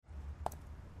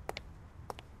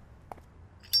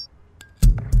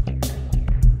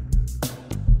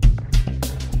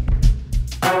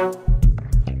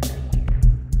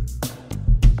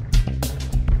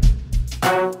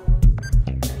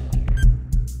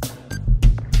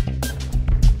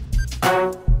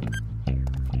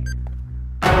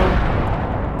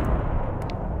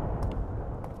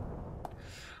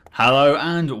Hello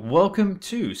and welcome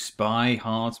to Spy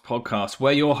Hard's podcast,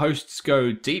 where your hosts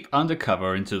go deep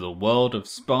undercover into the world of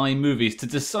spy movies to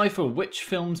decipher which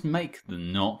films make the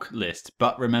knock list.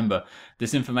 But remember,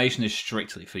 this information is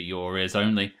strictly for your ears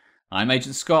only. I'm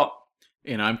Agent Scott.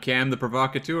 And I'm Cam, the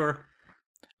provocateur.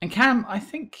 And Cam, I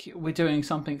think we're doing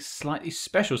something slightly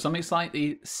special, something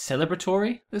slightly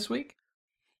celebratory this week.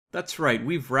 That's right,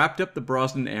 we've wrapped up the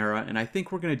Brosnan era, and I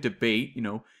think we're going to debate,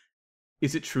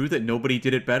 is it true that nobody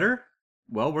did it better?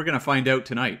 Well, we're going to find out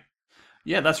tonight.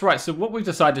 Yeah, that's right. So what we've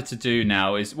decided to do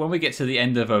now is when we get to the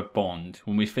end of a Bond,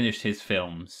 when we finish his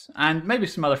films, and maybe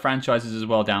some other franchises as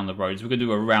well down the road, we're going to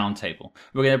do a round table.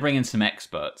 We're going to bring in some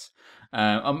experts.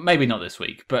 Maybe not this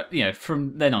week, but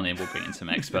from then on in, we'll bring in some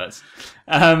experts.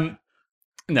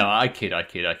 No, I kid.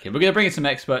 We're going to bring in some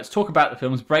experts, talk about the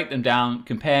films, break them down,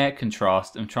 compare,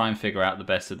 contrast, and try and figure out the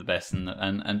best of the best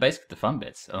and basically the fun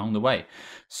bits along the way.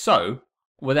 So,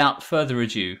 without further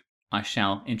ado, I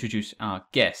shall introduce our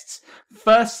guests.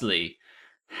 Firstly,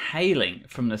 hailing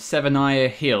from the Seven-Isle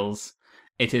Hills,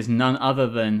 it is none other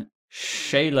than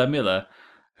Shayla Miller,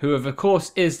 who of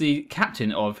course is the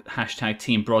captain of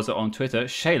 #TeamBrozza on Twitter.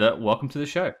 Shayla, welcome to the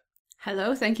show.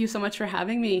 Hello, thank you so much for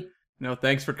having me. No,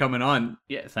 thanks for coming on.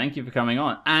 Yeah, thank you for coming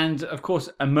on. And of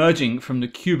course, emerging from the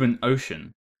Cuban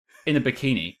Ocean in a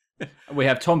bikini, we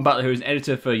have Tom Butler, who is an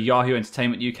editor for Yahoo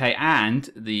Entertainment UK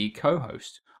and the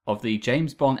co-host of the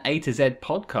James Bond A to Z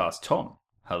podcast. Tom,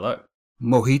 hello.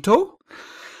 Mojito?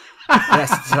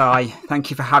 Yes, it's I.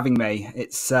 Thank you for having me.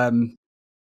 It's a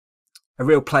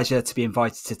real pleasure to be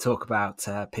invited to talk about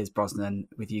Pierce Brosnan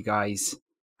with you guys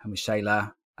and with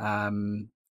Shayla.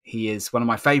 He is one of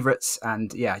my favourites,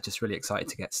 and yeah, just really excited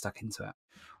to get stuck into it.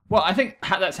 Well, I think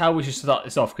that's how we should start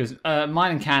this off, because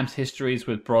mine and Cam's histories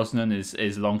with Brosnan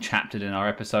is long chaptered in our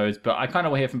episodes, but I kind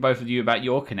of want to hear from both of you about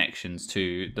your connections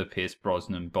to the Pierce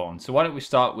Brosnan Bond. So why don't we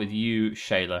start with you,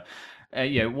 Shayla?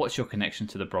 What's your connection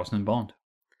to the Brosnan Bond?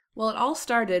 Well, it all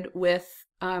started with,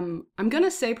 I'm going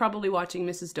to say probably watching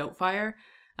Mrs. Doubtfire,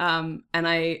 and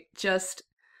I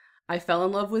fell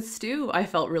in love with Stu. I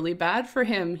felt really bad for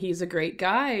him. He's a great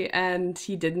guy, and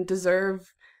he didn't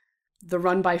deserve the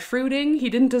run by fruiting. He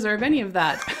didn't deserve any of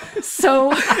that.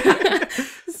 So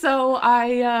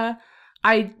I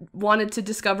wanted to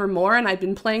discover more, and I'd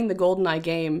been playing the GoldenEye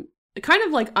game, kind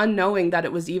of like unknowing that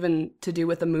it was even to do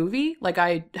with a movie. Like,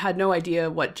 I had no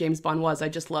idea what James Bond was. I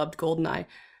just loved GoldenEye.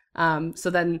 So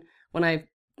then when I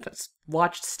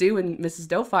watched Stu and Mrs.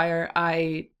 Doubtfire,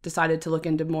 I decided to look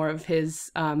into more of his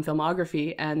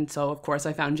filmography, and so of course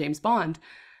I found James Bond.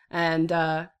 And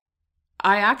I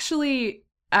actually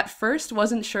at first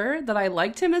wasn't sure that I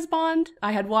liked him as Bond.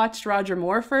 I had watched Roger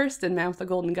Moore first in Man with the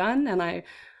Golden Gun, and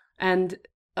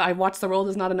I watched The World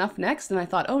Is Not Enough next, and I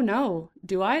thought, oh no,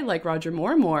 do I like Roger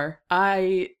Moore more?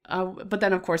 But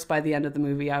then of course by the end of the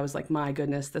movie I was like, my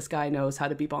goodness, this guy knows how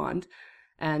to be Bond.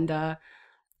 And I've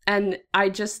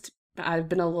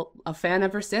been a fan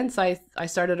ever since. I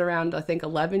started around, I think,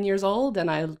 11 years old, and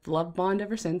I love Bond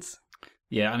ever since.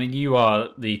 Yeah, I mean, you are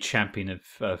the champion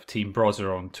of Team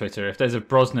Brozza on Twitter. If there's a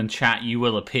Brosnan chat, you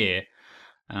will appear.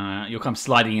 You'll come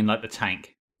sliding in like the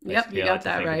tank. Yep, you got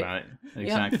that right. Exactly.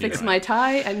 Yep, fix my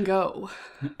tie and go.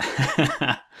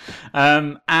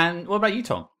 And what about you,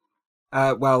 Tom?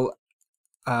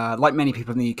 Like many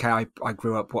people in the UK, I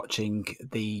grew up watching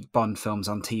the Bond films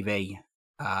on TV.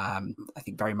 I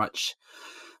think very much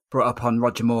brought up on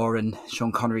Roger Moore and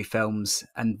Sean Connery films,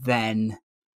 and then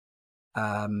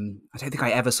I don't think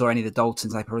I ever saw any of the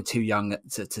Daltons. I was probably too young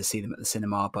to see them at the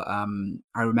cinema, but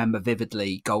I remember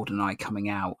vividly GoldenEye coming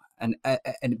out and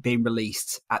it being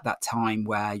released at that time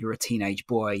where you're a teenage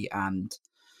boy and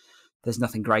there's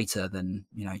nothing greater than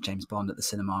James Bond at the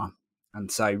cinema. And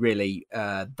so really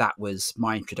that was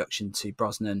my introduction to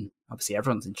Brosnan. Obviously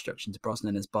everyone's introduction to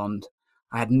Brosnan as Bond.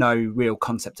 I had no real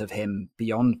concept of him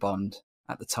beyond Bond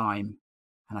at the time,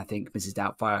 and I think Mrs.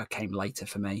 Doubtfire came later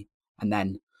for me, and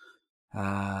then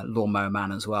Lawnmower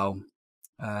Man as well.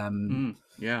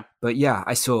 Yeah. But yeah,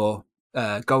 I saw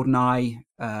GoldenEye,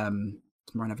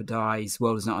 Tomorrow Never Dies,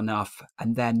 World Is Not Enough,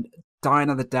 and then Die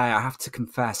Another Day. I have to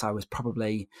confess, I was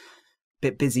probably a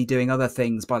bit busy doing other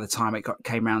things by the time it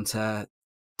came around to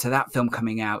that film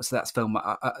coming out. So that's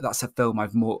a film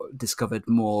I've discovered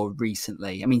more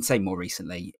recently. I mean, say more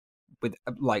recently,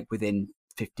 within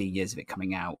 15 years of it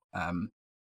coming out.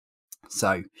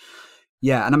 So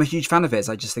yeah, and I'm a huge fan of his.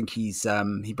 I just think he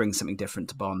brings something different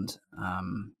to Bond,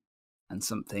 and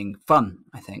something fun,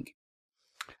 I think.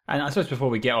 And I suppose before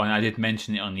we get on, I did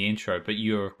mention it on the intro, but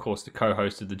you're of course the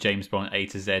co-host of the James Bond A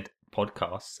to Z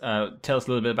podcast. Tell us a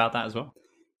little bit about that as well.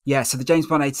 Yeah, so the James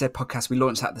Bond A to Z podcast, we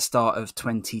launched at the start of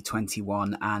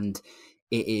 2021, and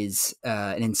it is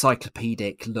an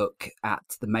encyclopedic look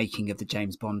at the making of the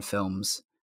James Bond films,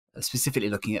 specifically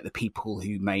looking at the people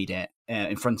who made it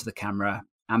in front of the camera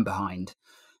and behind.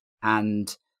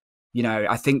 And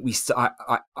I think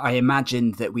I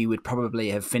imagined that we would probably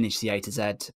have finished the A to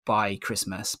Z by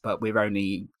Christmas, but we're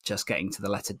only just getting to the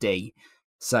letter D.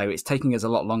 So it's taking us a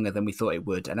lot longer than we thought it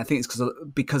would. And I think it's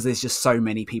because there's just so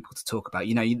many people to talk about.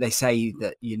 They say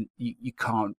that you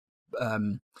can't,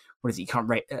 what is it? You can't,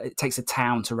 it takes a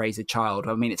town to raise a child.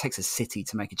 I mean, it takes a city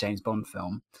to make a James Bond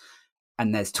film,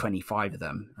 and there's 25 of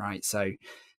them, right? So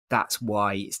that's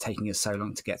why it's taking us so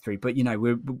long to get through. But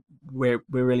we're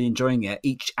really enjoying it.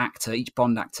 Each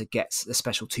Bond actor gets a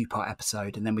special 2-part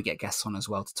episode, and then we get guests on as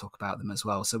well to talk about them as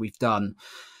well. So we've done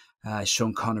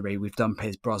Sean Connery, we've done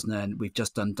Pierce Brosnan, we've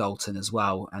just done Dalton as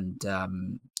well.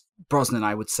 And Brosnan,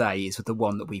 I would say, is the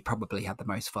one that we probably had the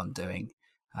most fun doing.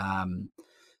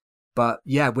 But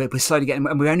yeah, we're slowly getting,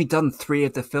 and we've only done 3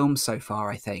 of the films so far,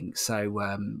 I think.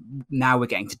 So now we're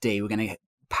getting to D. We're going to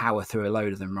power through a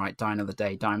load of them, right? Die Another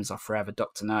Day, Diamonds Are Forever,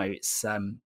 Doctor No. It's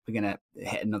we're going to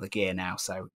hit another gear now.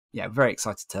 So yeah, very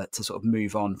excited to sort of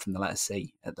move on from the letter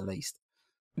C at the least.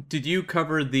 Did you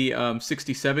cover the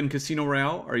 67 Casino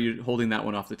Royale? Or are you holding that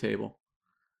one off the table?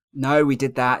 No, we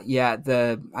did that. Yeah,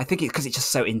 I think it's because it's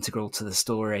just so integral to the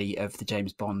story of the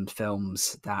James Bond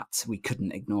films that we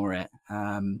couldn't ignore it.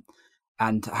 And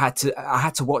I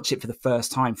had to watch it for the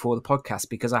first time for the podcast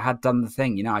because I had done the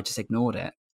thing. I just ignored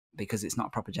it because it's not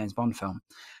a proper James Bond film.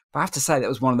 But I have to say that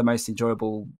was one of the most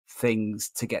enjoyable things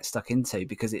to get stuck into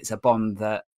because it's a Bond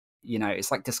that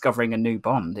it's like discovering a new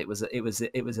Bond. It was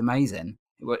amazing.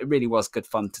 It really was good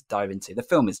fun to dive into. The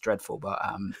film is dreadful, but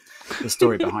the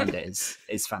story behind it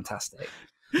is fantastic.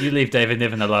 You leave David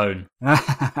Niven alone.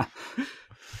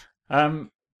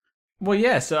 Well,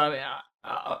 yeah. So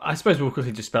I suppose we'll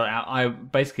quickly just spell it out. I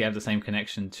basically have the same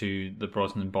connection to the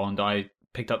Brosnan Bond. I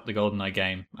picked up the GoldenEye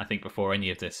game, I think, before any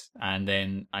of this, and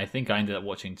then I think I ended up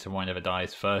watching Tomorrow Never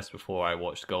Dies first before I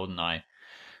watched GoldenEye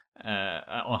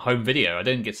on home video. I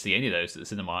didn't get to see any of those at the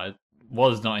cinema. It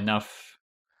was Not Enough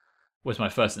was my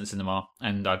first in the cinema,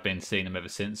 and I've been seeing them ever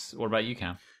since. What about you,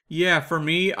 Cam? Yeah, for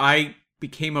me, I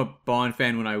became a Bond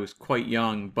fan when I was quite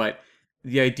young, but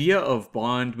the idea of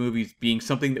Bond movies being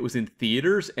something that was in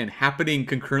theaters and happening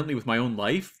concurrently with my own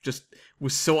life just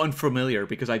was so unfamiliar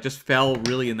because I just fell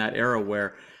really in that era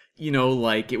where,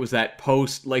 like it was that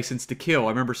post License to Kill. I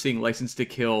remember seeing License to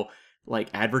Kill like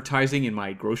advertising in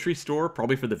my grocery store,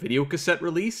 probably for the video cassette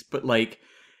release, but like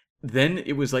then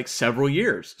it was like several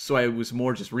years. So I was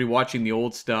more just rewatching the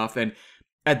old stuff. And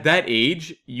at that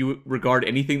age, you regard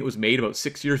anything that was made about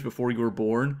 6 years before you were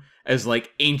born as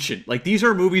like ancient. Like these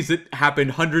are movies that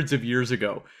happened hundreds of years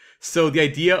ago. So the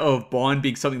idea of Bond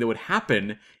being something that would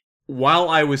happen while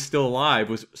I was still alive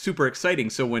was super exciting.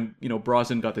 So when,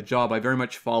 Brosnan got the job, I very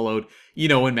much followed,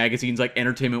 in magazines like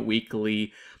Entertainment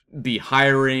Weekly, the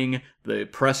hiring, the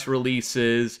press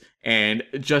releases, and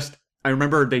just I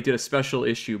remember they did a special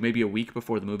issue maybe a week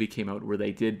before the movie came out where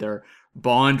they did their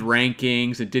Bond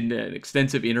rankings and did an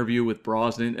extensive interview with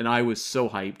Brosnan, and I was so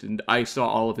hyped, and I saw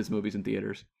all of his movies in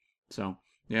theaters. So,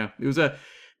 yeah, it was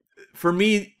for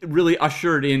me, really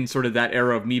ushered in sort of that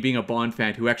era of me being a Bond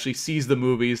fan who actually sees the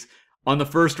movies on the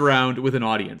first round with an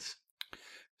audience.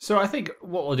 So I think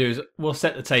what we'll do is we'll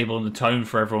set the table and the tone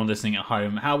for everyone listening at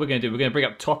home. How we're going to do, we're going to bring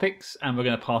up topics and we're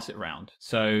going to pass it around.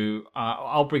 So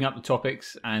I'll bring up the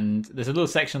topics, and there's a little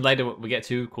section later we get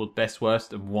to called Best,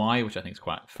 Worst, and Why, which I think is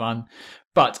quite fun.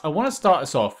 But I want to start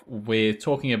us off with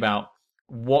talking about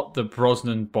what the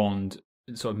Brosnan Bond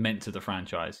sort of meant to the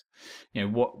franchise.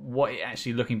 What it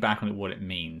actually, looking back on it, what it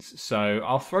means. So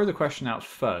I'll throw the question out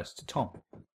first to Tom.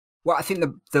 Well, I think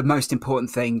the most important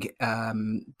thing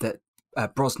that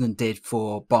Brosnan did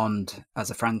for Bond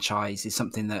as a franchise is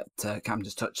something that Cam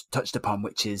just touched upon,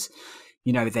 which is,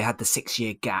 they had the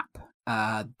 6-year gap.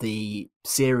 The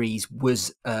series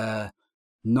was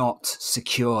not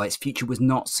secure. Its future was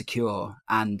not secure.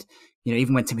 And,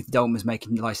 even when Timothy Dalton was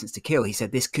making License to Kill, he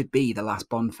said this could be the last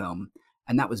Bond film.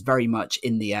 And that was very much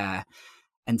in the air.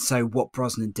 And so what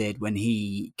Brosnan did when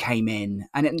he came in,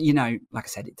 and like I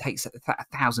said, it takes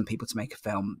 1,000 people to make a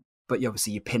film. But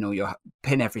obviously you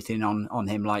pin everything on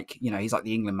him, like he's like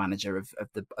the England manager of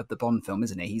the Bond film,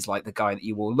 isn't he? He's like the guy that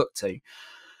you all look to.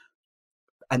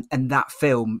 And that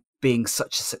film being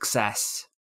such a success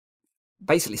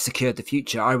basically secured the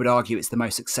future. I would argue it's the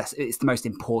most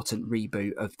important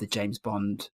reboot of the James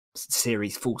Bond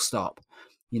series, full stop.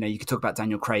 You could talk about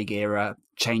Daniel Craig era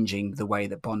changing the way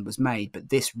that Bond was made, but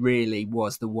this really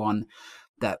was the one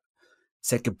that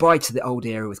said goodbye to the old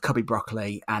era with Cubby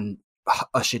Broccoli and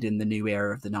ushered in the new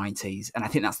era of the 90s, and I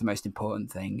think that's the most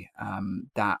important thing.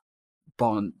 That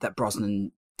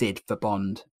Brosnan did for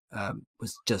Bond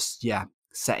was just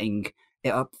setting it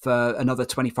up for another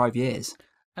 25 years.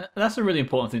 And that's a really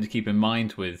important thing to keep in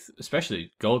mind with,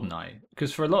 especially GoldenEye,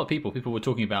 because for a lot of people were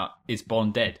talking about, is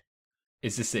Bond dead?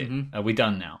 Is this it? Mm-hmm. Are we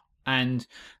done now? And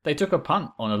they took a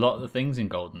punt on a lot of the things in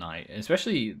GoldenEye,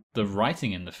 especially the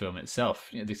writing in the film itself.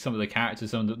 You know, some of the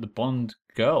characters, some of the Bond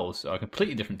girls are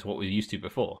completely different to what we were used to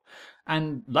before.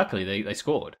 And luckily they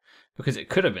scored, because it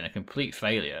could have been a complete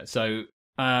failure. So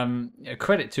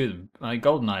credit to them.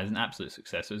 GoldenEye is an absolute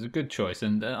success. It was a good choice,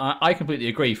 and I completely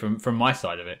agree from my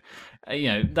side of it.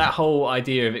 That whole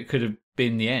idea of it could have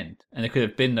been the end, and there could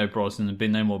have been no Brosnan and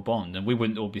been no more Bond, and we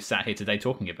wouldn't all be sat here today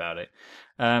talking about it.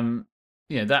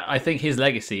 That I think his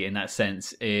legacy in that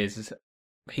sense is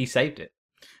he saved it.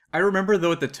 I remember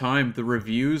though at the time the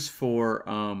reviews for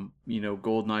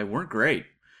GoldenEye weren't great.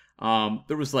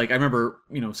 There was I remember,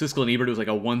 Siskel and Ebert, it was like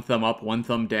a 1 thumb up, 1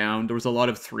 thumb down. There was a lot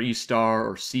of 3-star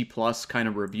or C+ kind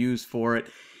of reviews for it.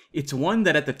 It's one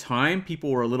that at the time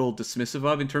people were a little dismissive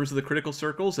of in terms of the critical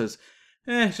circles as,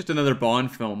 it's just another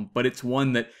Bond film. But it's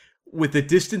one that, with the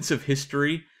distance of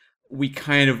history, we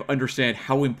kind of understand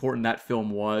how important that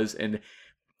film was, and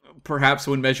perhaps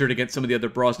when measured against some of the other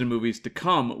Brosnan movies to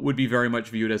come, would be very much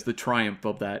viewed as the triumph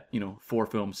of that,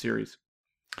 4-film series.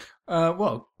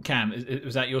 Well, Cam,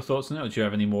 was that your thoughts on it, or do you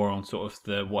have any more on sort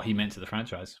of what he meant to the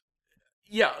franchise?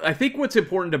 Yeah, I think what's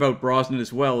important about Brosnan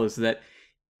as well is that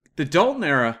the Dalton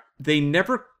era, they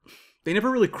never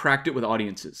really cracked it with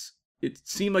audiences. It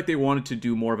seemed like they wanted to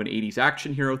do more of an 80s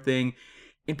action hero thing,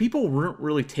 and people weren't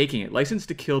really taking it. License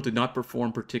to Kill did not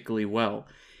perform particularly well.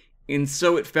 And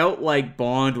so it felt like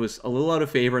Bond was a little out of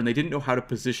favor, and they didn't know how to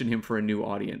position him for a new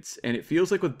audience. And it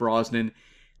feels like with Brosnan,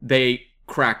 they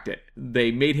cracked it.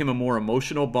 They made him a more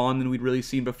emotional Bond than we'd really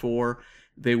seen before.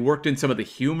 They worked in some of the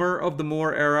humor of the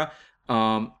Moore era.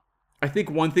 I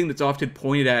think one thing that's often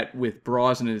pointed at with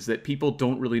Brosnan is that people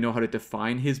don't really know how to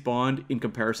define his Bond in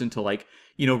comparison to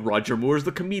Roger Moore's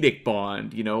the comedic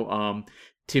Bond,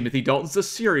 Timothy Dalton's the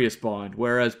serious Bond,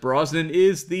 whereas Brosnan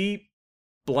is the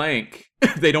blank.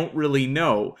 They don't really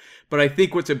know. But I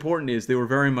think what's important is they were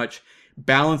very much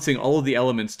balancing all of the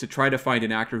elements to try to find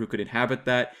an actor who could inhabit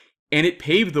that. And it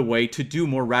paved the way to do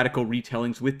more radical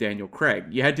retellings with Daniel Craig.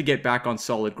 You had to get back on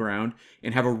solid ground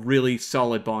and have a really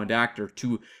solid Bond actor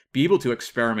to be able to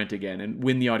experiment again and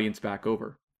win the audience back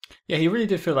over. Yeah, he really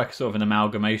did feel like sort of an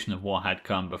amalgamation of what had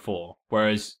come before.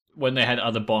 Whereas when they had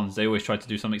other Bonds, they always tried to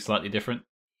do something slightly different.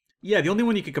 Yeah, the only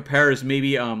one you could compare is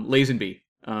maybe Lazenby.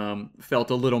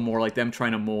 Felt a little more like them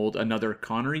trying to mold another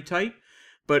Connery type.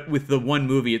 But with the one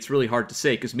movie, it's really hard to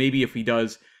say, because maybe if he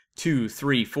does 2,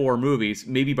 3, 4 movies,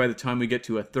 maybe by the time we get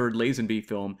to a third Lazenby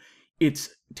film, it's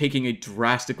taking a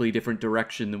drastically different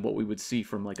direction than what we would see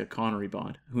from a Connery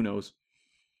Bond. Who knows?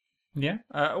 Yeah.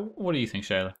 What do you think,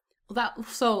 Shayla?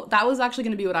 Well, that was actually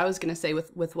going to be what I was going to say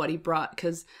with what he brought,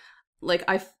 because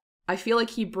I feel like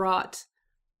he brought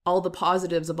all the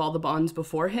positives of all the Bonds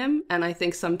before him, and I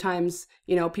think sometimes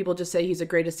people just say he's a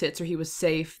greatest hits or he was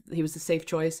the safe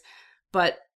choice,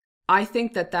 but I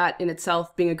think that in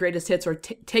itself, being a greatest hits or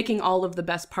taking all of the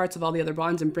best parts of all the other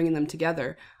Bonds and bringing them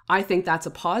together, I think that's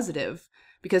a positive,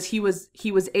 because he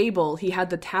had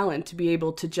the talent to be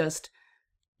able to just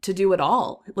to do it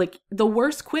all. The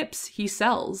worst quips he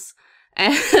sells,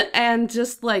 and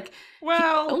just hey,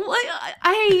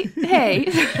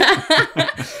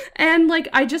 and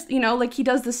I just he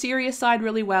does the serious side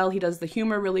really well. He does the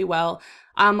humor really well.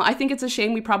 I think it's a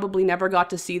shame we probably never got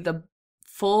to see the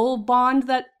full Bond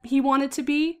that he wanted to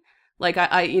be.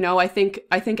 I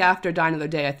think after Die Another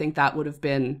Day, I think that would have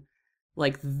been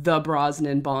the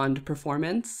Brosnan Bond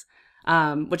performance.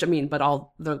 But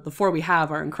all the 4 we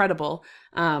have are incredible.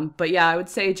 But yeah, I would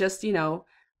say just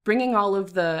bringing all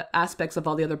of the aspects of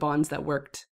all the other Bonds that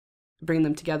worked, bring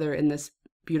them together in this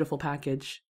beautiful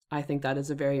package. I think that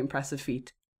is a very impressive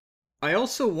feat. I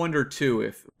also wonder too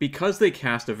if, because they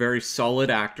cast a very solid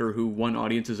actor who won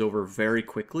audiences over very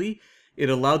quickly,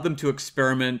 it allowed them to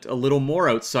experiment a little more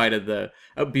outside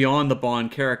of beyond the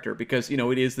Bond character, because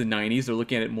it is the 90s. They're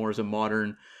looking at it more as a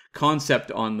modern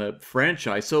concept on the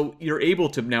franchise. So you're able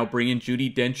to now bring in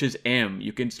Judi Dench's M.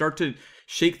 You can start to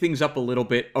shake things up a little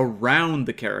bit around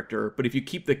the character, but if you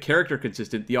keep the character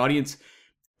consistent, the audience,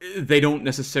 they don't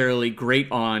necessarily grate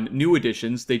on new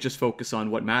additions. They just focus on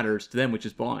what matters to them, which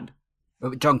is Bond.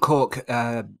 John Cork,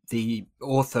 the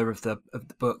author of the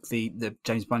book, the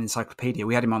James Bond Encyclopedia,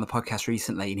 we had him on the podcast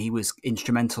recently, and he was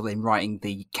instrumental in writing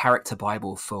the character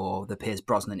Bible for the Pierce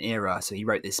Brosnan era. So he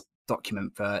wrote this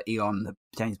document for Eon, the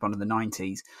James Bond of the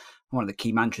 90s. one of the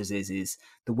key mantras is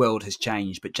the world has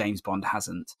changed, but James Bond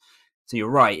hasn't. So you're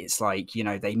right. It's like,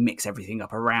 they mix everything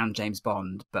up around James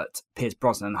Bond, but Pierce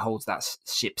Brosnan holds that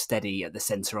ship steady at the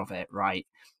center of it, right?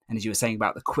 And as you were saying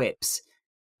about the quips,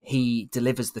 he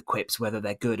delivers the quips whether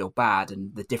they're good or bad,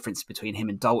 and the difference between him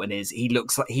and Dalton is he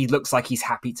looks like he's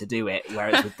happy to do it,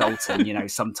 whereas with Dalton,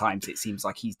 sometimes it seems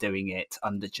like he's doing it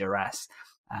under duress.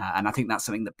 And I think that's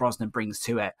something that Brosnan brings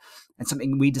to it, and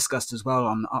something we discussed as well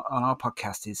on our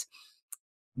podcast is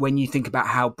when you think about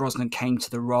how Brosnan came to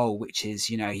the role, which is,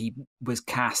 he was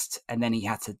cast and then he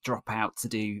had to drop out to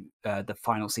do the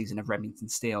final season of Remington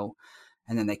Steele,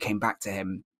 and then they came back to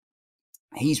him.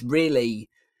 He's really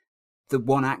the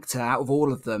one actor out of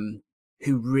all of them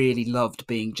who really loved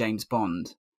being James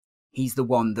Bond. He's the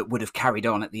one that would have carried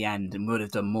on at the end and would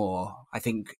have done more. I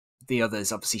think the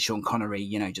others, obviously Sean Connery,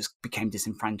 just became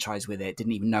disenfranchised with it,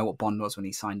 didn't even know what Bond was when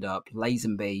he signed up.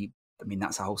 Lazenby, I mean,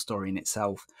 that's a whole story in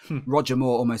itself. Roger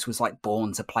Moore almost was like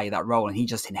born to play that role, and he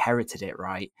just inherited it,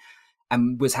 right?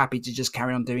 And was happy to just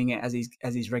carry on doing it as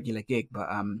his regular gig. But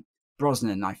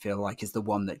Brosnan, I feel like, is the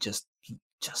one that just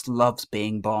loves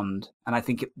being Bond, and I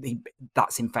think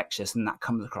that's infectious, and that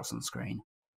comes across on screen.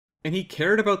 And he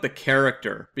cared about the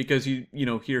character, because you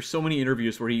hear so many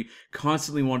interviews where he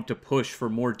constantly wanted to push for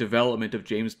more development of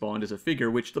James Bond as a figure,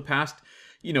 which the past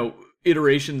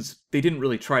iterations they didn't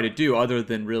really try to do, other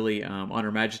than really on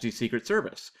Her Majesty's Secret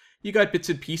Service. You got bits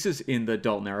and pieces in the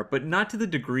Dalton era, but not to the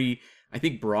degree I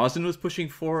think Brosnan was pushing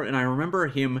for. And I remember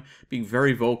him being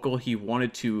very vocal. He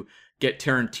wanted to get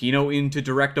Tarantino in to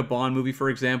direct a Bond movie, for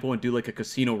example, and do like a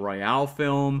Casino Royale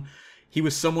film. He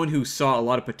was someone who saw a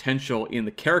lot of potential in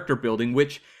the character building,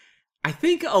 which I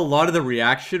think a lot of the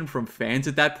reaction from fans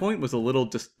at that point was a little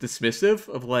dismissive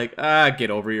of like,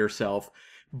 get over yourself.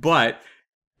 But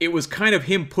it was kind of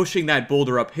him pushing that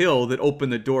boulder uphill that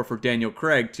opened the door for Daniel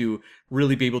Craig to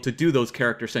really be able to do those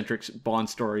character-centric Bond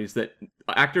stories that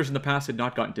actors in the past had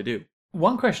not gotten to do.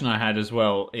 One question I had as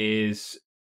well is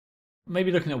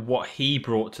maybe looking at what he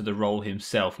brought to the role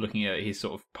himself, looking at his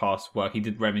sort of past work. He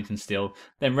did Remington Steele,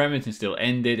 then Remington Steele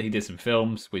ended, he did some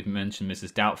films, we've mentioned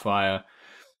Mrs. Doubtfire.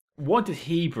 What did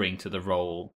he bring to the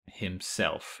role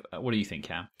himself? What do you think,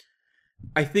 Cam?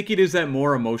 I think it is that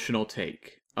more emotional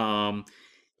take.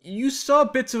 You saw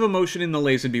bits of emotion in the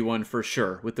Lazenby one for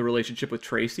sure, with the relationship with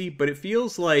Tracy, but it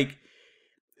feels like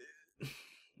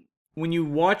when you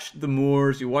watch the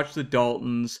Moores, you watch the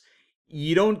Daltons,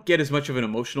 you don't get as much of an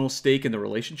emotional stake in the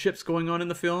relationships going on in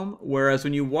the film, whereas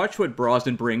when you watch what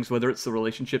Brosnan brings, whether it's the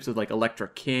relationships with like Electra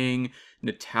King,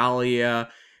 Natalia,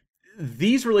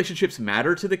 these relationships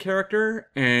matter to the character,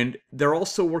 and they're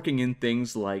also working in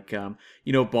things like,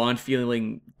 Bond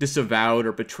feeling disavowed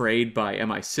or betrayed by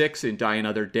MI6 in Die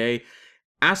Another Day.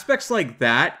 Aspects like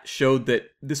that showed that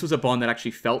this was a Bond that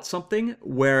actually felt something,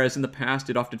 whereas in the past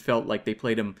it often felt like they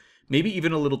played him maybe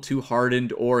even a little too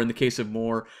hardened, or in the case of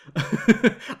Moore,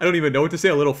 I don't even know what to say,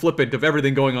 a little flippant of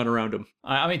everything going on around him.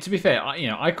 I mean, to be fair,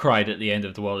 I cried at the end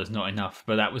of The World Is Not Enough,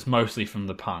 but that was mostly from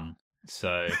the pun,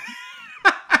 so...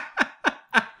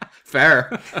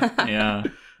 Fair. Yeah.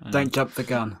 Don't jump the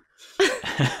gun.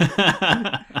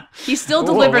 He still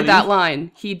delivered that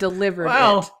line. He delivered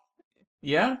it.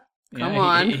 Yeah. Come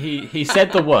on. He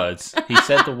said the words. He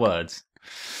said the words.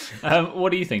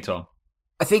 What do you think, Tom?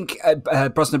 I think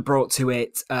Brosnan brought to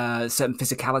it certain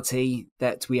physicality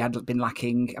that we had been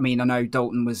lacking. I mean, I know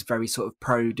Dalton was very sort of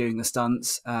pro doing the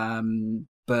stunts,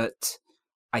 but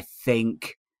I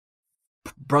think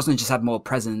Brosnan just had more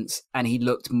presence, and he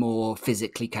looked more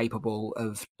physically capable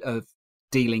of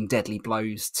dealing deadly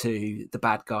blows to the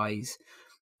bad guys.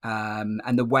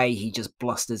 And the way he just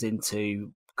blusters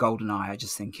into GoldenEye, I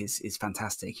just think is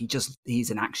fantastic.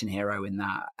 He's an action hero in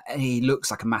that. He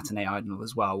looks like a matinee idol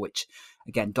as well, which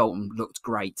again, Dalton looked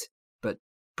great, but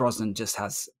Brosnan just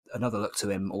has another look to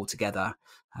him altogether.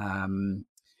 I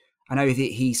know that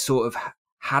he sort of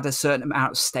had a certain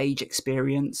amount of stage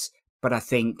experience, but I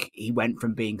think he went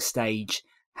from being stage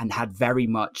and had very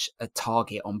much a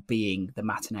target on being the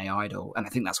matinee idol. And I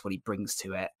think that's what he brings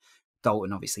to it.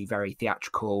 Dalton, obviously, very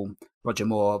theatrical. Roger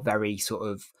Moore, very sort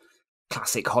of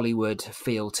classic Hollywood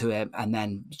feel to it. And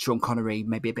then Sean Connery,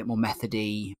 maybe a bit more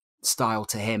methody style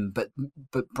to him. But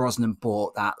Brosnan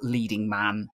brought that leading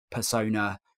man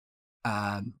persona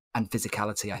and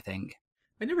physicality, I think.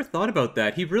 I never thought about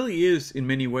that. He really is, in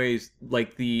many ways,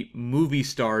 like the movie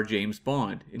star James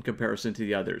Bond in comparison to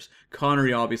the others.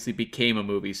 Connery obviously became a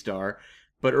movie star,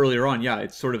 but earlier on, yeah,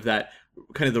 it's sort of that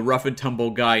kind of the rough and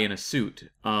tumble guy in a suit.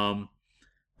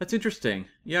 That's interesting.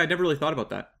 Yeah, I never really thought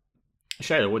about that.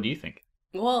 Shayla, what do you think?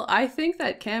 Well, I think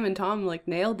that Cam and Tom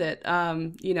nailed it.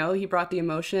 He brought the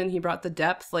emotion, he brought the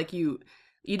depth.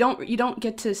 you don't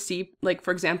get to see, like,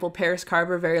 for example, Paris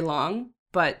Carver very long,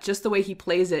 but just the way he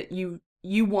plays it,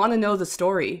 you want to know the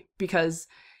story because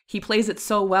he plays it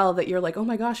so well that you're like, oh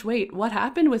my gosh, wait, what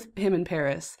happened with him in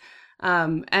Paris?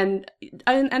 And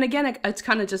again, it's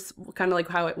kind of like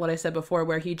what I said before,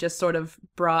 where he just sort of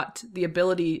brought the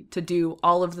ability to do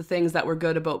all of the things that were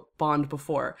good about Bond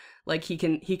before. Like he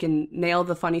can nail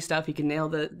the funny stuff, he can nail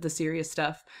the serious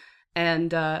stuff,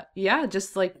 and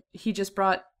just like he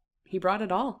brought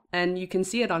it all, and you can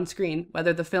see it on screen.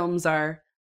 Whether the films are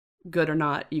good or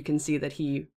not, you can see that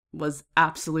he was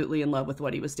absolutely in love with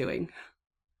what he was doing.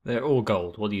 They're all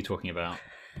gold. What are you talking about?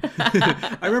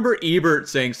 I remember Ebert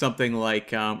saying something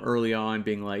like early on,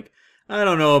 being like, I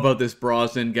don't know about this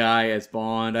Brosnan guy as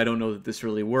Bond. I don't know that this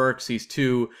really works. He's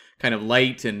too kind of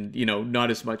light and,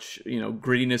 not as much,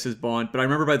 grittiness as Bond. But I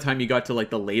remember by the time he got to like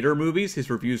the later movies, his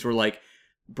reviews were like,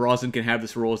 Brosnan can have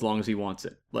this role as long as he wants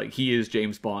it. Like, he is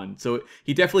James Bond. So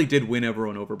he definitely did win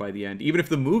everyone over by the end, even if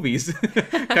the movies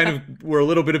kind of were a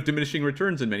little bit of diminishing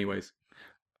returns in many ways.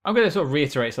 I'm going to sort of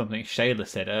reiterate something Shayla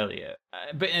said earlier,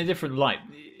 but in a different light.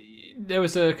 There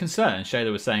was a concern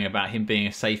Shayla was saying about him being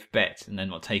a safe bet and then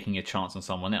not taking a chance on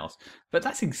someone else. But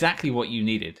that's exactly what you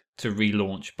needed to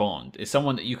relaunch Bond, is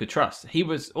someone that you could trust. He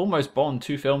was almost Bond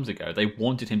 2 films ago. They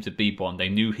wanted him to be Bond. They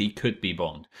knew he could be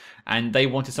Bond. And they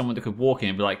wanted someone that could walk in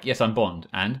and be like, yes, I'm Bond.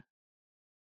 And?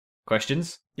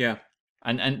 Questions? Yeah.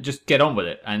 And just get on with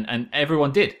it. And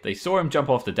everyone did. They saw him jump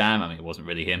off the dam. I mean, it wasn't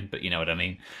really him, but you know what I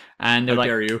mean. And they're How like,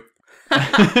 dare you?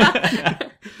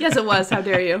 Yes, it was. How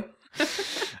dare you?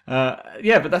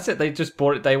 But that's it. They just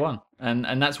bought it day one.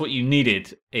 And that's what you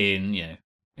needed in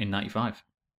 95.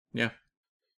 Yeah.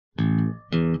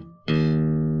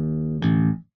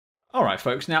 All right,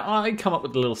 folks. Now, I come up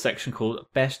with a little section called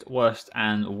Best, Worst,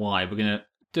 and Why. We're going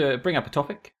to bring up a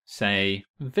topic, say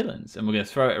villains, and we're going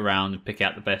to throw it around and pick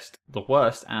out the best, the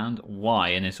worst, and why,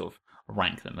 and then sort of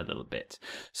rank them a little bit.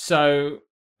 So,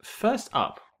 first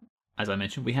up, as I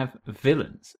mentioned, we have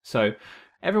villains. So,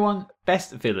 everyone,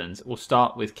 best villains. We'll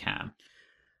start with Cam.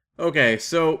 Okay,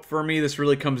 so for me, this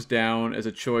really comes down as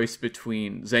a choice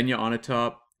between Xenia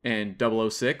Onatopp and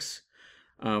 006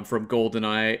 from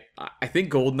GoldenEye. I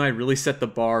think GoldenEye really set the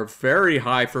bar very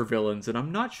high for villains, and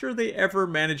I'm not sure they ever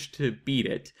managed to beat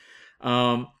it.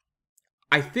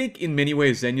 I think in many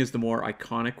ways Xenia's the more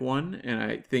iconic one, and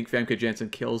I think Famke Janssen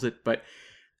kills it, but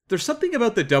there's something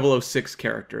about the 006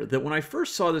 character that when I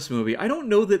first saw this movie, I don't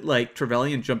know that like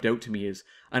Trevelyan jumped out to me as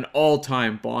an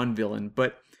all-time Bond villain,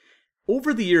 but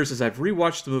over the years as I've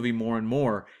rewatched the movie more and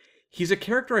more, he's a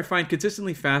character I find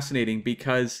consistently fascinating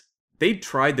because they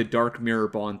tried the Dark Mirror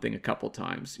Bond thing a couple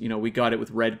times. We got it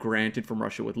with Red Grant in From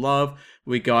Russia with Love.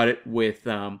 We got it with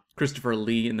Christopher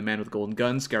Lee in The Man with the Golden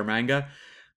Gun, Scaramanga.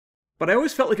 But I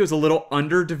always felt like it was a little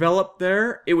underdeveloped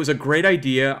there. It was a great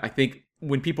idea. I think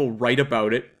when people write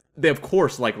about it, they of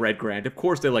course like Red Grant. Of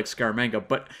course they like Scaramanga.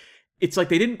 But it's like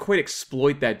they didn't quite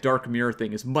exploit that Dark Mirror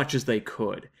thing as much as they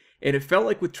could. And it felt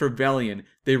like with Trevelyan,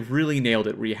 they really nailed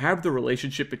it. Where you have the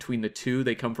relationship between the two.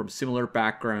 They come from similar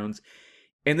backgrounds.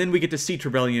 And then we get to see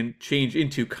Trevelyan change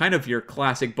into kind of your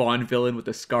classic Bond villain with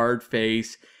a scarred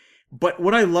face. But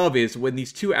what I love is when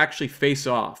these two actually face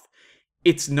off,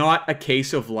 it's not a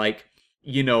case of like,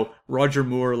 Roger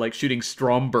Moore like shooting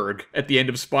Stromberg at the end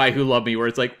of Spy Who Loved Me, where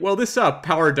it's like, well, this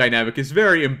power dynamic is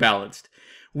very imbalanced.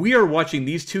 We are watching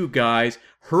these two guys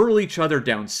hurl each other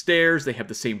downstairs. They have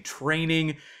the same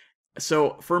training.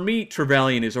 So for me,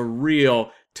 Trevelyan is a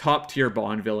real top-tier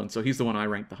Bond villain, so he's the one I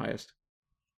rank the highest.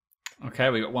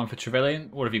 Okay, we got one for Trevelyan.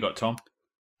 What have you got, Tom?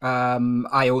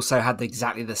 I also had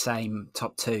exactly the same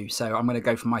top two, so I'm going to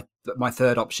go for my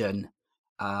third option,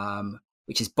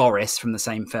 which is Boris from the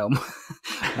same film.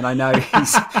 And I know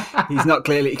he's not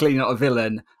clearly not a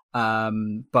villain,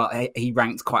 but he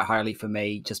ranked quite highly for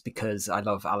me just because I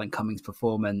love Alan Cummings'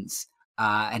 performance,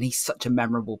 and he's such a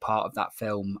memorable part of that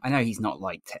film. I know he's not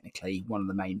like technically one of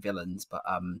the main villains, but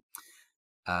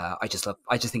I just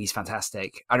think he's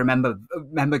fantastic. I remember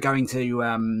going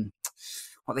to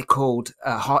what they called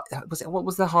what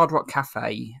was the Hard Rock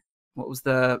Cafe? What was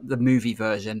the movie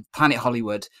version? Planet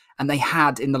Hollywood, and they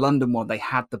had in the London one they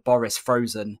had the Boris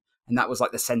frozen, and that was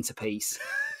like the centerpiece.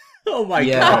 Oh my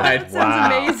God, that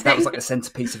sounds amazing. That was like the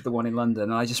centerpiece of the one in London,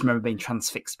 and I just remember being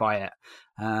transfixed by it.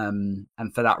 And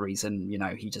for that reason,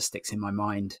 he just sticks in my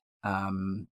mind.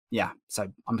 So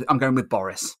I'm going with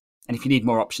Boris. And if you need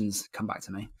more options, come back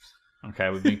to me. Okay,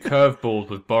 we've been curveballed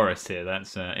with Boris here.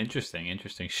 That's interesting.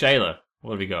 Shayla,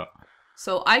 what have we got?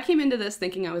 So I came into this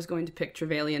thinking I was going to pick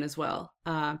Trevelyan as well,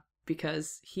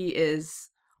 because he is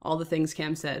all the things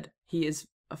Cam said. He is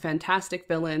a fantastic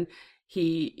villain.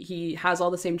 He has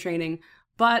all the same training,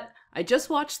 But I just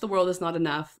watched The World Is Not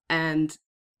Enough, and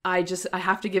I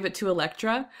have to give it to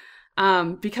Elektra.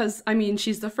 Because I mean,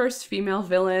 she's the first female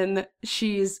villain.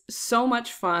 She's so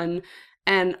much fun.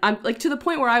 And I'm like to the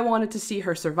point where I wanted to see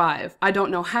her survive. I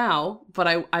don't know how,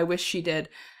 but I wish she did.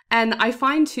 And I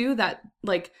find too that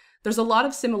like there's a lot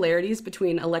of similarities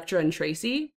between Elektra and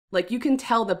Tracy. Like you can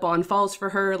tell that Bond falls for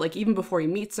her, like even before he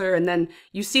meets her, and then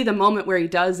you see the moment where he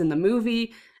does in the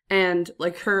movie, and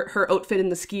like her outfit in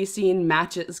the ski scene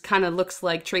matches, kind of looks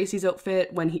like Tracy's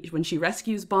outfit when she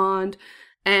rescues Bond.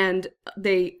 And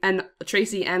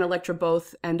Tracy and Elektra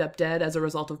both end up dead as a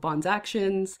result of Bond's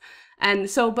actions. And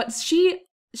so, but she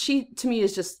to me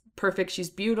is just perfect. She's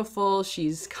beautiful.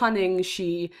 She's cunning.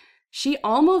 She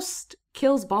almost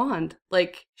kills Bond.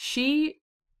 Like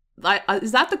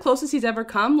is that the closest he's ever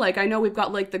come? Like I know we've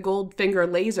got like the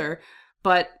Goldfinger laser,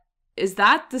 but is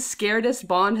that the scaredest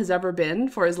Bond has ever been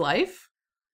for his life?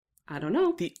 I don't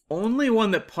know. The only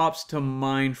one that pops to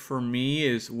mind for me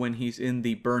is when he's in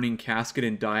the burning casket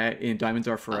in Diamonds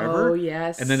Are Forever. Oh,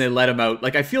 yes. And then they let him out.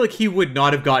 Like, I feel like he would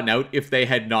not have gotten out if they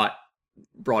had not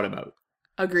brought him out.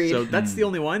 Agreed. So that's the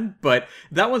only one, but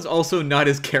that one's also not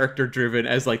as character-driven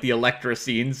as, like, the Elektra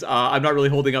scenes. I'm not really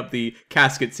holding up the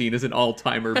casket scene as an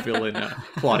all-timer villain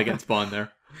plot against Bond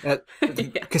there.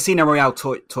 The Casino Royale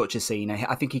torture scene,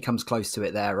 I think he comes close to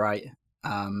it there, right?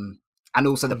 And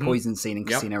also the poison scene in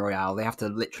Casino Royale. They have to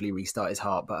literally restart his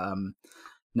heart. But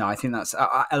no, I think that's...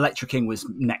 Elektra King was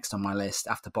next on my list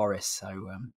after Boris. So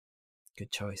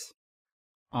good choice.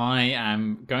 I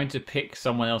am going to pick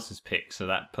someone else's pick, so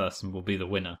that person will be the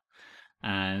winner.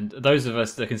 And those of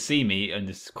us that can see me in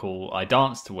this call, I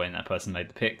danced to when that person made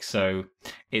the pick. So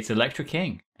it's Elektra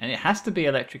King. And it has to be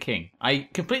Elektra King. I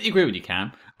completely agree with you,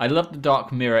 Cam. I love the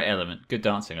dark mirror element. Good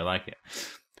dancing. I like it.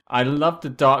 I love the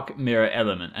dark mirror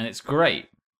element, and it's great.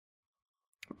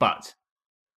 But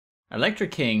Elektra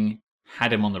King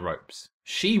had him on the ropes.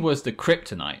 She was the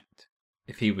kryptonite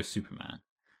if he was Superman.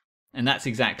 And that's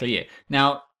exactly it.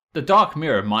 Now, the dark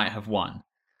mirror might have won.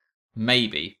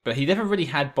 Maybe. But he never really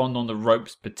had Bond on the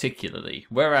ropes particularly.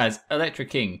 Whereas Elektra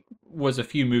King was a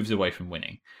few moves away from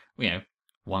winning. You know,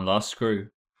 one last screw.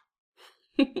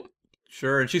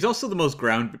 Sure, and she's also the most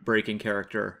groundbreaking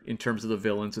character in terms of the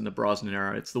villains in the Brosnan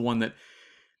era. It's the one that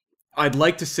I'd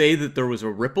like to say that there was a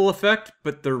ripple effect,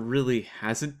 but there really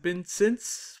hasn't been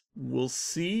since. We'll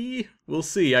see. We'll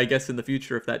see, I guess, in the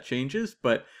future if that changes.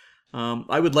 But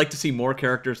I would like to see more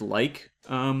characters like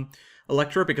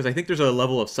Elektra, because I think there's a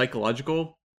level of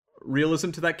psychological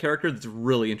realism to that character that's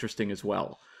really interesting as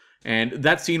well. And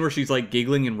that scene where she's like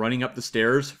giggling and running up the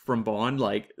stairs from Bond,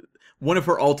 like... one of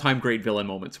her all-time great villain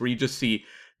moments, where you just see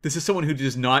this is someone who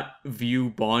does not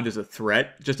view Bond as a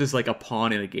threat, just as like a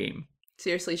pawn in a game.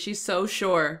 Seriously, she's so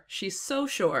sure. She's so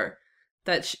sure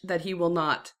that that he will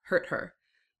not hurt her.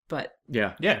 But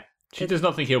yeah, she does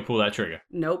not think he'll pull that trigger.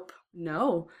 Nope,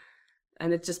 no,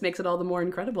 and it just makes it all the more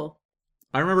incredible.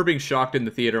 I remember being shocked in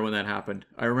the theater when that happened.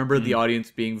 I remember the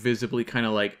audience being visibly kind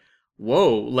of like,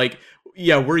 "Whoa!" Like,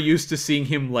 yeah, we're used to seeing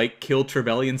him like kill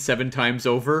Trevelyan 7 times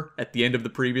over at the end of the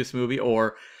previous movie,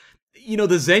 or, you know,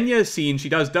 the Xenia scene, she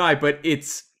does die, but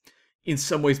it's in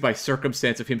some ways by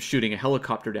circumstance of him shooting a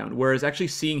helicopter down. Whereas actually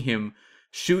seeing him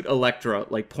shoot Elektra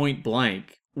like point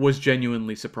blank was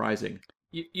genuinely surprising.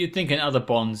 You'd think in other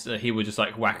Bonds that he would just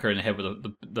like whack her in the head with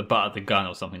the butt of the gun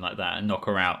or something like that and knock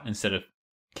her out instead of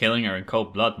killing her in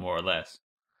cold blood, more or less.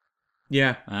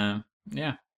 Yeah.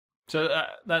 Yeah. So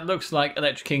that looks like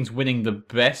Elektra King's winning the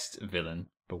best villain,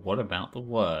 but what about the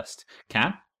worst?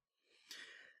 Cam?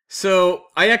 So,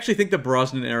 I actually think the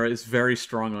Brosnan era is very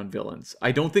strong on villains.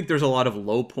 I don't think there's a lot of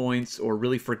low points or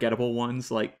really forgettable ones.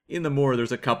 Like, in the Moore,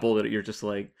 there's a couple that you're just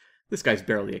like, this guy's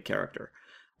barely a character.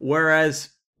 Whereas,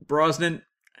 Brosnan,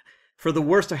 for the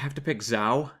worst, I have to pick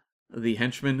Zhao, the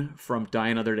henchman from Die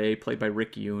Another Day, played by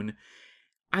Rick Yune.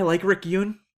 I like Rick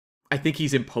Yune. I think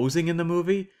he's imposing in the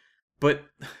movie, but...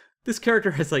 this character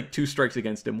has, like, 2 strikes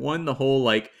against him. One, the whole,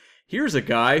 like, here's a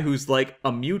guy who's, like,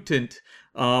 a mutant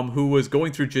who was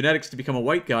going through genetics to become a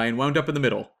white guy and wound up in the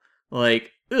middle.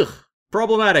 Like, ugh,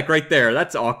 problematic right there.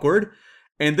 That's awkward.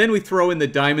 And then we throw in the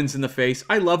diamonds in the face.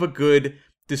 I love a good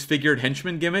disfigured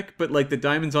henchman gimmick, but, like, the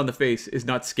diamonds on the face is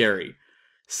not scary.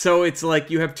 So it's like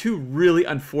you have 2 really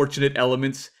unfortunate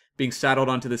elements being saddled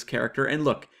onto this character. And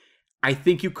look, I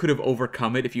think you could have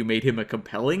overcome it if you made him a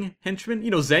compelling henchman. You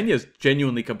know, Xenia's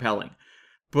genuinely compelling.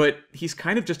 But he's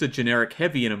kind of just a generic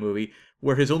heavy in a movie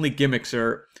where his only gimmicks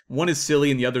are, one is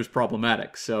silly and the other's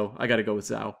problematic. So I gotta go with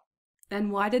Zhao.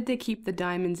 And why did they keep the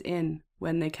diamonds in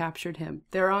when they captured him?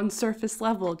 They're on surface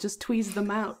level. Just tweeze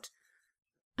them out.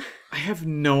 I have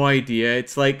no idea.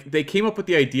 It's like they came up with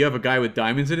the idea of a guy with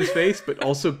diamonds in his face, but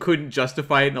also couldn't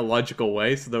justify it in a logical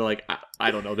way. So they're like, I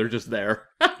don't know. They're just there.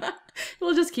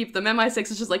 We'll just keep them.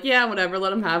 MI6 is just like, yeah, whatever,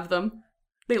 let them have them.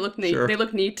 They look neat. Sure. They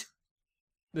look neat.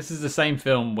 This is the same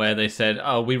film where they said,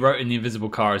 "Oh, we wrote in the Invisible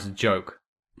Car as a joke."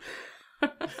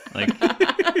 Like,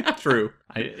 True.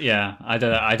 I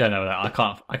don't know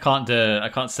that. I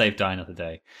can't save Die Another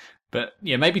Day, but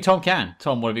yeah, maybe Tom can.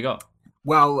 Tom, what have you got?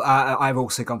 Well, I've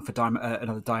also gone for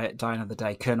another Die Another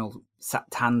Day. Colonel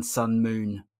Tan Sun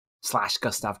Moon /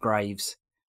 Gustav Graves.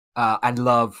 I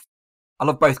love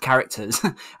both characters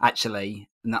actually,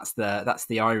 and that's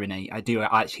the irony. I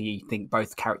actually think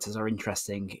both characters are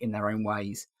interesting in their own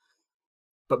ways,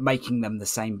 but making them the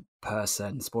same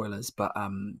person, spoilers, but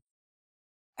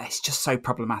it's just so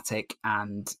problematic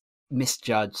and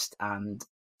misjudged and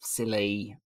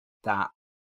silly that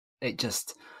it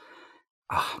just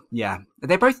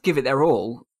they both give it their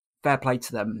all, fair play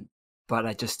to them, but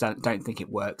I just don't think it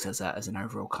works as an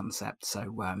overall concept.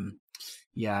 So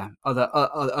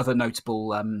other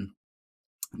notable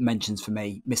mentions for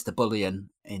me, Mr. Bullion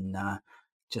in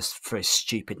just for his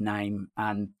stupid name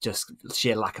and just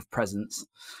sheer lack of presence,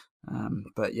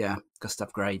 but yeah,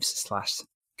 Gustav Graves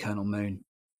 / Colonel Moon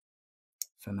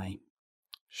for me.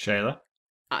 Shayla?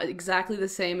 Exactly the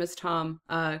same as Tom,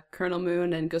 Colonel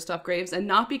Moon and Gustav Graves, and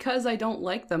not because I don't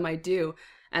like them, I do.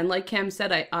 And like Cam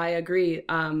said, I agree.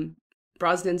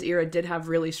 Brosnan's era did have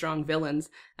really strong villains,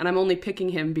 and I'm only picking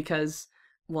him because,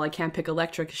 well, I can't pick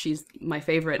Elektra because she's my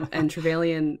favorite, and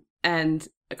Trevelyan and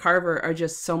Carver are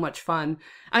just so much fun.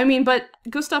 I mean, but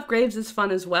Gustav Graves is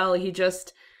fun as well.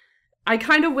 I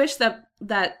kind of wish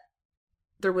that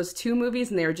there was 2 movies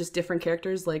and they were just different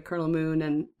characters, like Colonel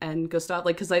Moon and Gustav,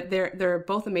 like, because they're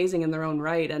both amazing in their own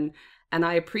right, and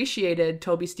I appreciated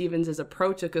Toby Stephens'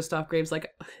 approach of Gustav Graves,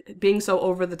 like being so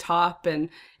over the top, and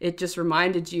it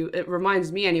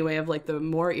reminds me anyway of like the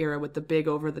Moore era with the big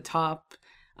over the top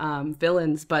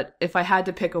villains. But if I had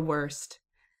to pick a worst,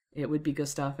 it would be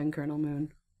Gustav and Colonel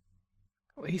Moon.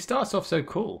 He starts off so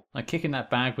cool, like kicking that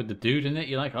bag with the dude in it.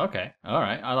 You're like, okay, all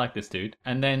right, I like this dude,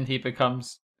 and then he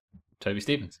becomes Toby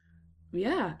Stephens.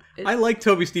 Yeah. I like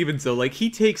Toby Stephens though. Like, he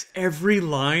takes every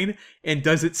line and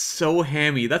does it so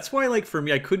hammy. That's why, like, for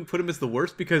me, I couldn't put him as the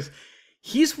worst, because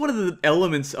he's one of the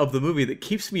elements of the movie that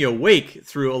keeps me awake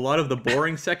through a lot of the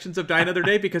boring sections of Die Another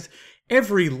Day, because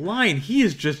every line he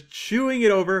is just chewing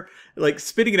it over, like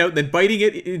spitting it out and then biting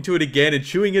it into it again and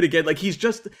chewing it again. Like, he's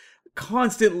just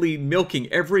constantly milking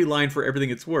every line for everything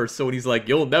it's worth. So when he's like,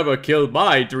 "You'll never kill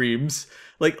my dreams,"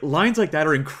 like, lines like that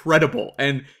are incredible,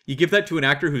 and you give that to an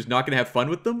actor who's not going to have fun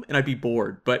with them, and I'd be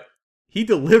bored. But he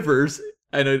delivers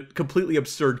in a completely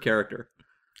absurd character.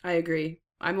 I agree.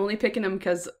 I'm only picking him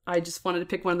because I just wanted to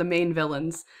pick one of the main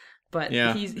villains, but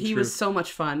yeah, he was so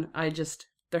much fun.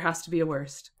 There has to be a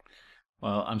worst.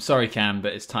 Well, I'm sorry, Cam,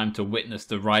 but it's time to witness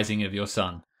the rising of your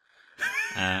son.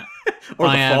 Or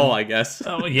the fall, I guess.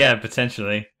 Oh yeah,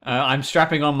 potentially. I'm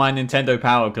strapping on my Nintendo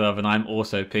Power Glove, and I'm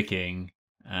also picking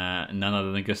none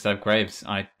other than Gustav Graves.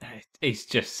 He's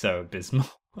just so abysmal.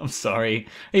 I'm sorry.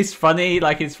 He's funny,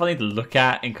 like it's funny to look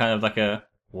at in kind of like a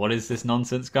what is this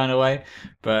nonsense kind of way,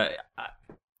 but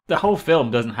the whole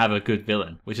film doesn't have a good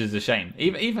villain, which is a shame.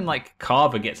 Even like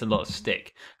Carver gets a lot of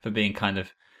stick for being kind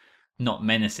of not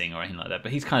menacing or anything like that,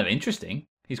 but he's kind of interesting.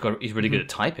 He's really good at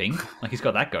typing, like he's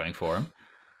got that going for him.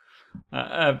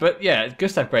 But yeah,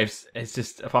 Gustav Graves is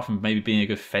just, apart from maybe being a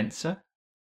good fencer.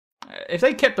 If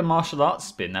they kept the martial arts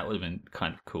spin, that would have been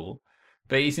kind of cool.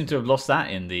 But he seemed to have lost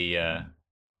that in the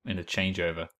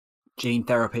changeover. Gene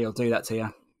therapy will do that to you.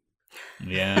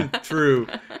 Yeah, true.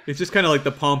 It's just kind of like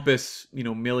the pompous,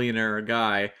 millionaire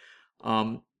guy.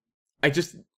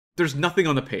 There's nothing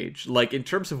on the page. Like, in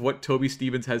terms of what Toby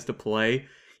Stephens has to play,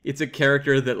 it's a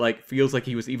character that like feels like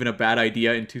he was even a bad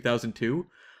idea in 2002.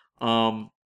 So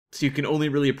you can only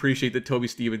really appreciate that Toby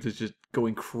Stephens is just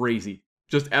going crazy.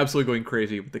 Just absolutely going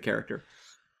crazy with the character.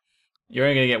 You're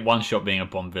only going to get one shot being a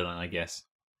Bond villain, I guess.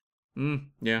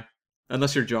 Yeah.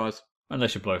 Unless you're Jaws.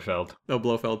 Unless you're Blofeld. Oh,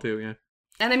 Blofeld too, yeah.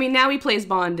 And I mean, now he plays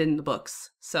Bond in the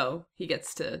books, so he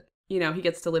gets to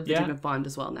live the dream of Bond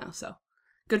as well now, so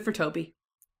good for Toby.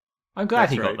 I'm glad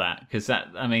he got that, because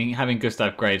having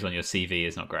Gustav Graves on your CV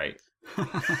is not great.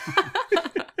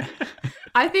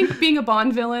 I think being a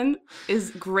Bond villain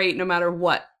is great no matter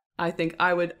what. I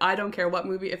don't care what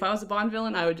movie. If I was a Bond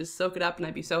villain, I would just soak it up and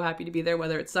I'd be so happy to be there,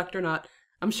 whether it sucked or not.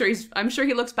 I'm sure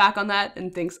he looks back on that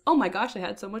and thinks, "Oh my gosh, I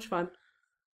had so much fun."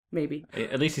 Maybe.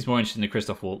 At least he's more interested in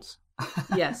Christoph Waltz.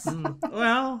 Yes.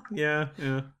 Well, yeah.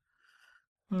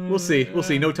 We'll see.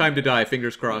 No Time to Die,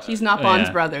 fingers crossed. He's not Bond's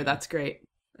brother. That's great.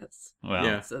 That's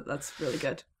really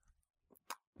good.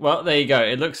 Well, there you go.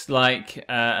 It looks like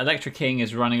Electra King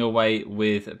is running away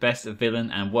with Best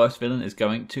Villain, and Worst Villain is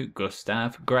going to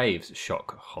Gustav Graves.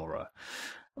 Shock horror.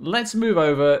 Let's move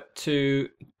over to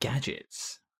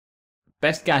gadgets.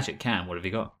 Best gadget, Cam, what have you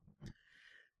got?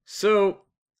 So,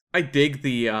 I dig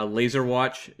the laser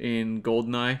watch in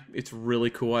GoldenEye. It's really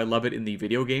cool. I love it in the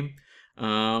video game.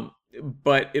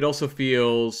 But it also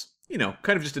feels,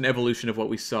 kind of just an evolution of what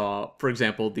we saw. For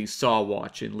example, the Saw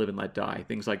watch in Live and Let Die,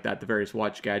 things like that, the various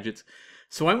watch gadgets.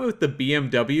 So I went with the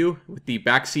BMW with the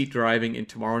backseat driving in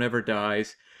Tomorrow Never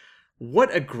Dies.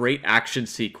 What a great action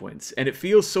sequence. And it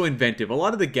feels so inventive. A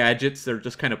lot of the gadgets, they're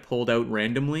just kind of pulled out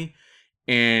randomly.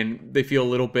 And they feel a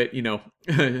little bit,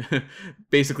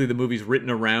 basically the movie's written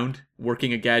around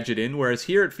working a gadget in. Whereas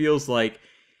here it feels like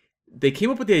they came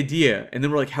up with the idea and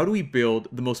then we're like, how do we build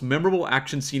the most memorable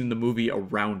action scene in the movie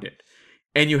around it?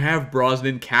 And you have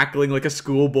Brosnan cackling like a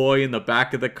schoolboy in the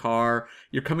back of the car.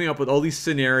 You're coming up with all these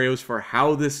scenarios for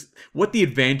what the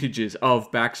advantages of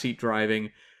backseat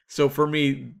driving. So for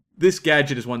me, this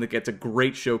gadget is one that gets a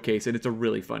great showcase and it's a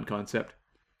really fun concept.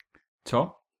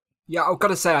 Tom? Yeah, I've got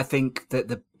to say, I think that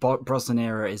the Brosnan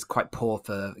era is quite poor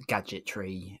for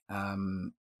gadgetry.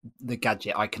 The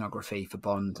gadget iconography for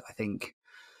Bond, I think,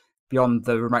 beyond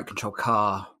the remote control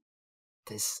car,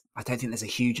 I don't think there's a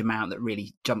huge amount that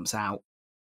really jumps out.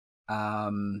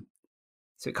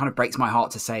 So it kind of breaks my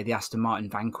heart to say the Aston Martin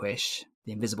Vanquish,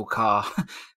 the invisible car,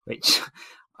 which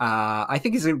I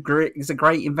think is a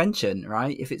great invention,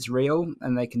 right? If it's real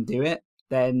and they can do it,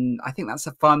 then I think that's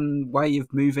a fun way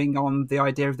of moving on the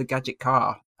idea of the gadget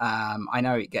car. I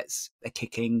know it gets a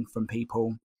kicking from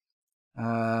people,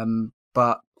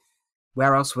 but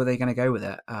where else were they going to go with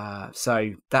it?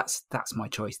 So that's my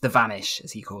choice. The Vanish,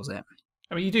 as he calls it.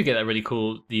 I mean, you do get that really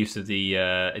cool use of the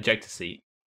ejector seat,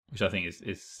 which I think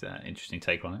is an interesting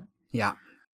take on it. Yeah.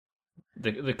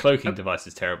 The cloaking device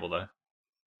is terrible, though.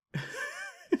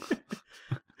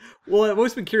 Well, I've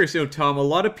always been curious, Tom, a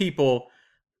lot of people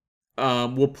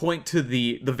will point to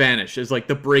the Vanish as like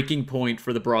the breaking point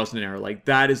for the Brosnan era. Like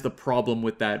that is the problem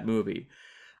with that movie.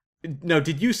 Now,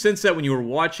 did you sense that when you were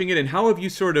watching it, and how have you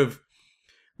sort of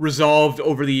resolved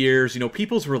over the years,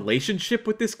 people's relationship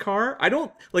with this car? I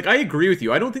agree with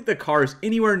you. I don't think the car is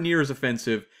anywhere near as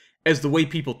offensive as the way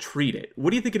people treat it. What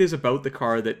do you think it is about the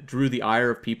car that drew the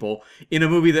ire of people in a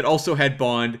movie that also had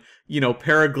Bond,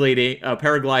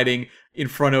 paragliding in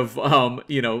front of,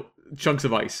 chunks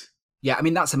of ice? Yeah, I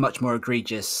mean, that's a much more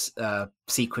egregious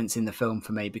sequence in the film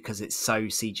for me because it's so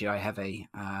CGI heavy.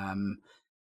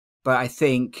 But I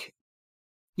think,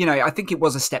 I think it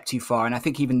was a step too far. And I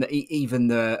think even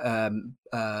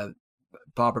the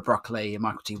Barbara Broccoli and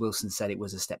Michael T. Wilson said it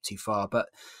was a step too far. But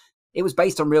it was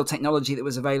based on real technology that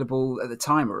was available at the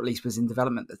time, or at least was in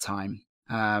development at the time.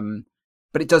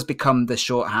 But it does become the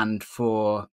shorthand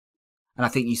for, and I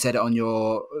think you said it on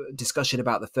your discussion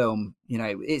about the film,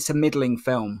 it's a middling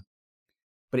film,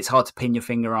 but it's hard to pin your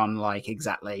finger on like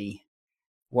exactly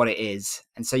what it is.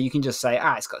 And so you can just say,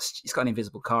 it's got an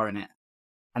invisible car in it.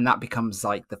 And that becomes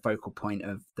like the focal point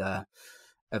of the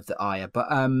ire.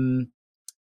 But I don't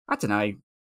know.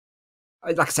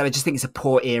 Like I said, I just think it's a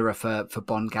poor era for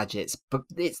Bond gadgets, but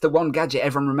it's the one gadget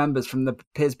everyone remembers from the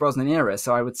Pierce Brosnan era.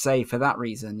 So I would say for that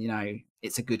reason,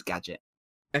 it's a good gadget.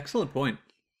 Excellent point.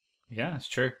 Yeah, it's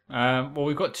true. Well,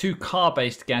 we've got 2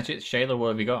 car-based gadgets. Shayla, what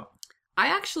have you got? I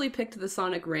actually picked the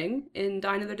Sonic Ring in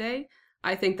Die Another Day.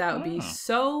 I think that would be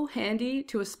so handy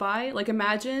to a spy. Like,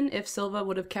 imagine if Silva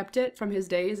would have kept it from his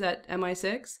days at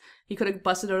MI6. He could have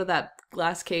busted out of that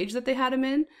glass cage that they had him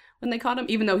in when they caught him,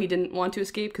 even though he didn't want to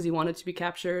escape because he wanted to be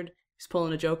captured. He's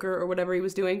pulling a Joker or whatever he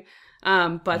was doing.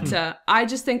 But I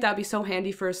just think that'd be so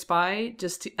handy for a spy.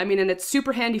 And it's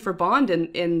super handy for Bond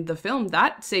in the film.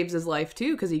 That saves his life,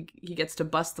 too, because he gets to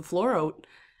bust the floor out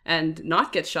and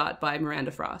not get shot by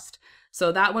Miranda Frost.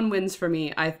 So that one wins for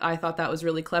me. I thought that was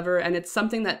really clever, and it's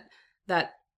something that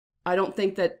I don't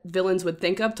think that villains would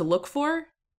think of to look for,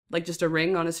 like just a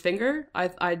ring on his finger. I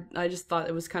just thought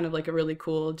it was kind of like a really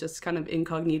cool, just kind of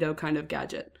incognito kind of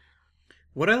gadget.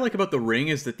 What I like about the ring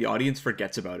is that the audience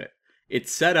forgets about it.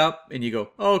 It's set up, and you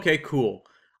go, oh, okay, cool.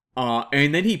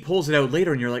 And then he pulls it out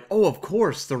later, and you're like, oh, of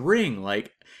course, the ring.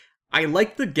 Like, I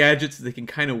like the gadgets that can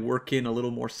kind of work in a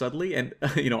little more subtly. And,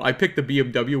 I picked the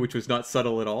BMW, which was not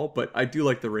subtle at all, but I do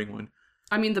like the ring one.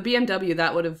 I mean, the BMW,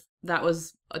 that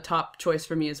was a top choice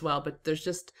for me as well. But there's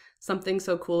just something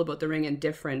so cool about the ring and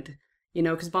different,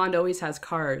 because Bond always has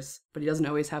cars, but he doesn't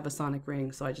always have a sonic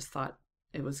ring. So I just thought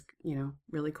it was,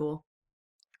 really cool.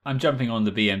 I'm jumping on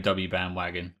the BMW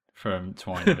bandwagon from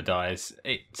Tomorrow Never Dies.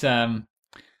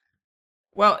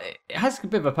 Well, it has a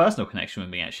bit of a personal connection with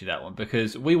me, actually, that one,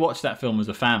 because we watched that film as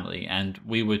a family, and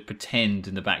we would pretend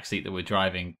in the back seat that we're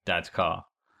driving Dad's car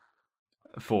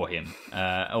for him,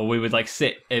 or we would like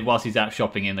sit whilst he's out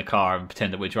shopping in the car and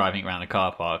pretend that we're driving around the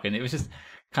car park, and it was just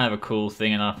kind of a cool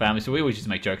thing in our family. So we always just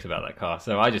make jokes about that car.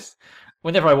 So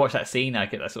whenever I watch that scene, I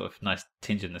get that sort of nice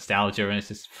tinge of nostalgia, and it's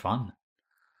just fun.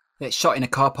 It's shot in a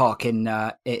car park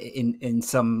in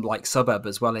some like suburb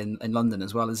as well in London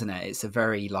as well, isn't it? It's a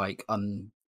very like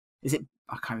is it?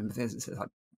 I can't remember. It's like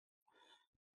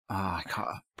I can't.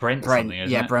 Brent something,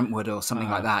 isn't it? Brentwood or something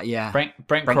like that. Yeah, Brent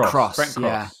Cross. Brent Cross.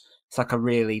 Yeah, it's like a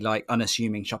really like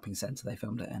unassuming shopping centre they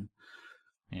filmed it in.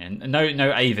 Yeah,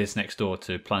 no Avis next door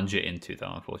to plunge it into,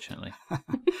 though, unfortunately.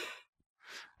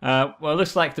 Well, it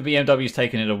looks like the BMW's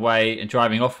taking it away and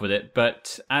driving off with it.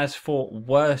 But as for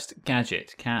worst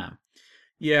gadget, Cam.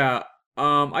 Yeah,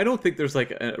 I don't think there's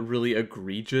like a really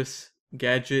egregious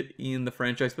gadget in the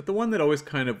franchise, but the one that always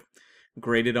kind of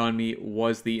grated on me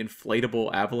was the inflatable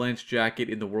avalanche jacket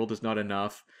in The World Is Not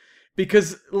Enough.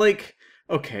 Because, like,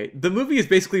 okay, the movie is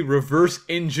basically reverse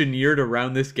engineered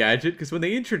around this gadget, because when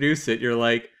they introduce it, you're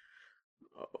like,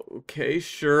 okay,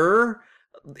 sure.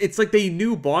 It's like they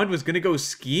knew Bond was going to go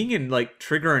skiing and, like,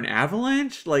 trigger an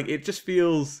avalanche. Like, it just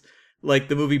feels like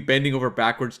the movie bending over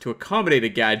backwards to accommodate a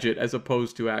gadget as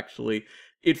opposed to actually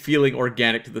it feeling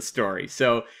organic to the story.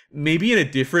 So maybe in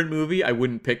a different movie, I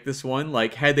wouldn't pick this one.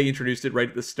 Like, had they introduced it right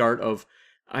at the start of,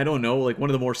 I don't know, like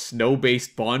one of the more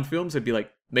snow-based Bond films, I'd be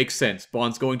like, makes sense.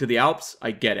 Bond's going to the Alps.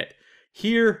 I get it.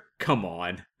 Here, come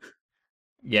on.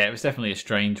 Yeah, it was definitely a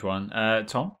strange one.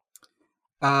 Tom?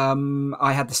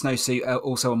 I had the snowsuit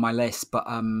also on my list, but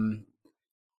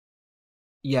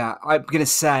yeah, I'm going to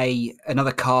say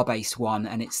another car-based one,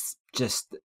 and it's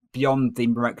just beyond the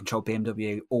remote control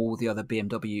BMW, all the other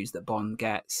BMWs that Bond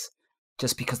gets,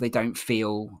 just because they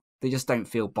just don't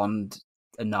feel Bond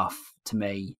enough to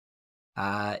me.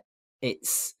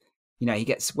 It's, he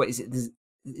gets, what is it the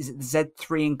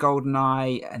Z3 in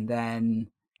GoldenEye, and then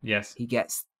yes, he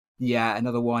gets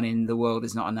another one in The World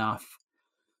Is Not Enough,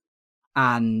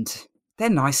 and they're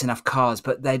nice enough cars,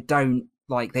 but they don't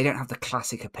have the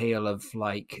classic appeal of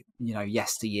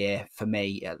yesteryear for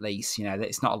me, at least.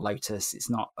 It's not a Lotus, it's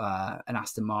not an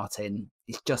Aston Martin.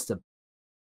 It's just a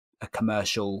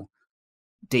commercial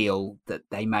deal that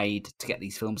they made to get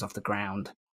these films off the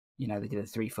ground. They did a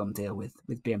 3-film deal with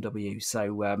BMW,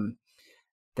 so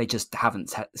they just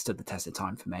haven't stood the test of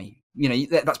time for me.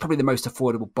 That's probably the most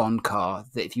affordable Bond car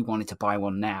that if you wanted to buy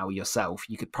one now yourself,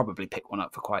 you could probably pick one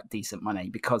up for quite decent money,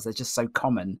 because they're just so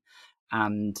common,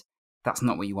 and that's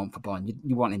not what you want for Bond.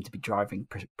 You want him to be driving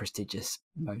prestigious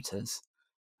motors.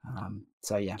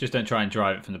 So yeah, just don't try and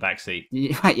drive it from the back seat.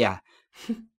 Yeah.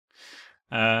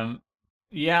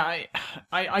 Yeah,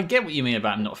 I get what you mean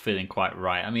about not feeling quite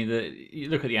right. I mean, you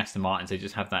look at the Aston Martins; they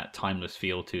just have that timeless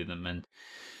feel to them,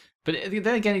 but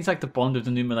then again, it's like the Bond of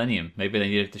the new millennium. Maybe they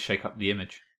needed to shake up the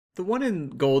image. The one in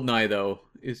GoldenEye, though,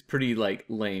 is pretty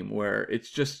lame, where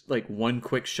it's just one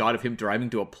quick shot of him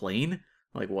driving to a plane.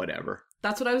 Like, whatever.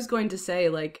 That's what I was going to say.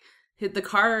 Like, the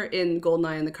car in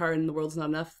GoldenEye and the car in The World's Not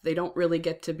Enough, they don't really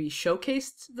get to be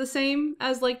showcased the same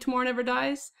as Tomorrow Never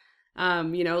Dies.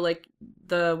 Like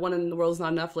the one in The World's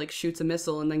Not Enough shoots a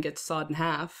missile and then gets sawed in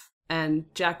half, and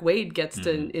Jack Wade gets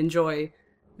to enjoy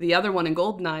the other one in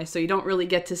GoldenEye, so you don't really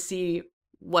get to see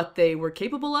what they were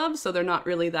capable of, so they're not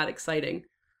really that exciting.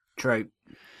 True.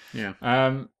 Yeah.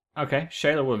 Okay,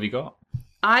 Shayla, what have you got?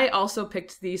 I also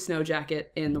picked the snow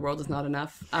jacket in The World Is Not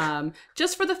Enough,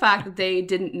 just for the fact that they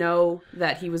didn't know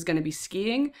that he was going to be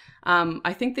skiing.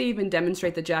 I think they even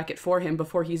demonstrate the jacket for him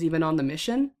before he's even on the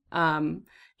mission,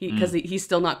 because he's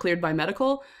still not cleared by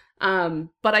medical.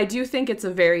 But I do think it's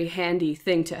a very handy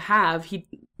thing to have.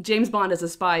 James Bond as a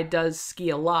spy does ski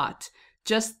a lot.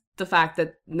 Just the fact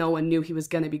that no one knew he was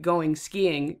going to be going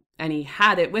skiing and he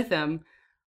had it with him,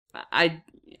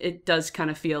 it does kind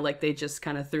of feel like they just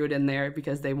kind of threw it in there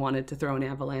because they wanted to throw an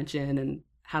avalanche in and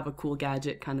have a cool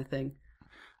gadget kind of thing.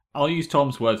 I'll use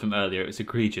Tom's word from earlier. It's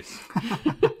egregious.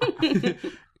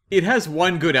 It has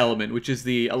one good element, which is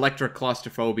the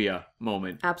electroclaustrophobia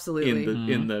moment.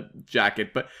 Absolutely. In the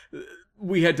jacket, but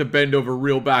we had to bend over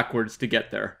real backwards to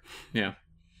get there. Yeah.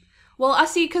 Well, I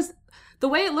see, because the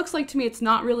way it looks like to me, it's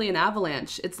not really an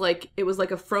avalanche. It's it was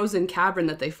like a frozen cavern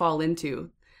that they fall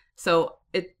into. So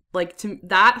it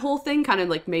that whole thing kind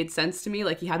of made sense to me.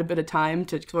 He had a bit of time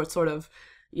to sort of,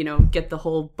 get the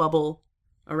whole bubble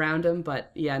around him.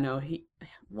 But yeah, no,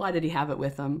 why did he have it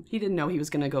with him? He didn't know he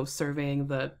was going to go surveying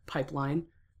the pipeline.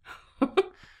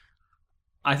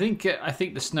 I think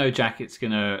the snow jacket's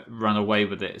going to run away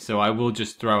with it. So I will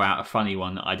just throw out a funny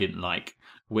one that I didn't like,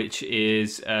 which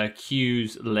is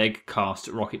Q's leg cast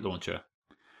rocket launcher.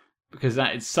 Because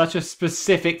that is such a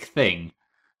specific thing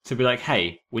to be like,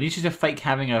 hey, we need you to fake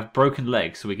having a broken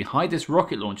leg so we can hide this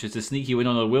rocket launcher to sneak you in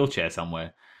on a wheelchair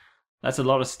somewhere. That's a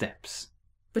lot of steps.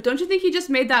 But don't you think he just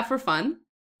made that for fun?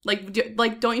 Like,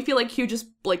 don't you feel like Q just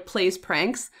like plays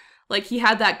pranks? Like he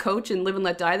had that coach in Live and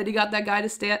Let Die that he got that guy to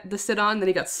sit on, then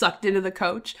he got sucked into the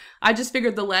coach. I just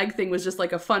figured the leg thing was just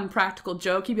like a fun practical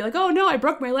joke. He'd be like, "Oh no, I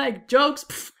broke my leg." Jokes,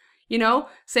 pff. You know.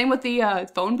 Same with the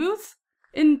phone booth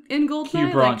in GoldenEye.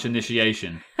 Q branch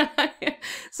initiation.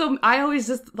 So I always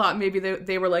just thought maybe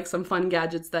they were like some fun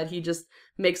gadgets that he just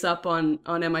makes up on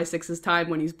MI6's time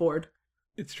when he's bored.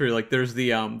 It's true. Like there's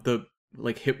the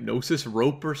like hypnosis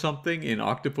rope or something in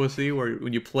Octopussy where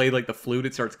when you play like the flute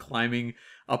it starts climbing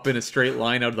up in a straight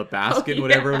line out of the basket and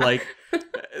whatever. Like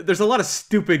there's a lot of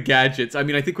stupid gadgets. I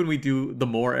mean, I think when we do the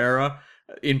Moore era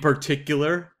in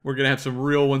particular, we're going to have some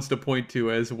real ones to point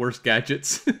to as worst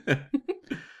gadgets.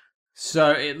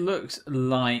 So it looks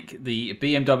like the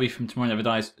BMW from Tomorrow Never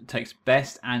Dies takes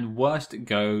best and worst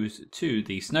goes to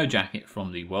the snow jacket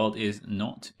from The World Is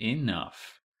Not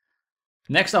Enough.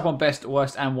 Next up on Best,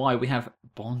 Worst, and Why, we have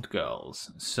Bond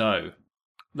Girls. So,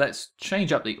 let's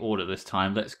change up the order this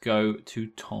time. Let's go to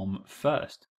Tom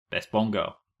first. Best Bond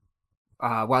Girl.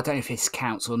 Well, I don't know if this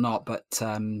counts or not, but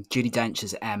Judi Dench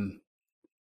as M.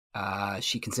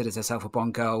 She considers herself a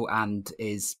Bond girl and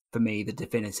is, for me, the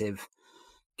definitive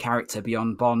character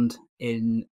beyond Bond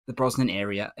in the Brosnan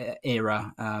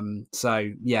era. So,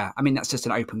 yeah, I mean, that's just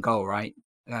an open goal, right?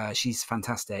 She's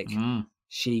fantastic.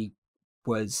 She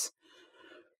was,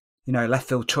 left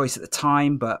field choice at the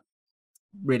time, but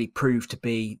really proved to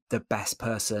be the best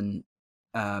person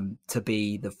to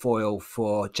be the foil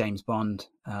for James Bond.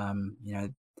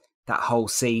 That whole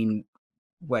scene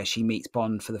where she meets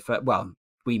Bond for the first,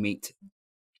 we meet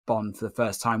Bond for the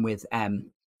first time with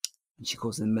M, and she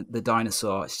calls him the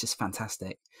dinosaur. It's just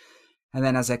fantastic. And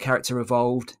then as her character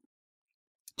evolved,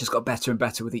 just got better and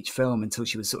better with each film until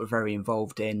she was sort of very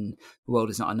involved in The World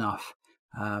Is Not Enough,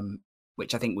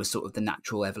 which I think was sort of the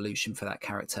natural evolution for that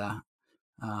character.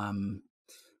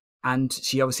 And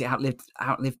she obviously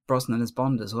outlived Brosnan as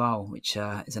Bond as well, which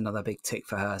is another big tick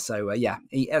for her. So,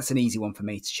 that's an easy one for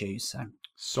me to choose. So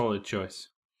solid choice.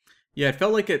 Yeah, it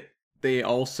felt like they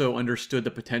also understood the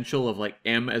potential of like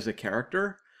M as a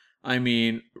character. I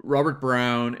mean, Robert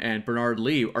Brown and Bernard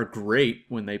Lee are great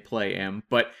when they play M,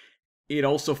 but it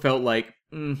also felt like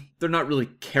they're not really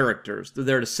characters. They're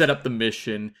there to set up the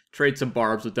mission, trade some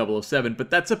barbs with 007,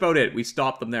 but that's about it. We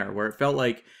stopped them there, where it felt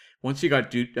like once you got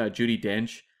Judi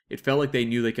Dench, it felt like they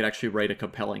knew they could actually write a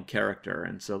compelling character.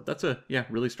 And so that's a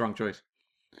really strong choice.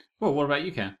 Well, what about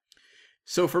you, Ken?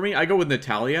 So for me, I go with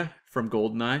Natalia from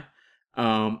GoldenEye.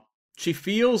 She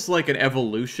feels like an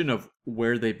evolution of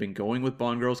where they've been going with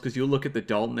Bond girls, because you look at the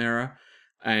Dalton era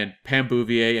and Pam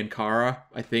Bouvier and Cara,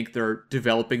 I think they're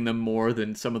developing them more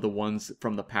than some of the ones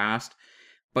from the past.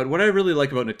 But what I really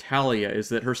like about Natalia is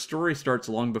that her story starts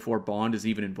long before Bond is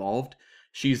even involved.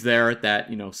 She's there at that,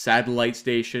 satellite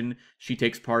station. She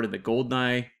takes part in the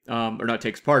GoldenEye, or not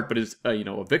takes part, but is,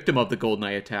 a victim of the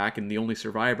GoldenEye attack and the only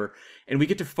survivor. And we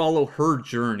get to follow her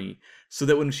journey so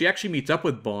that when she actually meets up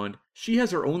with Bond, she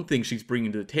has her own thing she's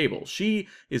bringing to the table. She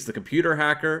is the computer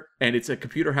hacker, and it's a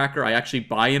computer hacker I actually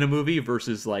buy in a movie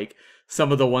versus like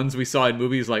some of the ones we saw in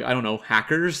movies like, I don't know,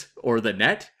 Hackers or The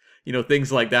Net.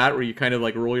 Things like that where you kind of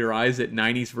like roll your eyes at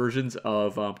 90s versions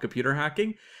of computer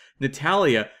hacking.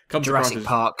 Natalia comes Jurassic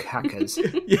Park hackers.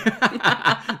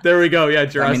 Yeah, there we go. Yeah,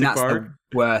 Jurassic that's Park.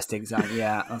 The worst example.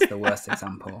 Yeah, that's the worst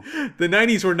example. The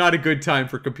 90s were not a good time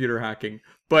for computer hacking,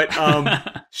 but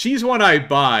she's one I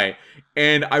buy,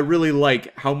 and I really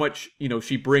like how much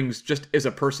she brings just as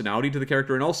a personality to the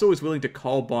character, and also is willing to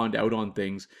call Bond out on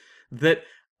things that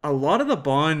a lot of the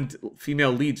Bond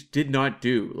female leads did not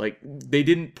do. Like they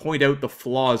didn't point out the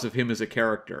flaws of him as a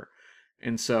character,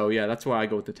 and so yeah, that's why I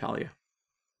go with Natalia.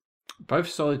 Both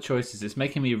solid choices. It's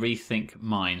making me rethink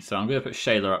mine. So I'm going to put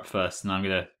Shayla up first, and I'm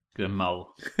going to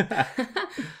mull.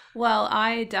 Well,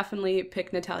 I definitely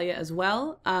pick Natalia as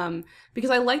well,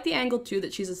 because I like the angle too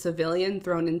that she's a civilian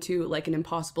thrown into like an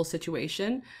impossible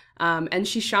situation, and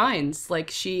she shines.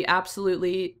 Like she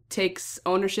absolutely takes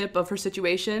ownership of her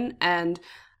situation, and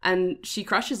she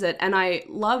crushes it. And I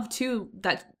love too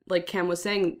that, like Cam was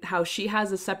saying, how she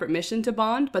has a separate mission to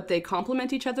Bond, but they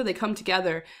complement each other. They come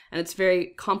together, and it's very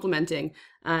complimenting.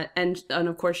 And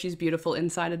of course, she's beautiful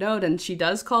inside and out, and she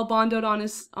does call Bond out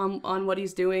on what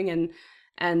he's doing.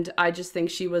 And I just think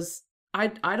she was. I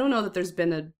don't know that there's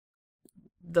been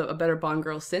a better Bond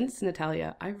girl since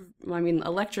Natalia. I mean,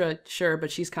 Elektra, sure,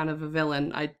 but she's kind of a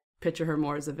villain. picture her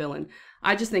more as a villain.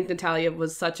 I just think Natalia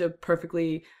was such a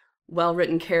perfectly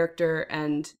well-written character,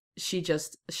 and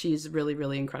she's really,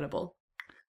 really incredible.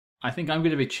 I think I'm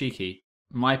going to be cheeky.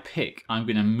 My pick, I'm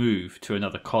going to move to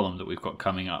another column that we've got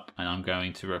coming up, and I'm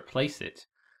going to replace it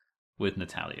with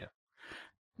Natalia.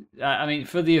 I mean,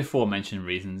 for the aforementioned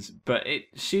reasons, but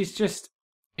she's just...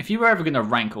 If you were ever going to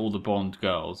rank all the Bond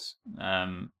girls,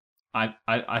 I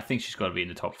think she's got to be in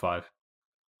the top 5.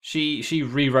 She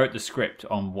rewrote the script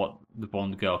on what the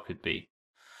Bond girl could be.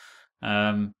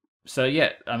 So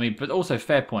yeah, I mean, but also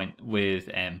fair point with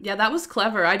M. Yeah, that was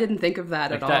clever. I didn't think of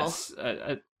that at all. That's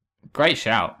a great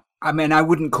shout. I mean, I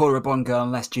wouldn't call her a Bond girl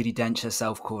unless Judi Dench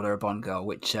herself called her a Bond girl,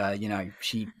 which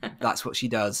that's what she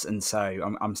does, and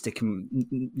so I'm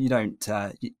sticking. You don't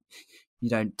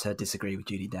disagree with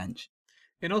Judi Dench.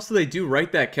 And also, they do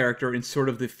write that character in sort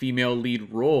of the female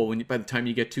lead role by the time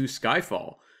you get to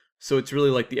Skyfall. So it's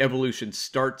really like the evolution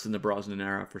starts in the Brosnan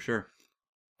era for sure.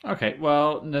 Okay,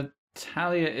 well,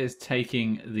 Natalia is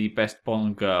taking the best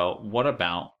Bond girl. What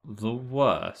about the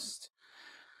worst?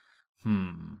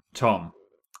 Tom.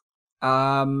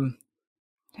 I don't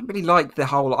really like the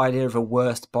whole idea of a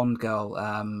worst Bond girl.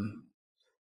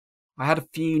 I had a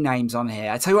few names on here.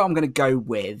 I tell you what I'm going to go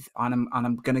with, and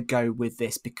I'm going to go with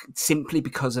this simply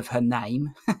because of her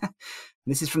name.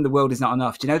 This is from The World Is Not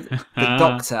Enough. Do you know the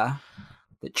doctor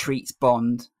that treats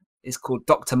Bond is called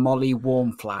Dr. Molly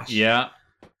Warmflash? Yeah.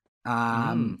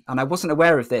 And I wasn't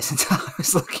aware of this until I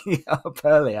was looking it up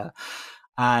earlier.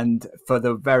 And for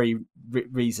the very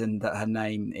reason that her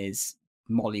name is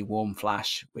Molly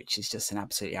Warmflash, which is just an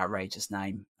absolutely outrageous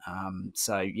name.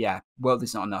 So yeah, World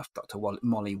Is Not Enough, Dr.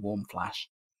 Molly Warmflash.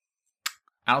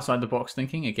 Outside the box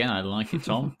thinking. Again, I like it,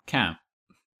 Tom. Cam.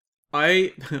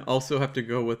 I also have to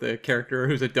go with a character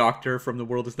who's a doctor from The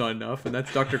World Is Not Enough, and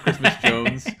that's Dr. Christmas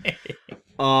Jones.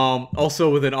 Also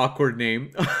with an awkward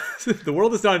name. The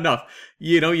World Is Not Enough.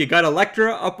 You got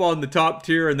Elektra up on the top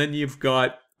tier, and then you've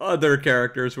got other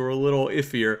characters who are a little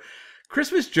iffier.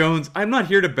 Christmas Jones, I'm not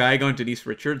here to bag on Denise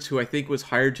Richards, who I think was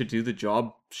hired to do the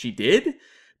job she did.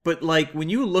 But like when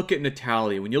you look at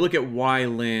Natalia, when you look at Y.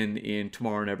 Lin in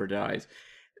Tomorrow Never Dies,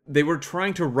 they were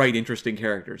trying to write interesting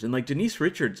characters. And like Denise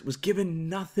Richards was given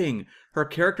nothing. Her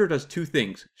character does 2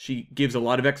 things. She gives a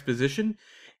lot of exposition,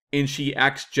 and she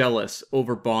acts jealous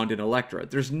over Bond and Elektra.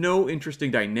 There's no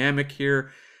interesting dynamic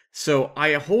here. So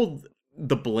I hold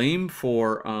the blame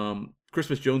for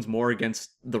Christmas Jones more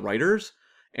against the writers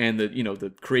and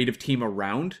the creative team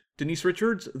around Denise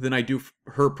Richards than I do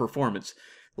her performance.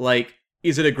 Like,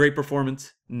 is it a great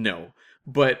performance? No.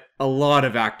 But a lot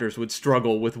of actors would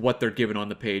struggle with what they're given on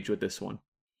the page with this one.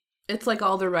 It's like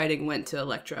all the writing went to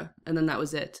Elektra, and then that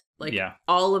was it. Like, yeah.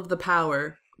 All of the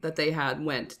power that they had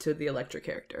went to the Elektra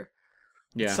character.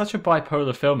 Yeah. It's such a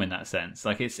bipolar film in that sense.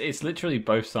 Like, it's literally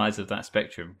both sides of that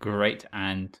spectrum. Great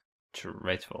and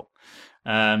dreadful.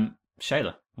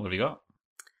 Shayla, what have you got?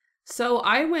 So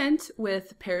I went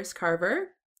with Paris Carver,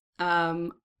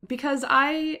 because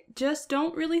I just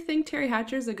don't really think Terry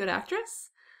Hatcher is a good actress.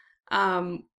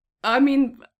 I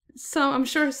mean, I'm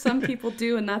sure some people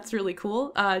do, and that's really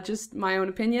cool. Just my own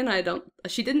opinion.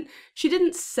 She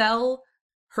didn't sell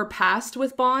her past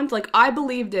with Bond. Like, I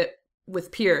believed it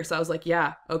with Pierce. I was like,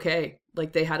 yeah, okay,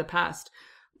 like they had a past.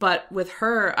 But with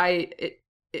her,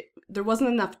 there wasn't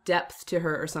enough depth to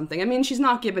her or something. I mean, she's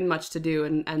not given much to do,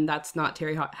 and that's not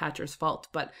Terry Hatcher's fault.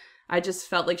 But I just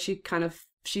felt like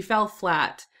she fell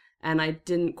flat, and I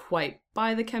didn't quite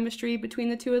buy the chemistry between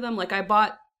the two of them. Like, I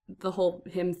bought the whole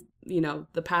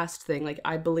the past thing. Like,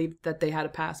 I believed that they had a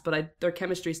past, but their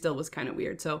chemistry still was kind of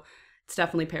weird. So it's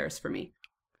definitely Paris for me.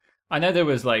 I know there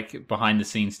was like behind the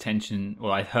scenes tension,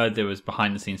 or I heard there was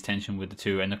behind the scenes tension with the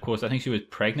two, and of course I think she was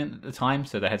pregnant at the time,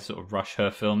 so they had to sort of rush her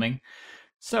filming.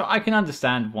 So I can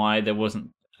understand why there wasn't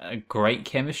a great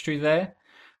chemistry there,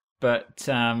 but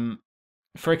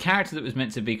for a character that was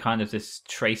meant to be kind of this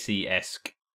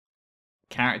Tracy-esque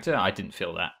character, I didn't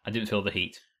feel that. I didn't feel the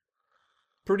heat.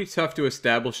 Pretty tough to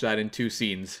establish that in 2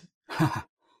 scenes.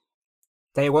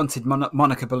 They wanted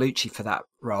Monica Bellucci for that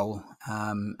role,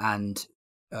 and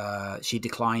she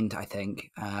declined, I think,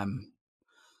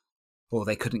 or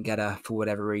they couldn't get her for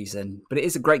whatever reason. But it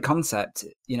is a great concept,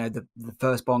 the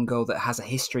first Bond girl that has a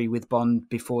history with Bond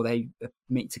before they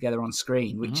meet together on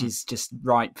screen, which is just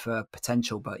ripe for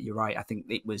potential. But you're right, I think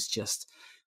it was just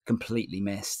a completely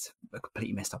missed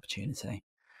opportunity.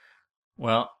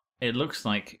 Well, it looks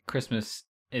like Christmas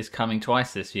is coming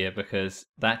twice this year, because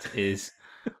that is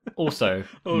also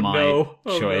my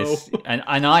choice. No.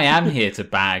 And I am here to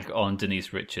bag on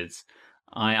Denise Richards.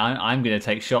 I'm going to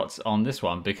take shots on this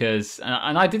one because,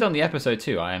 and I did on the episode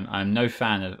too. I'm no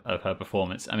fan of her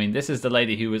performance. I mean, this is the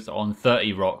lady who was on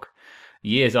 30 Rock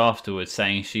years afterwards,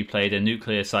 saying she played a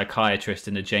nuclear psychiatrist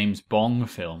in a James Bond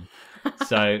film.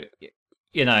 So,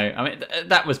 you know, I mean,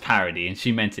 that was parody, and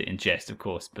she meant it in jest, of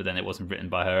course. But then it wasn't written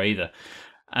by her either.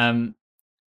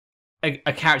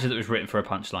 A character that was written for a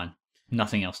punchline,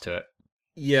 nothing else to it.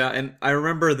 Yeah, and I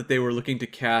remember that they were looking to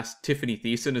cast Tiffany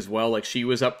Thiessen as well, like she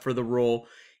was up for the role.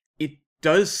 It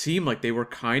does seem like they were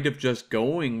kind of just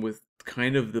going with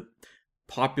kind of the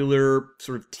popular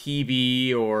sort of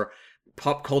TV or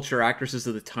pop culture actresses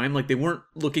of the time. Like they weren't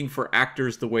looking for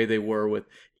actors the way they were with,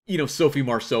 you know, Sophie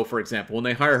Marceau, for example. When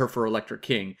they hire her for Electra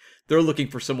King, they're looking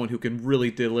for someone who can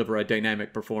really deliver a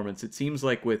dynamic performance. It seems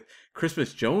like with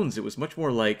Christmas Jones, it was much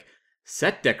more like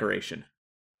set decoration.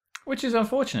 Which is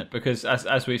unfortunate because,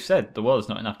 as we've said, The World Is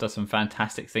Not Enough does some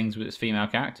fantastic things with its female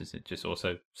characters. It just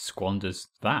also squanders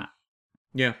that.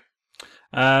 Yeah.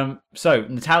 So,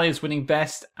 Natalia's winning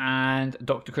best, and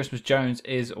Dr. Christmas Jones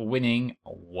is winning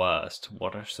worst.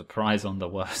 What a surprise on the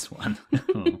worst one.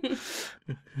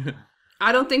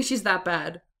 I don't think she's that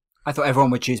bad. I thought everyone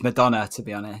would choose Madonna, to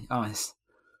be honest.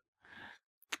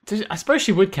 I suppose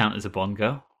she would count as a Bond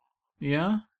girl.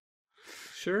 Yeah.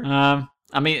 Sure.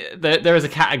 I mean, there is a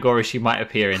category she might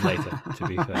appear in later, to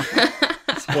be fair.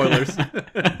 Spoilers.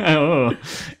 Oh,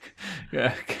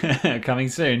 yeah, coming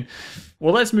soon.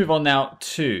 Well, let's move on now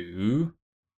to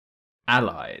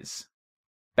allies.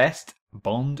 Best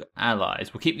Bond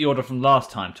allies. We'll keep the order from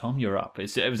last time. Tom, you're up.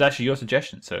 It was actually your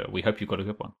suggestion, so we hope you've got a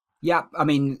good one. Yeah, I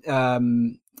mean,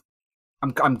 I'm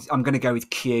going to go with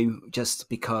Q just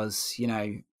because, you know,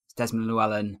 it's Desmond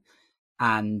Llewellyn,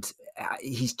 and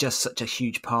he's just such a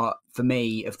huge part for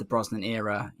me of the Brosnan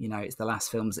era. You know, it's the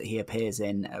last films that he appears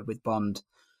in with Bond,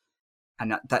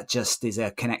 and that just is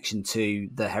a connection to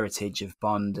the heritage of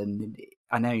Bond. And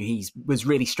I know he was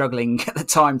really struggling at the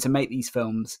time to make these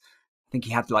films. I think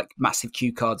he had like massive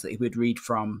cue cards that he would read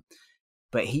from,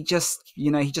 but he just, you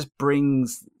know, he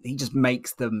just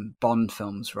makes them Bond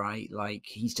films, right? Like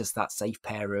he's just that safe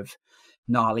pair of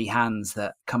gnarly hands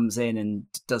that comes in and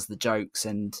does the jokes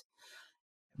and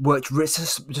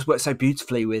just works so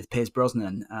beautifully with Pierce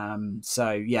Brosnan.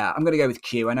 So yeah, I'm going to go with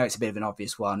Q. I know it's a bit of an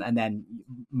obvious one, and then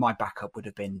my backup would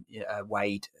have been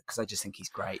Wade because I just think he's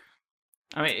great.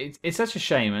 I mean, it's such a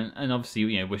shame, and obviously,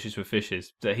 you know, wishes for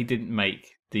fishes that he didn't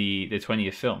make the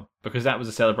 20th film because that was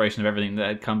a celebration of everything that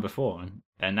had come before,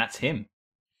 and that's him.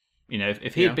 You know,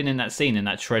 if he had been in that scene, in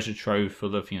that treasure trove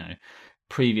full of, you know,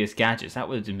 previous gadgets, that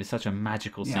would have been such a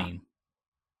magical scene.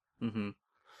 Mm-hmm.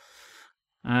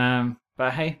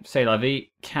 But hey, c'est la vie.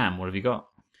 Cam, what have you got?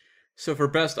 So for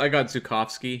best, I got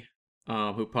Zukovsky,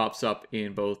 who pops up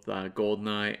in both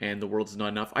Goldeneye and The World Is Not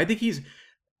Enough. I think he's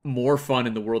more fun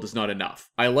in The World Is Not Enough.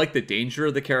 I like the danger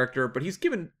of the character, but he's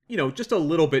given, you know, just a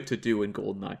little bit to do in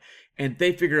Goldeneye. And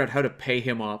they figured out how to pay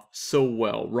him off so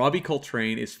well. Robbie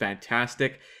Coltrane is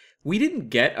fantastic. We didn't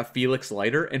get a Felix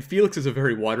Leiter, and Felix is a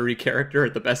very watery character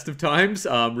at the best of times,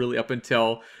 really up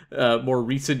until more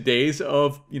recent days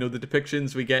of, you know, the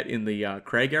depictions we get in the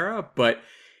Craig era. But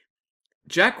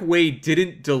Jack Wade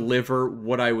didn't deliver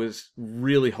what I was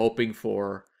really hoping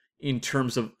for in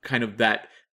terms of kind of that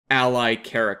ally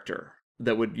character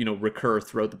that would, you know, recur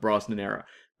throughout the Brosnan era.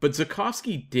 But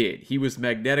Zukovsky did. He was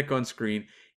magnetic on screen,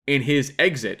 and his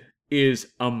exit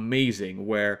is amazing,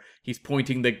 where he's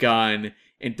pointing the gun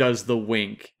and does the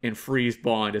wink and frees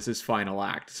Bond as his final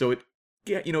act. So it,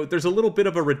 yeah, you know, there's a little bit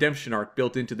of a redemption arc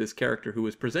built into this character who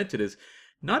was presented as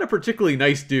not a particularly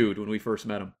nice dude when we first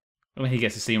met him. I mean, he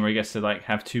gets a scene where he gets to like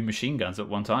have 2 machine guns at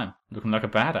one time, looking like a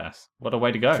badass. What a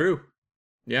way to go! True.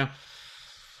 Yeah.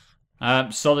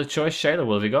 Solid choice, Shayla.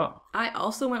 What have you got? I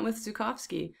also went with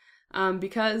Zukovsky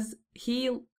because he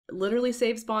literally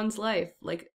saves Bond's life.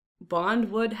 Like,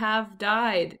 Bond would have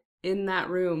died in that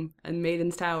room in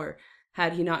Maiden's Tower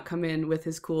had he not come in with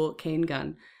his cool cane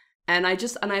gun. And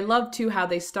I love too how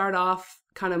they start off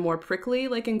kind of more prickly,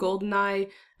 like in Goldeneye.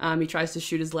 He tries to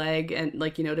shoot his leg and,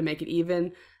 like, you know, to make it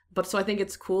even. But so I think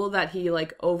it's cool that he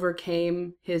like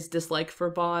overcame his dislike for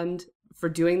Bond for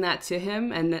doing that to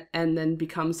him and then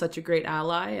becomes such a great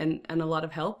ally and a lot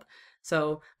of help.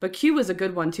 So, but Q was a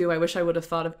good one too. I wish I would have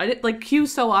thought of, I did, like,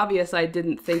 Q's so obvious I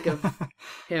didn't think of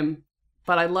him,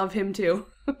 but I love him too.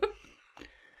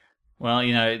 Well,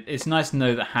 you know, it's nice to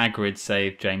know that Hagrid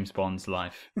saved James Bond's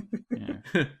life.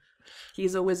 Yeah.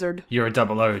 He's a wizard. You're a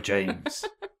 00, James.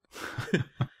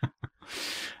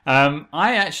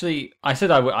 I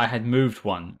said I had moved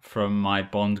one from my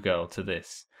Bond girl to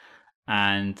this,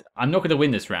 and I'm not going to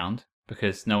win this round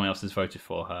because no one else has voted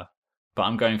for her, but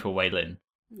I'm going for Wei Lin.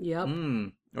 Yep.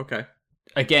 Okay.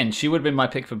 again, she would have been my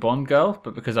pick for Bond girl,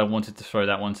 but because I wanted to throw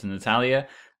that one to Natalia,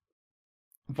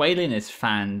 Wei Lin is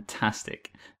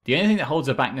fantastic. The only thing that holds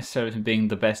her back necessarily from being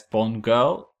the best Bond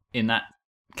girl in that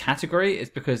category is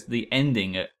because the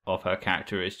ending of her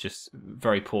character is just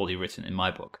very poorly written in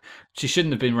my book. She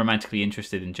shouldn't have been romantically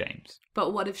interested in James.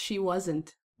 But what if she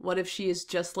wasn't? What if she is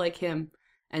just like him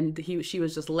and she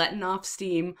was just letting off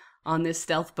steam on this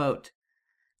stealth boat?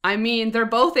 I mean, they're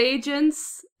both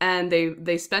agents and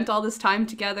they spent all this time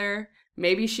together.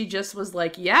 Maybe she just was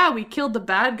like, yeah, we killed the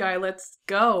bad guy, let's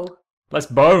go. Let's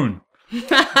bone.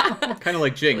 Kind of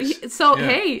like Jinx. So, Yeah.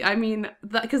 hey, I mean,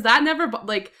 because that never,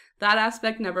 like, that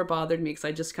aspect never bothered me because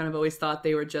I just kind of always thought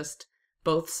they were just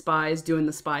both spies doing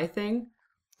the spy thing.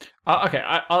 Okay,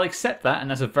 I'll accept that, and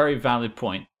that's a very valid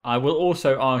point. I will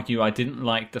also argue I didn't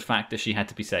like the fact that she had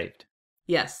to be saved.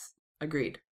 Yes,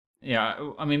 agreed.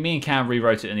 Yeah, I mean, me and Cam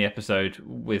rewrote it in the episode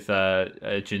with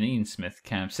Janine Smith,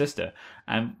 Cam's sister,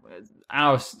 and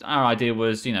our idea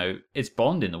was, it's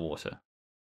Bond in the water.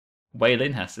 Wei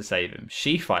Lin has to save him.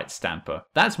 She fights Stamper.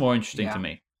 That's more interesting to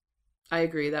me. I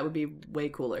agree. That would be way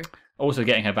cooler. Also,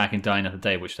 getting her back in Die Another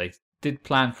Day, which they did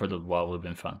plan for a little while, would have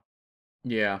been fun.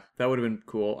 Yeah, that would have been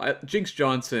cool. Jinx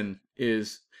Johnson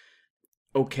is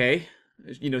okay.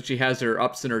 She has her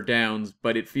ups and her downs,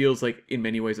 but it feels like in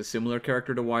many ways a similar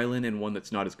character to Wei Lin and one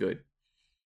that's not as good.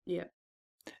 Yeah.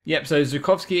 Yep, so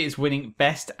Zukovsky is winning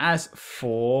best as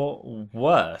for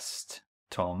worst,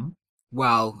 Tom.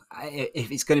 Well,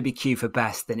 if it's going to be Q for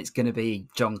best, then it's going to be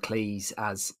John Cleese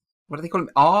as, what do they call him?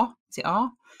 R? Is it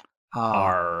R?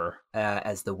 R.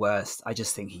 As the worst. I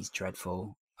just think he's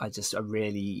dreadful. I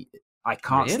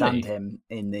can't stand him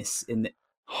in this.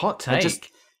 Hot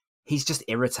take. He's just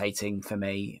irritating for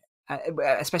me,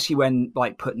 especially when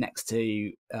put next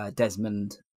to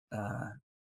Desmond.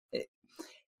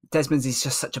 Desmond's is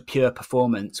just such a pure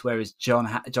performance, whereas John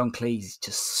Cleese is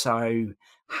just so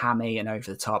hammy and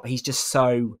over the top. He's just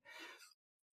so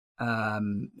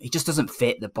he just doesn't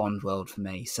fit the Bond world for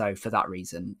me. So for that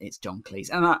reason, it's John Cleese.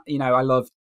 And I love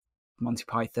Monty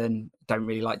Python. Don't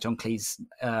really like John Cleese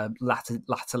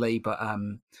latterly, but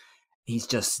he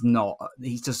just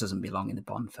doesn't belong in the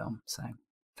Bond film. So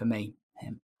for me,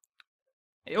 him.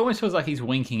 It almost feels like he's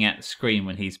winking at the screen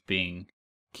when he's being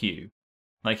Q.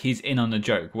 Like he's in on the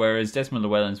joke, whereas Desmond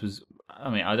Llewellyn's was, I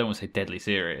don't want to say deadly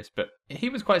serious, but he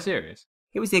was quite serious.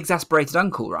 He was the exasperated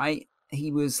uncle, right?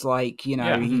 He was like, he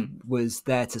was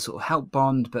there to sort of help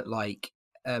Bond, but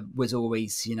was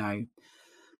always,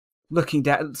 looking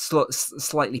down,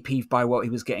 slightly peeved by what he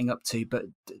was getting up to. But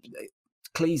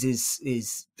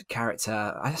Cleese's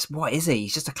character, what is he?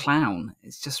 He's just a clown.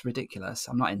 It's just ridiculous.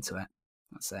 I'm not into it.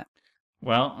 That's it.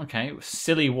 Well, okay.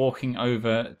 Silly walking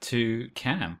over to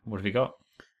Cam. What have you got?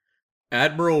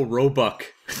 Admiral Roebuck.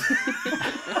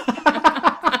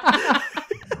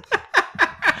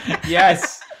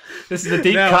 Yes! This is the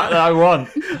deep cut that I want.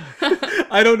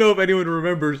 I don't know if anyone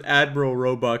remembers Admiral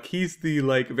Roebuck. He's the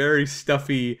very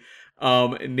stuffy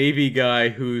Navy guy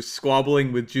who's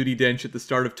squabbling with Judi Dench at the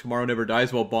start of Tomorrow Never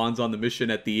Dies while Bond's on the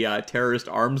mission at the terrorist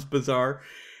arms bazaar.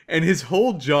 And his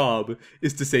whole job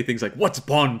is to say things like, "What's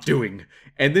Bond doing?"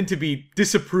 And then to be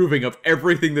disapproving of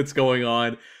everything that's going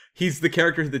on. He's the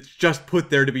character that's just put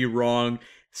there to be wrong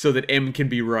so that M can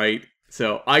be right.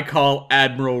 So I call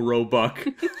Admiral Roebuck.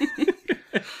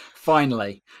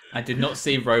 Finally. I did not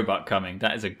see Roebuck coming.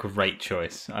 That is a great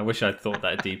choice. I wish I'd thought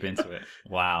that deep into it.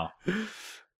 Wow. I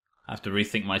have to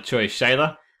rethink my choice.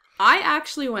 Shayla? I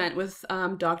actually went with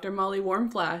Dr. Molly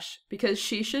Warmflash because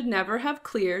she should never have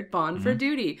cleared Bond for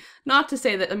duty. Not to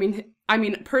say that, I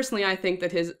mean, personally, I think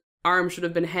that his arm should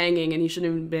have been hanging and he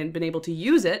shouldn't have been able to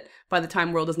use it by the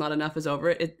time World Is Not Enough is over.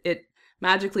 It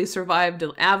magically survived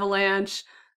an avalanche,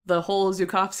 the whole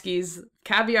Zukovsky's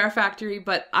caviar factory,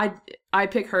 but I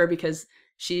pick her because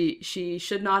she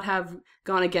should not have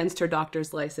gone against her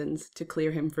doctor's license to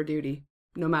clear him for duty,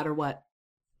 no matter what.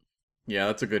 Yeah,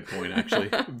 that's a good point, actually.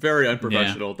 Very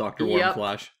unprofessional, Dr.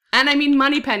 Warmflash. And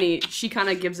Moneypenny, she kind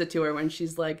of gives it to her when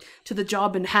she's like, to the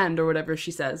job in hand, or whatever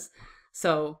she says.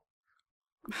 So.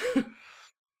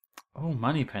 Oh,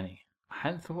 Moneypenny. I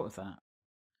hadn't thought of that.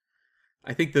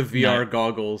 I think the VR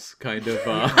goggles kind of.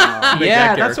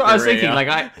 Yeah, that's what I was thinking.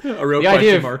 A real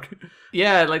question mark.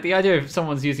 Yeah, the idea of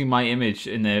someone's using my image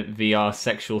in their VR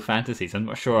sexual fantasies. I'm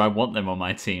not sure I want them on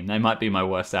my team. They might be my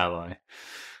worst ally.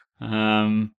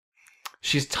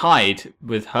 She's tied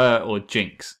with her or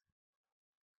Jinx.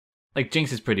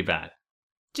 Jinx is pretty bad.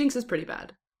 Jinx is pretty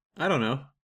bad. I don't know.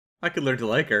 I could learn to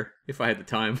like her if I had the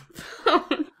time.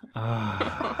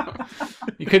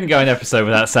 You couldn't go an episode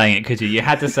without saying it, could you? You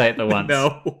had to say it the once.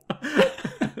 No.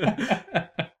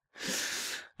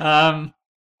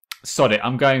 Sod it.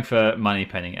 I'm going for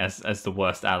Moneypenny as the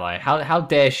worst ally. How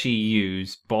dare she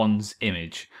use Bond's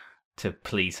image to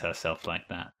please herself like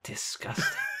that? Disgusting.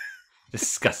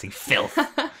 Disgusting filth.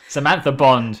 Samantha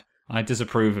Bond, I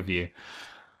disapprove of you.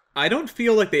 I don't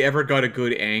feel like they ever got a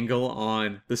good angle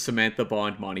on the Samantha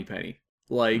Bond Moneypenny.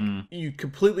 Like, you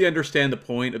completely understand the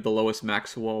point of the Lois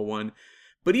Maxwell one,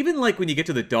 but even like when you get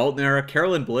to the Dalton era,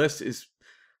 Carolyn Bliss is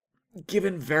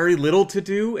given very little to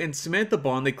do, and Samantha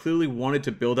Bond, they clearly wanted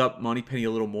to build up Moneypenny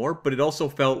a little more, but it also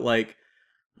felt like,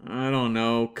 I don't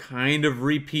know, kind of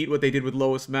repeat what they did with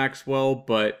Lois Maxwell,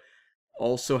 but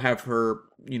also have her,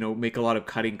 make a lot of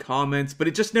cutting comments, but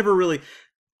it just never really...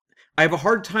 I have a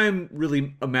hard time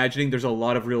really imagining there's a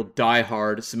lot of real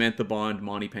diehard Samantha Bond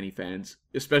Moneypenny fans,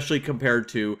 especially compared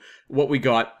to what we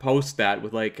got post that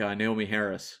with like Naomi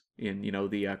Harris in,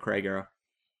 the Craig era.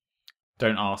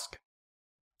 Don't ask.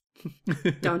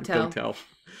 Don't tell. Don't tell.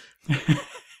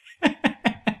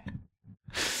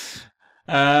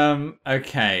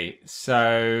 Okay,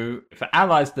 so for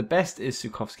allies, the best is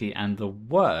Sukovsky, and the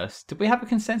worst. Did we have a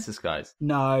consensus, guys?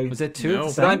 No. Was there two No.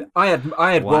 of the But same? I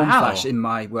had Wow. Warm Flash in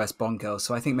my worst Bond girl,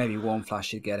 so I think maybe Warm Flash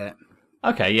should get it.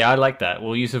 Okay, yeah, I like that.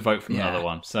 We'll use a vote from Yeah. another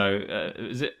one. So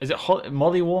is it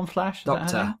Molly Warmflash? Is that her name?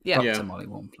 Doctor. Yeah. Doctor Yeah. Molly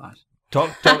Warm Flash.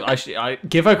 I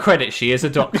give her credit. She is a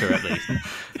doctor at least.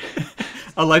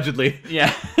 Allegedly.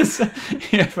 Yeah.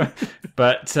 Yeah,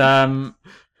 but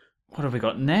what have we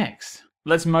got next?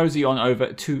 Let's mosey on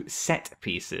over to set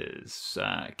pieces.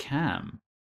 Cam,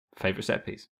 favorite set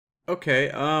piece? Okay,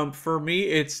 for me,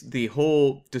 it's the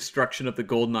whole destruction of the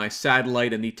GoldenEye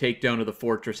satellite and the takedown of the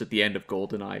fortress at the end of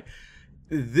GoldenEye.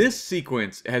 This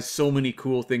sequence has so many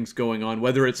cool things going on,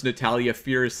 whether it's Natalia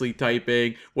furiously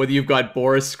typing, whether you've got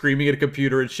Boris screaming at a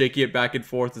computer and shaking it back and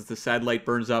forth as the satellite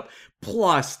burns up,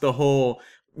 plus the whole,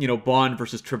 Bond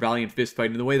versus Trevelyan fistfight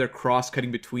and the way they're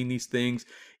cross-cutting between these things.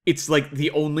 It's like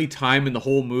the only time in the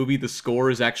whole movie the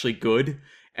score is actually good,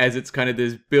 as it's kind of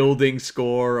this building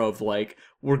score of like,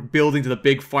 we're building to the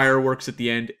big fireworks at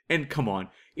the end, and come on,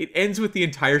 it ends with the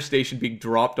entire station being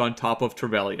dropped on top of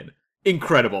Trevelyan.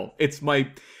 Incredible. It's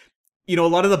my, a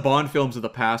lot of the Bond films of the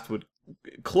past would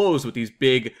close with these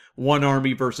big one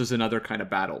army versus another kind of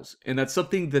battles, and that's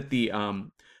something that the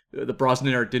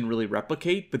Brosnan era didn't really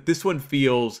replicate, but this one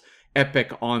feels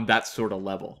epic on that sort of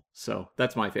level. So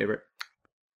that's my favorite.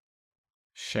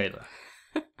 Shayla.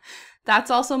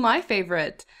 That's also my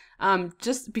favorite.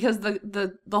 Just because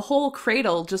the whole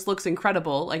cradle just looks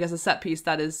incredible, like as a set piece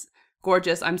that is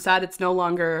gorgeous. I'm sad it's no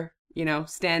longer,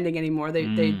 standing anymore.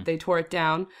 They tore it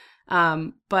down.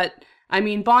 But I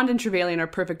mean, Bond and Trevelyan are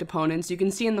perfect opponents. You can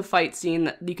see in the fight scene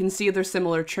that you can see they're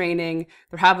similar training.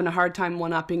 They're having a hard time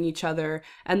one-upping each other.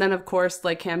 And then, of course,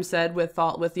 like Cam said, with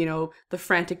the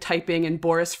frantic typing and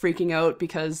Boris freaking out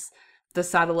because the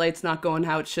satellite's not going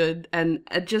how it should, and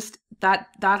just that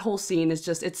whole scene is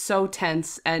just, it's so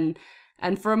tense, and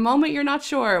for a moment you're not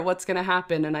sure what's going to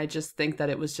happen, and I just think that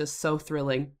it was just so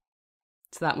thrilling.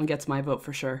 So that one gets my vote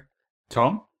for sure.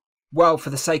 Tom? Well,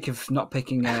 for the sake of not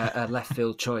picking a left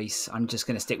field choice, I'm just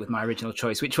going to stick with my original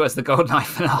choice, which was the GoldenEye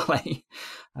finale.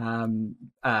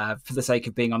 For the sake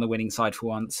of being on the winning side for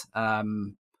once,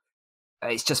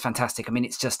 it's just fantastic. I mean,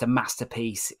 it's just a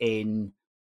masterpiece in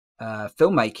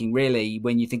filmmaking, really,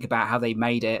 when you think about how they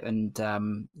made it. And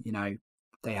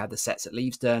they had the sets at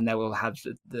Leavesden. They will have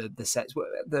the sets.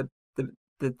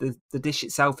 The dish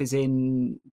itself is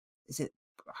in, is it,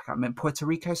 I can't remember, Puerto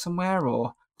Rico somewhere, or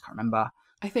I can't remember.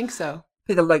 I think so.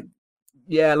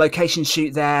 Location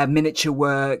shoot there, miniature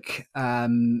work,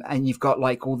 and you've got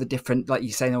like all the different, like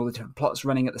you say, all the different plots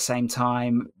running at the same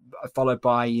time, followed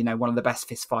by one of the best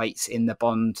fist fights in the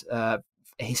Bond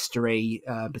history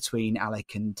between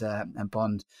Alec and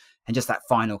Bond, and just that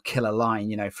final killer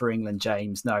line, for England,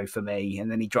 James, no, for me,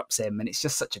 and then he drops him, and it's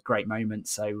just such a great moment.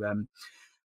 So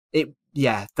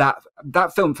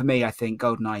that film for me, I think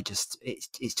GoldenEye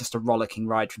it's just a rollicking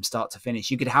ride from start to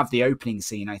finish. You could have the opening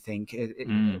scene, I think,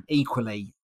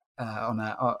 equally on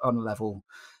a level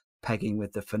pegging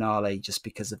with the finale, just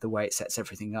because of the way it sets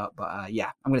everything up. But I'm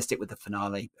going to stick with the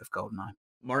finale of GoldenEye.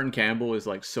 Martin Campbell is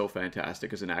like so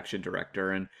fantastic as an action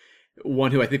director, and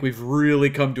one who I think we've really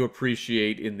come to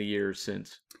appreciate in the years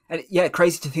since. And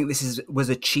crazy to think this was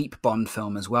a cheap Bond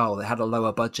film as well. They had a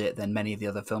lower budget than many of the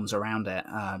other films around it,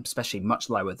 especially much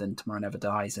lower than Tomorrow Never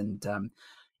Dies, and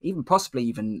even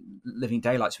possibly Living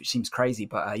Daylights, which seems crazy.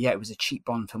 But it was a cheap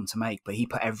Bond film to make, but he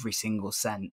put every single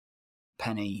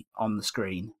penny on the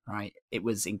screen, right? It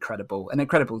was an incredible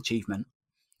achievement.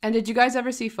 And did you guys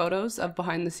ever see photos of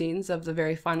behind the scenes of the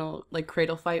very final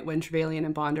cradle fight when Trevelyan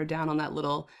and Bond are down on that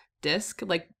little disc?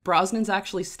 Like Brosnan's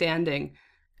actually standing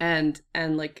and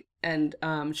and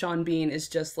Sean Bean is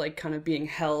just like kind of being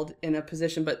held in a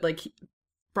position, but like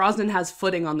Brosnan has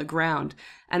footing on the ground,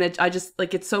 and I just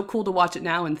like it's so cool to watch it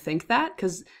now and think that,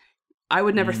 because I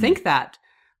would never think that,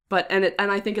 but and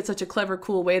I think it's such a clever,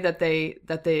 cool way that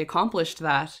they accomplished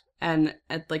that, and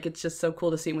like it's just so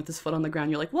cool to see him with his foot on the ground.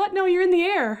 You're like, what? No, you're in the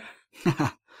air.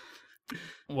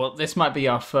 Well, this might be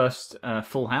our first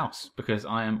full house, because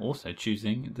I am also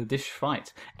choosing the dish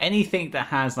fight. Anything that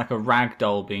has like a rag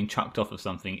doll being chucked off of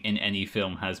something in any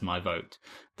film has my vote.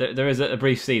 There is a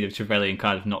brief scene of Trevelyan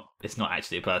kind of it's not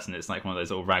actually a person, it's like one of those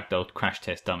little rag doll crash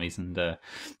test dummies, and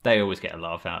they always get a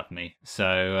laugh out of me.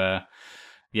 So,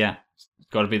 yeah, it's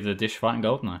got to be the dish fight in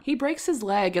GoldenEye. He breaks his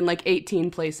leg in like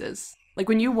 18 places. Like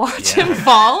when you watch him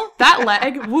fall, that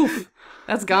leg, woof,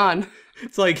 that's gone.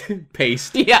 It's like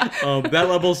paste. Yeah. That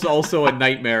level's also a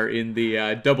nightmare in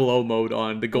the 00 mode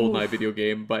on the GoldenEye video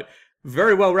game, but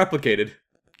very well replicated.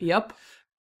 Yep.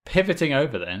 Pivoting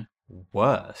over then,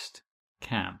 worst.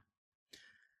 Cam.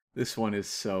 This one is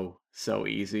so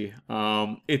easy.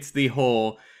 It's the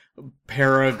whole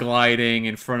paragliding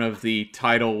in front of the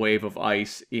tidal wave of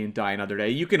ice in Die Another Day.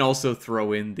 You can also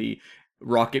throw in the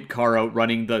rocket car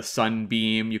outrunning the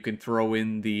sunbeam. You can throw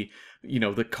in the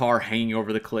car hanging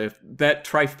over the cliff. That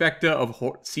trifecta of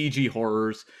CG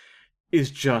horrors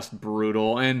is just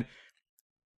brutal. And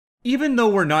even though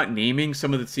we're not naming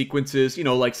some of the sequences,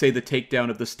 like say the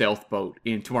takedown of the stealth boat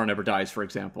in Tomorrow Never Dies, for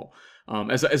example,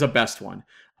 as a best one,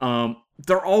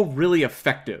 they're all really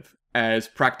effective as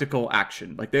practical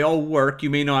action. Like they all work. You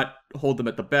may not hold them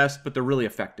at the best, but they're really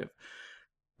effective.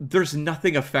 There's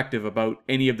nothing effective about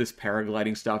any of this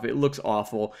paragliding stuff. It looks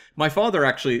awful. My father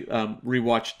actually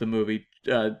rewatched the movie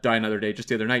Die Another Day just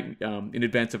the other night in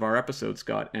advance of our episode,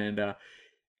 Scott, and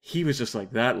he was just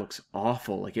like, that looks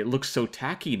awful. Like, it looks so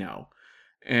tacky now.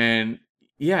 And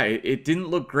yeah, it didn't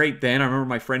look great then. I remember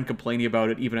my friend complaining about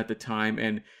it even at the time,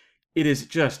 and it is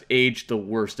just aged the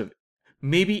worst of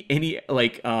maybe any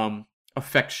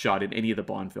effect shot in any of the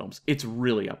Bond films. It's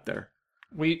really up there.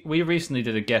 We recently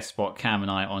did a guest spot, Cam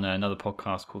and I, on another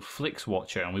podcast called Flix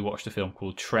Watcher, and we watched a film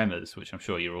called Tremors, which I'm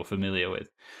sure you're all familiar with.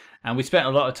 And we spent a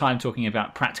lot of time talking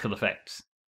about practical effects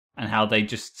and how they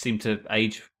just seem to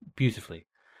age beautifully.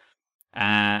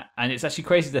 And it's actually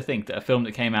crazy to think that a film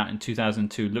that came out in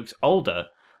 2002 looks older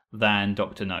than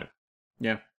Dr. No.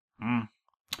 Yeah.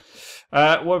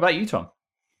 What about you, Tom?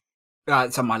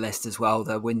 It's on my list as well.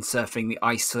 The windsurfing, the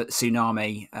ice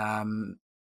tsunami.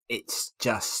 It's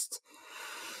just...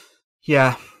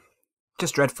 Yeah,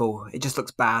 just dreadful. It just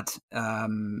looks bad.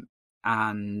 And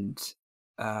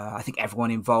I think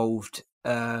everyone involved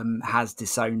has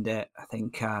disowned it. I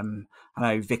think, I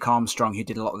know Vic Armstrong, who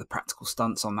did a lot of the practical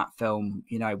stunts on that film,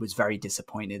 was very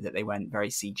disappointed that they went very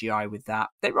CGI with that.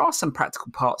 There are some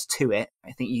practical parts to it.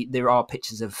 I think there are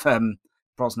pictures of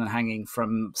Brosnan hanging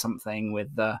from something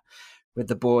with the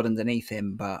board underneath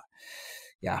him. But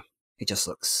yeah, it just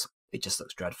looks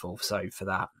dreadful. So for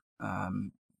that,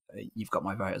 you've got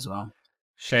my vote as well.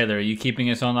 Shayla, are you keeping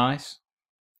us on ice?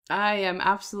 I am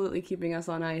absolutely keeping us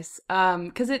on ice.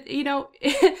 Because it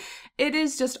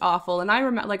is just awful. And I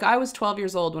remember, like, I was 12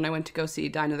 years old when I went to go see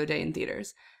Die Another Day in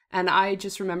theaters. And I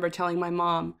just remember telling my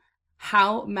mom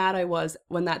how mad I was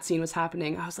when that scene was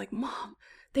happening. I was like, Mom,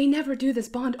 they never do this.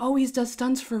 Bond always does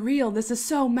stunts for real. This is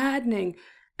so maddening.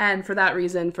 And for that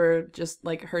reason, for just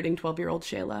like hurting 12-year-old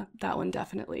Shayla, that one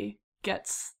definitely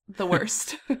gets the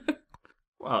worst.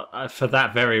 Well, for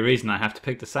that very reason, I have to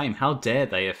pick the same. How dare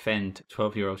they offend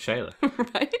 12-year-old Shayla?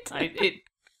 Right?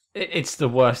 It's the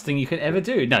worst thing you could ever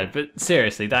do. No, but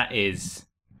seriously, that is...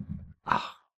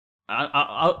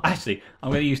 Actually, I'm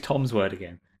going to use Tom's word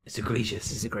again. It's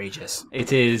egregious. It's egregious.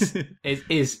 It is. It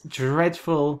is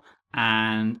dreadful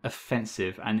and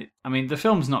offensive. And the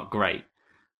film's not great,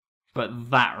 but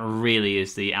that really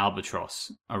is the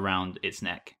albatross around its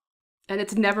neck. And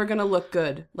it's never going to look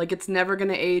good. Like, it's never going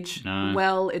to age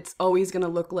well. It's always going to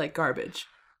look like garbage.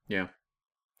 Yeah.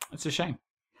 It's a shame.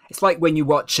 It's like when you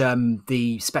watch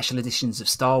the special editions of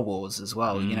Star Wars as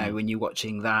well, when you're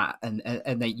watching that and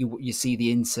then you see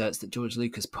the inserts that George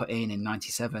Lucas put in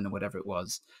 97 or whatever it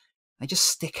was. They just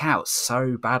stick out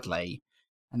so badly,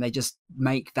 and they just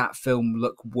make that film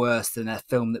look worse than a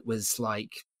film that was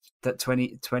like that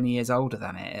 20 years older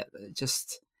than it.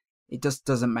 It just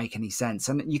doesn't make any sense.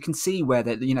 And you can see where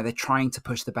they're trying to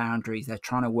push the boundaries. They're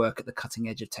trying to work at the cutting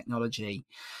edge of technology,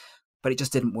 but it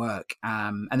just didn't work.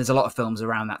 And there's a lot of films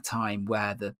around that time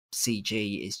where the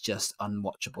CG is just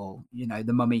unwatchable.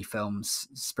 The Mummy films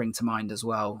spring to mind as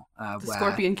well. The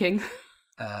Scorpion King.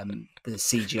 The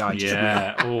CGI.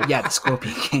 The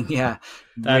Scorpion King. Yeah.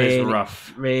 That is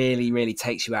rough. Really, really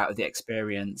takes you out of the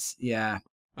experience. Yeah.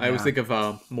 I always Yeah. think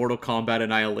of Mortal Kombat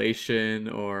Annihilation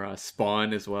or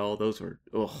Spawn as well. Those were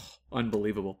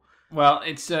unbelievable. Well,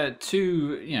 it's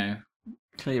two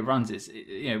clear runs.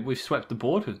 We've swept the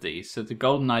board with these. So the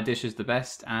GoldenEye dish is the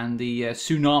best, and the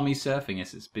tsunami surfing,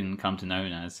 as it's been come to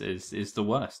known as, is the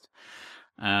worst.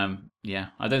 I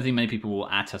don't think many people will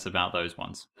at us about those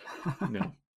ones.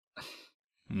 No.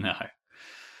 No.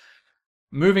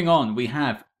 Moving on, we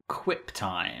have quip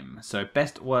time. So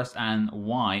best, worst, and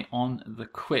why on the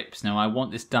quips. Now I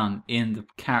want this done in the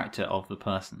character of the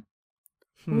person.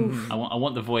 Oof. I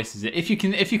want the voices. If you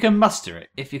can muster it.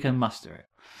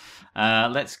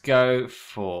 Let's go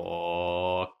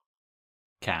for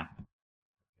Cam.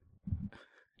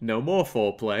 No more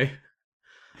foreplay.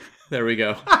 There we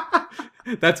go.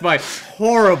 That's my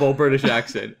horrible British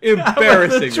accent.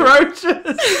 Embarrassing. Atrocious. What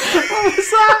was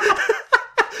that?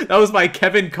 That was my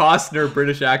Kevin Costner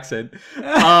British accent.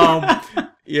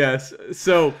 Yes.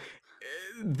 So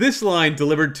this line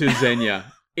delivered to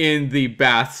Xenia in the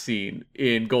bath scene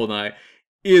in GoldenEye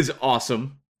is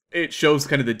awesome. It shows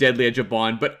kind of the deadly edge of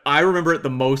Bond, but I remember it the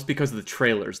most because of the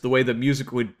trailers, the way the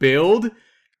music would build,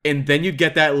 and then you'd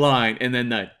get that line, and then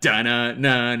the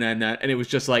da-na-na-na-na, and it was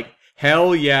just like,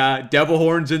 hell yeah, devil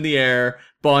horns in the air,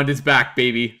 Bond is back,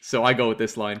 baby. So I go with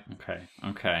this line.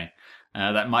 Okay.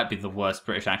 That might be the worst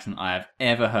British accent I have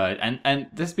ever heard. And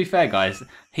let's be fair, guys.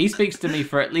 He speaks to me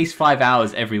for at least 5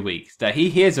 hours every week. So he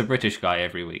hears a British guy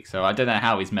every week. So I don't know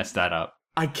how he's messed that up.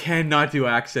 I cannot do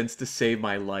accents to save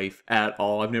my life at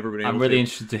all. I've never been able to. I'm really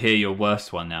interested to hear your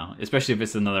worst one now, especially if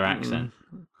it's another accent.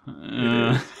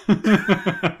 It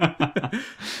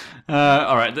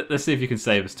All right, let's see if you can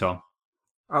save us, Tom.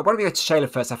 Why don't we go to Shayla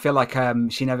first? I feel like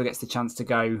she never gets the chance to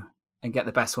go and get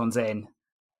the best ones in.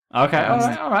 Okay,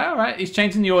 all right. He's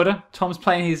changing the order. Tom's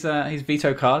playing his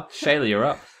veto card. Shayla, you're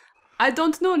up. I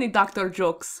don't know any doctor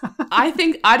jokes. I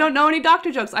don't know any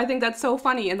doctor jokes. I think that's so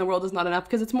funny in The World Is Not Enough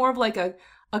because it's more of like a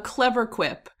clever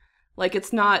quip. Like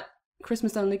it's not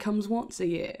Christmas only comes once a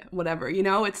year, whatever.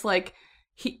 It's like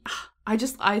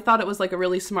I thought it was like a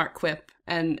really smart quip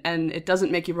and it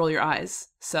doesn't make you roll your eyes.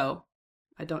 So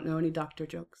I don't know any doctor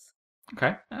jokes.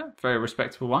 Okay, very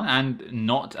respectable one and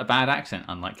not a bad accent,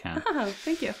 unlike Cam. Oh,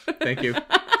 thank you. Thank you.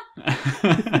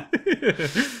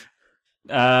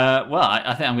 Well,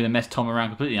 I think I'm going to mess Tom around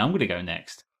completely. I'm going to go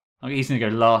next. He's going to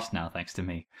go last now, thanks to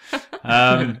me.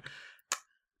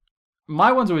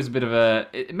 My one's always a bit of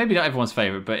maybe not everyone's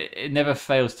favourite, but it never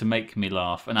fails to make me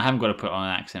laugh. And I haven't got to put on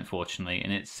an accent, fortunately.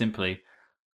 And it's simply,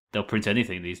 they'll print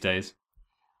anything these days.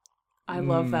 I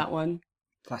love that one.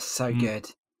 That's so good.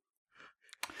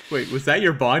 Wait, was that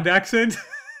your Bond accent?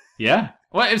 Yeah.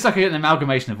 Well, it's like an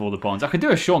amalgamation of all the Bonds. I could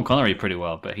do a Sean Connery pretty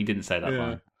well, but he didn't say that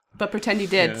line. But pretend he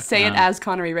did. Yeah. Say it as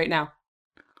Connery right now.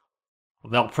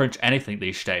 They'll print anything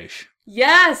these days.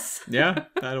 Yes! Yeah,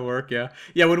 that'll work, yeah.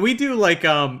 Yeah, when we do, like,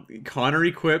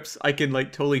 Connery quips, I can,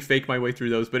 like, totally fake my way through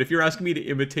those. But if you're asking me to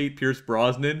imitate Pierce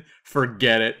Brosnan,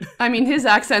 forget it. I mean, his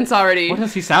accent's already... What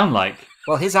does he sound like?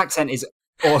 Well, his accent is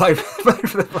all over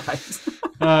the place.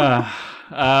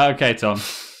 Okay, Tom.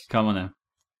 Come on in.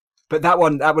 But that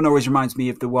one always reminds me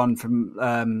of the one from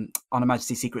On Her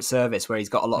Majesty's Secret Service where he's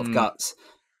got a lot of guts.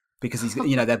 Because he's,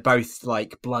 they're both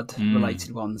like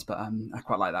blood-related ones, but I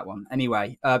quite like that one.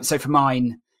 Anyway, so for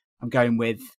mine, I'm going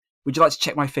with. Would you like to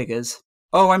check my figures?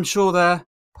 Oh, I'm sure they're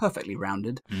perfectly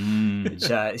rounded.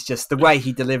 Which, it's just the way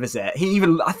he delivers it.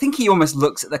 I think he almost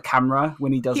looks at the camera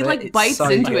when he does it. He like It's bites so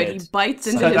into good. it. He bites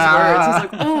into his words. He's like,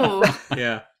 oh.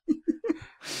 Yeah.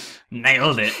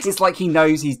 Nailed it. It's like he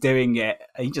knows he's doing it.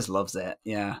 He just loves it.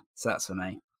 Yeah, so that's for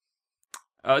me.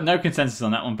 No consensus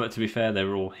on that one, but to be fair, they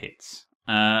were all hits.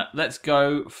 Let's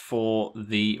go for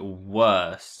the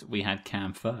worst. We had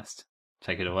Cam first.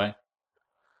 Take it away.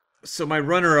 So my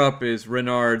runner-up is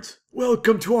Renard's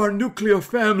 "Welcome to our nuclear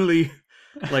family."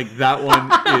 Like, that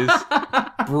one is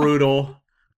brutal.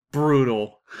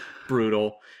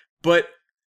 But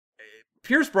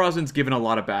Pierce Brosnan's given a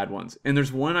lot of bad ones, and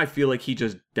there's one I feel like he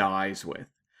just dies with.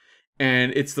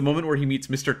 And it's the moment where he meets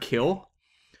Mr. Kill,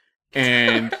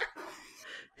 and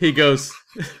he goes...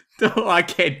 No, I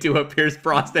can't do a Pierce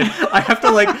Brosnan. I have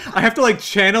to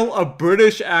channel a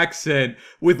British accent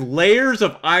with layers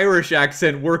of Irish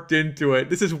accent worked into it.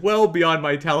 This is well beyond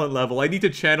my talent level. I need to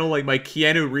channel like my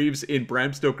Keanu Reeves in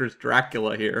Bram Stoker's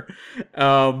Dracula here.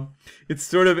 It's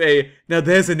sort of now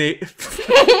there's a name.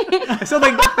 I sound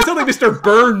like Mr.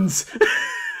 Burns.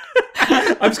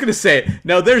 I'm just gonna say it.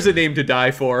 Now there's a name to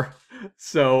die for.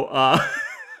 So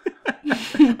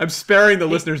I'm sparing the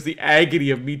listeners the agony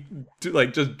of me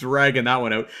just dragging that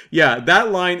one out. Yeah,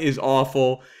 that line is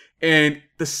awful, and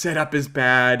the setup is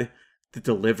bad, the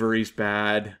delivery's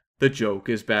bad, the joke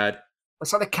is bad.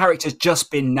 It's like the character's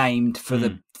just been named for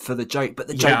the joke, but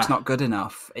the joke's Yeah. not good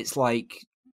enough. It's like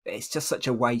it's just such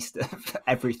a waste of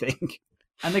everything.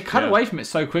 And they cut Yeah. away from it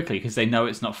so quickly because they know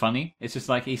it's not funny. It's just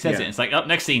like he says Yeah. it. It's like, up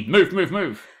next scene,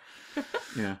 move.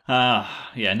 Yeah.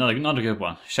 Yeah, not a good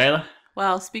one. Shayla?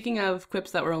 Well, speaking of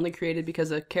quips that were only created because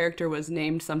a character was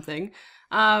named something,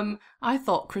 I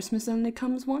thought Christmas only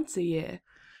comes once a year.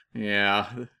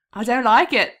 Yeah. I don't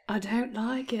like it. I don't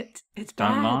like it. It's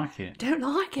bad. Don't like it. Don't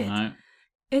like it. No.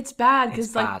 It's bad It's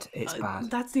because like bad. It's bad.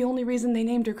 that's the only reason they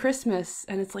named her Christmas,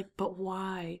 and it's like, but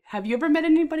why? Have you ever met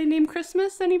anybody named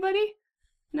Christmas? Anybody?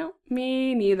 No,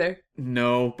 me neither.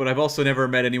 No, but I've also never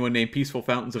met anyone named Peaceful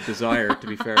Fountains of Desire, to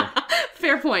be fair.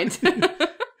 Fair point.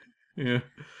 Yeah.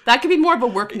 That could be more of a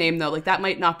work name though. Like that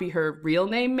might not be her real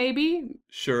name, maybe.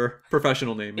 Sure.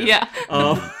 Professional name. Yeah.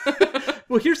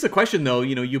 Well, here's the question, though.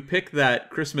 You pick that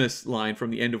Christmas line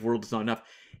from the end of World Is Not Enough.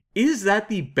 Is that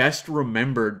the best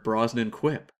remembered Brosnan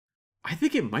quip? I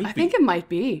think it might be. I think it might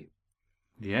be.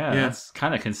 Yeah, Yeah. that's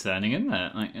kind of concerning, isn't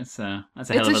it? Like, that's a It's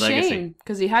hell of a a legacy. shame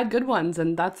because he had good ones,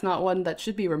 and that's not one that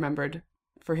should be remembered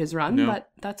for his run. No. But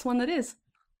that's one that is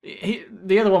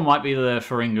The other one might be the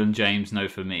Ferenga and James No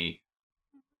for Me.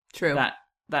 true. That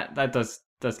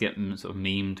does get sort of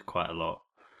memed quite a lot.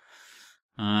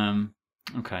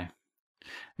 Okay.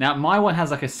 Now my one has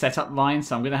like a setup line,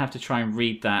 so I'm gonna have to try and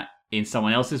read that in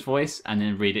someone else's voice, and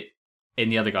then read it in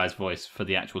the other guy's voice for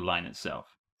the actual line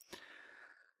itself.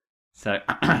 So,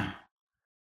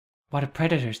 what do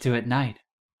predators do at night?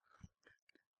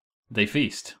 They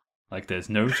feast like there's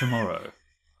no tomorrow.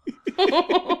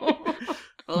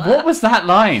 What was that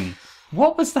line?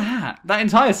 What was that? That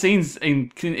entire scene's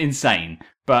insane.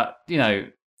 But,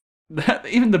 even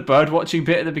the bird watching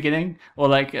bit at the beginning, or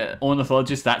like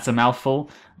ornithologist, that's a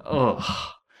mouthful.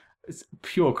 Oh, it's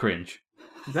pure cringe.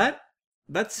 That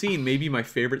scene may be my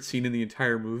favorite scene in the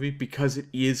entire movie because it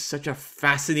is such a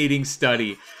fascinating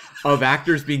study of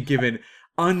actors being given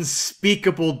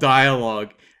unspeakable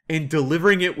dialogue and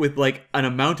delivering it with like an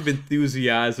amount of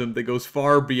enthusiasm that goes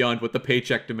far beyond what the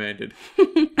paycheck demanded.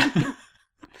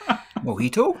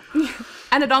 Mojito?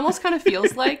 And it almost kind of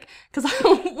feels like, because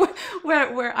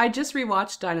where I just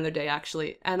rewatched Die Another Day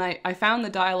actually, and I found the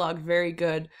dialogue very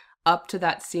good up to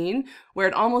that scene, where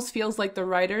it almost feels like the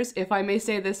writers, if I may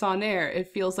say this on air, it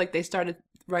feels like they started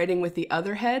writing with the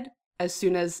other head as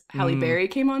soon as Halle Berry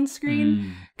came on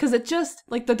screen. Because it just,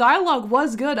 like, the dialogue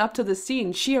was good up to the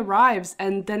scene. She arrives,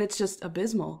 and then it's just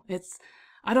abysmal.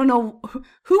 I don't know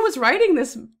who was writing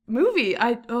this movie.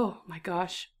 Oh my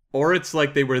gosh. Or it's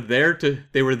like they were there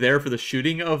for the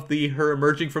shooting of her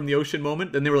emerging from the ocean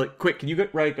moment. Then they were like, "Quick, can you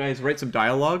guys write some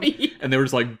dialogue?" And they were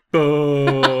just like,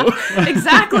 "Boo!"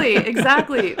 Exactly.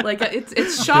 Like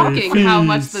it's shocking how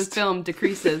much the film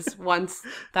decreases once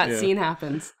that Yeah. scene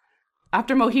happens.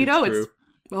 After Mojito, It's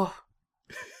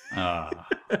oh,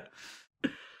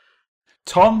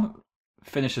 Tom,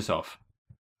 finish us off.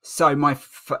 So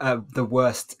the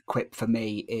worst quip for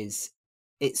me is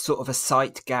it's sort of a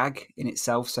sight gag in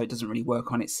itself, so it doesn't really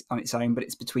work on its own. But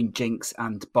it's between Jinx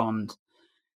and Bond,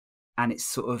 and it's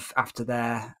sort of after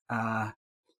their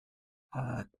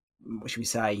what should we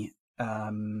say,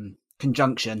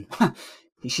 conjunction.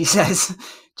 She says,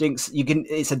 "Jinx,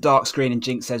 it's a dark screen," and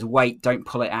Jinx says, "Wait, don't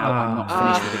pull it out. I'm not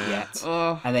finished with it yet."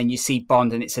 oh. And then you see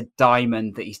Bond, and it's a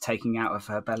diamond that he's taking out of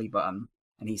her belly button,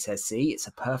 and he says, "See, it's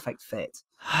a perfect fit."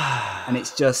 And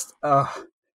it's just,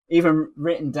 even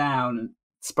written down and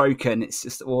spoken, it's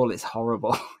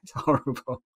horrible. It's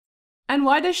horrible. And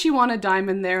why does she want a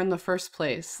diamond there in the first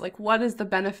place? Like, what is the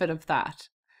benefit of that?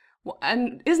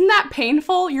 And isn't that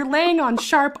painful? You're laying on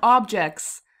sharp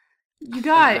objects. You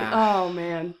guys, oh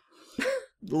man.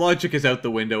 Logic is out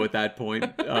the window at that point.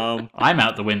 I'm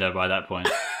out the window by that point.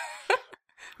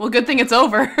 Well, good thing it's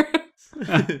over.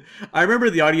 I remember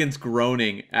the audience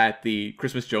groaning at the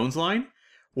Christmas Jones line,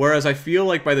 whereas I feel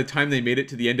like by the time they made it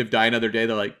to the end of Die Another Day,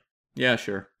 they're like, "Yeah,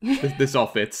 sure, this all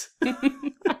fits."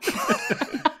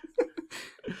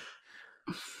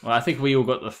 Well, I think we all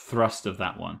got the thrust of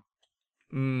that one.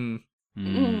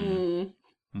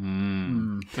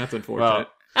 That's unfortunate. Well,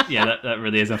 yeah, that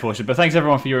really is unfortunate. But thanks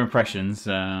everyone for your impressions.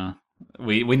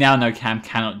 We now know Cam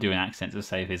cannot do an accent to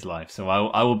save his life, so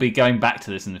I will be going back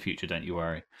to this in the future. Don't you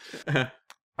worry.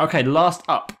 Okay, last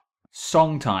up,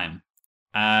 song time.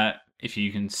 If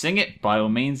you can sing it, by all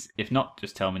means. If not,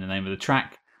 just tell me the name of the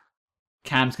track.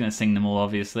 Cam's going to sing them all,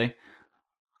 obviously.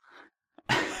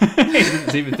 He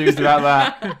didn't seem enthused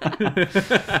about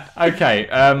that. Okay,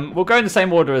 we'll go in the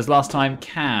same order as last time.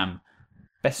 Cam,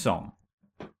 best song.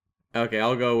 Okay,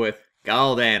 I'll go with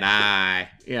Golden Eye.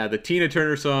 Yeah, the Tina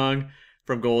Turner song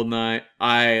from Goldeneye.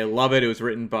 I love it. It was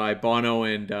written by Bono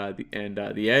and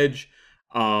The Edge.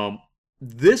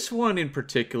 This one in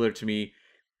particular to me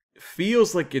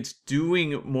feels like it's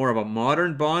doing more of a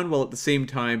modern Bond while at the same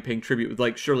time paying tribute with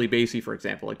like Shirley Bassey, for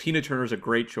example. Like Tina Turner's a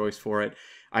great choice for it.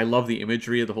 I love the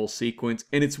imagery of the whole sequence.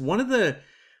 And it's one of the,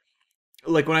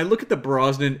 like when I look at the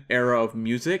Brosnan era of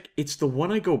music, it's the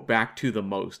one I go back to the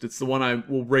most. It's the one I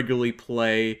will regularly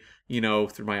play,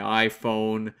 through my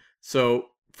iPhone. So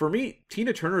for me,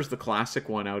 Tina Turner's the classic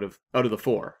one out of the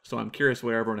four. So I'm curious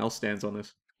where everyone else stands on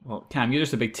this. Well, Cam, you're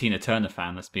just a big Tina Turner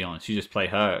fan, let's be honest. You just play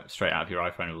her straight out of your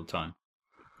iPhone all the time.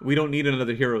 We don't need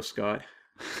another hero, Scott.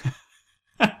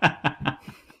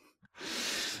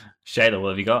 Shayla, what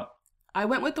have you got? I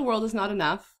went with The World Is Not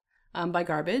Enough by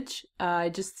Garbage.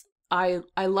 I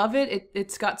love it.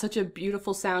 It's got such a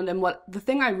beautiful sound. And the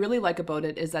thing I really like about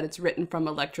it is that it's written from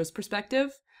Elektra's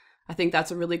perspective. I think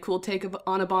that's a really cool take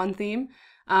on a Bond theme.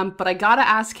 But I gotta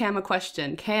ask Cam a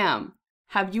question. Cam,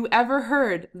 have you ever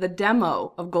heard the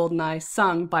demo of Goldeneye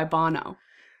sung by Bono?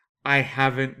 I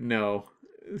haven't, no.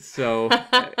 So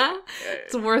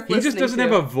it's worth listening to. He just doesn't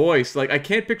have a voice. Like I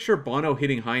can't picture Bono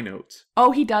hitting high notes.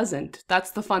 Oh, he doesn't.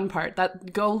 That's the fun part.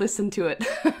 Go listen to it.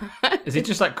 Is he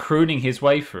just like crooning his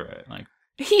way through it? Like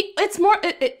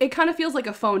it kind of feels like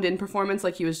a phoned in performance,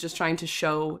 like he was just trying to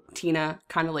show Tina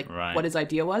kind of like what his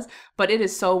idea was. But it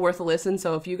is so worth a listen.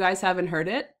 So if you guys haven't heard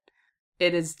it,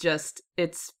 it's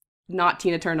not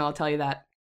Tina Turner, I'll tell you that.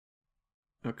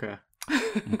 Okay.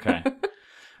 Okay.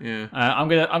 Yeah. I'm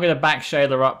gonna back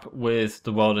Shayla up with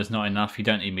The World Is Not Enough. You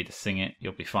don't need me to sing it.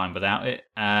 You'll be fine without it.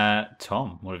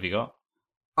 Tom, what have you got?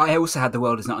 I also had The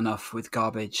World Is Not Enough with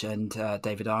Garbage and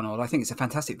David Arnold. I think it's a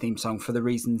fantastic theme song for the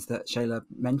reasons that Shayla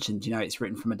mentioned. It's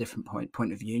written from a different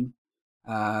point of view.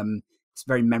 It's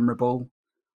very memorable.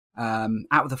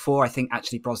 Out of the four, I think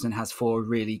actually Brosnan has four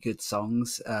really good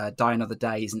songs. Die Another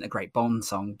Day isn't a great Bond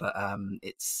song, but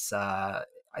it's I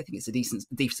think it's a decent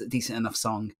enough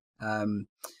song.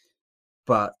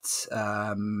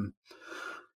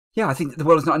 Yeah, I think The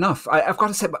World Is Not Enough. I've got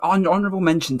to say, honourable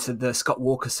mention to the Scott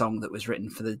Walker song that was written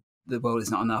for the World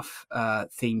Is Not Enough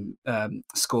theme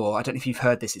score. I don't know if you've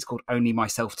heard this. It's called Only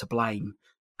Myself to Blame,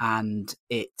 and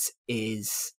it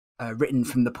is written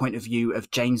from the point of view of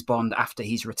James Bond after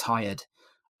he's retired,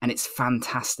 and it's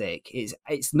fantastic.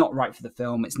 It's not right for the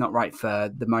film. It's not right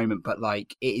for the moment, but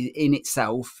like in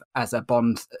itself as a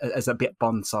Bond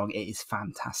song, it is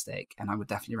fantastic, and I would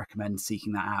definitely recommend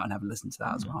seeking that out and have a listen to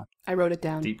that as well. I wrote it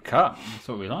down. Deep cut. That's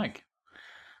what we like.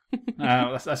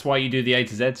 That's why you do the A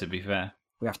to Z. To be fair,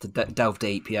 we have to delve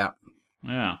deep. Yeah.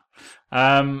 Yeah.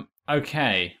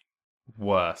 Okay.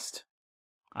 Worst.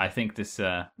 I think this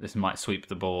might sweep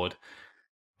the board.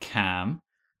 Cam.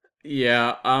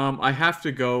 Yeah, I have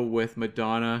to go with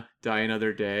Madonna, Die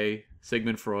Another Day,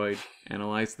 Sigmund Freud,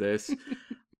 Analyze This.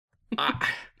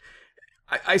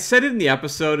 I said it in the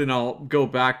episode, and I'll go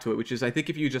back to it, which is I think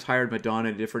if you just hired Madonna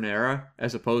in a different era,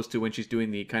 as opposed to when she's doing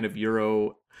the kind of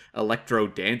Euro electro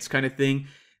dance kind of thing,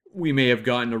 we may have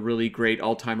gotten a really great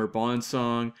all-timer Bond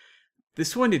song.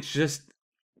 This one, it's just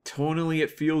tonally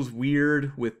it feels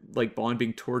weird with like Bond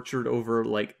being tortured over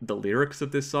like the lyrics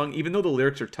of this song. Even though the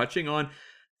lyrics are touching on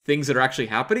things that are actually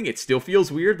happening, it still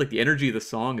feels weird. Like the energy of the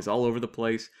song is all over the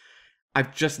place.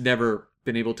 I've just never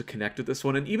been able to connect with this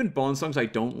one. And even Bond songs I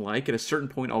don't like, at a certain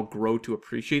point I'll grow to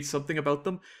appreciate something about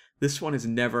them. This one has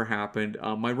never happened.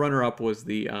 My runner-up was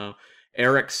the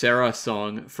Eric Serra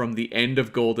song from the end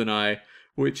of GoldenEye,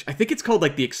 which I think it's called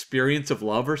like The Experience of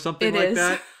Love or something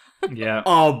that. Yeah.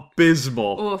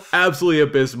 Abysmal. Oof. Absolutely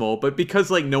abysmal. But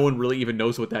because like no one really even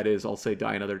knows what that is, I'll say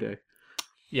Die Another Day.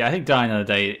 Yeah, I think Die Another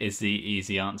Day is the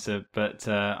easy answer, but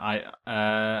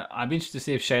I'm interested to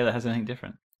see if Shayla has anything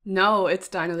different. No, it's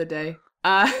Die Another Day.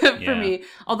 For me,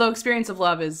 although Experience of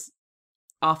Love is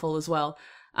awful as well.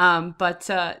 But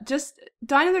just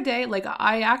Die Another Day, like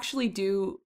I actually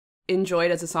do enjoy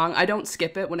it as a song. I don't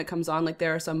skip it when it comes on. Like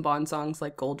there are some Bond songs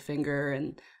like Goldfinger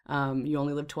and You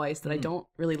Only Live Twice that I don't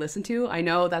really listen to. I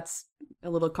know that's a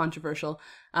little controversial.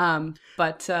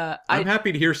 But I'm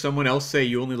happy to hear someone else say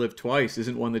You Only Live Twice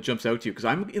isn't one that jumps out to you, because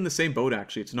I'm in the same boat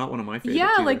actually. It's not one of my favorites.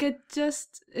 Yeah, either. like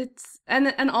it's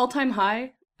an all-time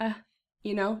high.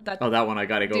 That. Oh, that one I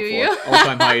gotta go Do for. you? All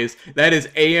time high is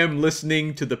AM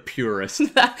listening to the purest.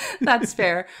 That's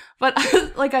fair. But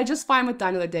like I just find with Die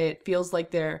Another Day, it feels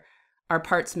like there are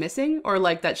parts missing, or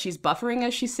like that she's buffering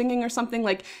as she's singing or something.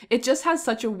 Like it just has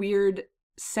such a weird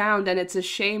sound, and it's a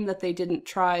shame that they didn't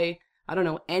try, I don't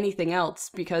know, anything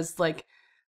else, because like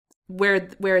where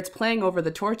it's playing over the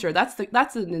torture, that's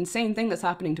an insane thing that's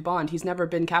happening to Bond. He's never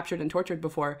been captured and tortured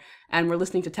before, and we're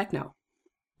listening to techno.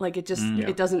 Like it just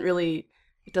it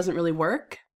it doesn't really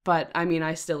work. But I mean,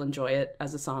 I still enjoy it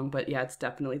as a song. But yeah, it's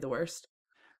definitely the worst.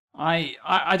 I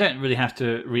don't really have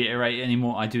to reiterate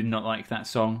anymore. I do not like that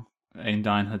song in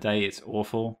Die Another Day. It's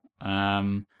awful.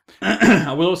 I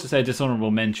will also say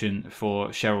dishonorable mention for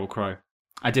Sheryl Crow.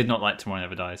 I did not like Tomorrow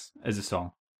Never Dies as a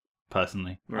song,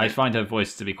 personally. Right. I find her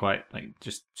voice to be quite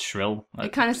just shrill.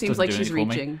 It kind of seems like she's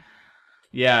reaching.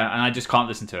 Yeah, and I just can't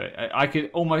listen to it. I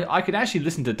could actually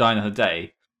listen to Die Another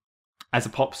Day as a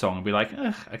pop song and be like,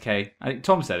 ugh, okay.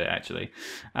 Tom said it actually,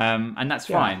 and that's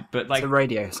fine. But like, it's a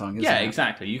radio song, isn't it? yeah,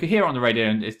 exactly. You can hear it on the radio,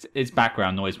 and it's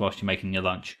background noise whilst you're making your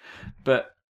lunch.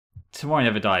 But Tomorrow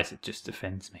Never Dies, it just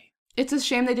offends me. It's a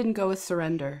shame they didn't go with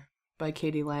Surrender by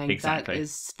Katie Lang. Exactly. That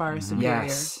is far superior.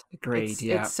 Yes, agreed.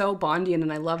 It's so Bondian,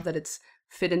 and I love that it's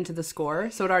fit into the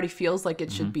score. So it already feels like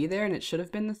it should be there, and it should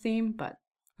have been the theme, but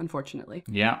unfortunately.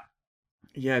 Yeah.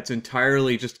 Yeah, it's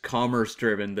entirely just commerce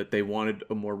driven that they wanted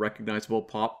a more recognizable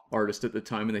pop artist at the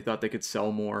time, and they thought they could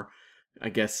sell more, I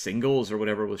guess, singles or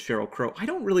whatever with Sheryl Crow. I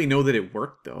don't really know that it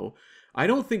worked, though. I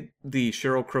don't think the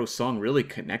Sheryl Crow song really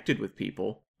connected with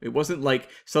people. It wasn't like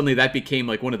suddenly that became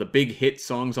like one of the big hit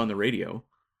songs on the radio.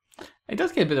 It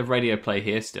does get a bit of radio play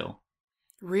here still.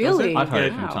 Really? I've heard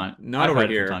it Wow. from time. Not I've over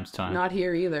heard it here. from time to time. Not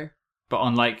here either. But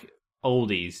on like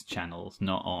oldies channels,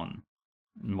 not on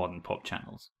modern pop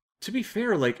channels. To be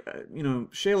fair, like,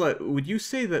 Shayla, would you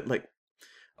say that, like,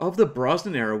 of the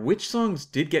Brosnan era, which songs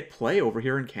did get play over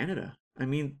here in Canada? I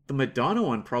mean, the Madonna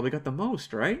one probably got the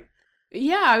most, right?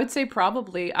 Yeah, I would say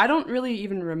probably. I don't really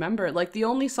even remember. Like, the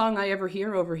only song I ever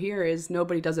hear over here is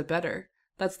Nobody Does It Better.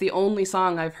 That's the only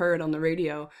song I've heard on the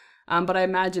radio. But I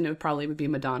imagine it would be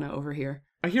Madonna over here.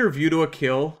 I hear View to a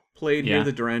Kill played Yeah. here,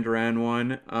 the Duran Duran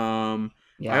one.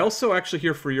 Yeah. I also actually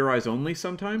hear For Your Eyes Only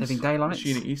sometimes. Living Daylights?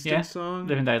 Sheena Easton Yeah. song.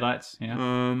 Living Daylights,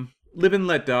 yeah. Live and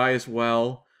Let Die as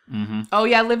well. Mm-hmm. Oh,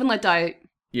 yeah, Live and Let Die.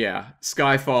 Yeah,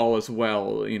 Skyfall as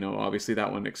well. Obviously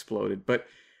that one exploded. But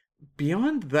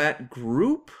beyond that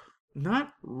group,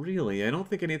 not really. I don't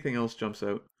think anything else jumps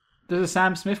out. Does a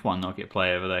Sam Smith one not get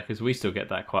play over there? Because we still get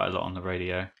that quite a lot on the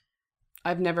radio.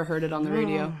 I've never heard it on the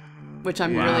radio, which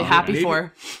I'm Wow. really happy Maybe-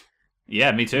 for.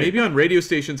 Yeah, me too. Maybe on radio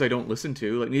stations I don't listen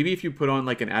to. Like maybe if you put on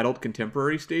like an adult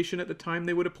contemporary station at the time,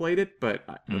 they would have played it. But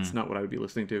that's not what I would be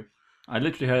listening to. I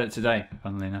literally heard it today,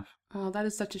 funnily enough. Oh, that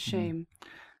is such a shame.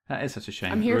 That is such a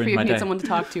shame. I'm here Ruined for you my if you day. need someone to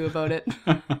talk to about it.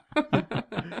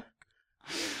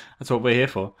 That's what we're here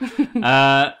for.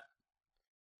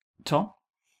 Tom?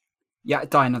 Yeah,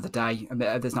 Die Another Day. I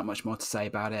mean, there's not much more to say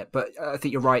about it, but I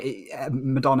think you're right.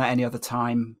 Madonna any other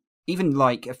time, even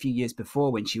like a few years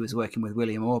before when she was working with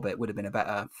William Orbit, would have been a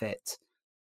better fit.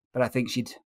 But I think she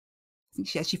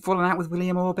actually fallen out with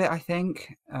William Orbit, I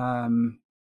think, and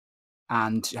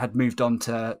had moved on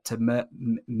to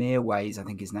Mereways, I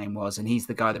think his name was, and he's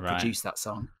the guy that Right. produced that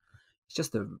song. It's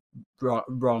just the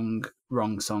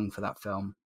wrong song for that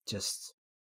film. Just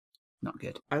not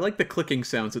good. I like the clicking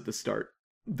sounds at the start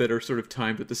that are sort of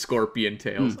timed with the scorpion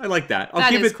tails. I like that. I'll That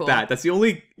give is it cool. that. That's the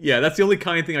only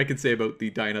kind thing I can say about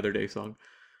the Die Another Day song.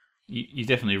 You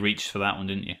definitely reached for that one,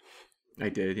 didn't you? I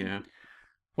did, yeah.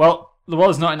 Well, The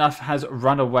World Is Not Enough has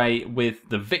run away with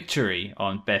the victory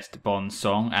on Best Bond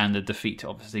Song, and the defeat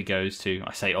obviously goes to,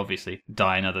 I say obviously,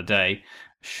 Die Another Day.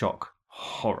 Shock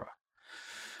horror.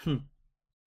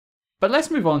 But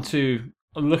let's move on to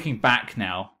looking back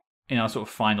now in our sort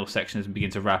of final section as we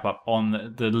begin to wrap up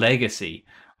on the legacy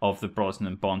of the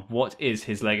Brosnan Bond. What is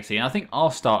his legacy? And I think I'll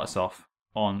start us off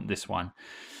on this one.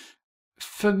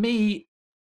 For me,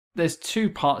 there's two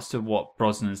parts to what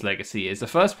Brosnan's legacy is. The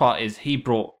first part is he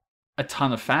brought a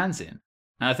ton of fans in.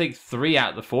 And I think 3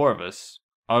 out of the 4 of us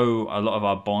owe a lot of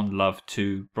our Bond love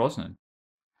to Brosnan.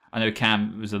 I know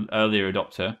Cam was an earlier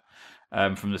adopter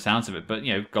from the sounds of it, but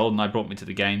GoldenEye brought me to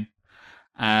the game.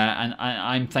 And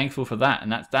I'm thankful for that.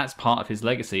 And that's part of his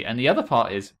legacy. And the other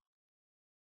part is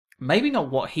maybe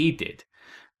not what he did,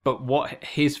 but what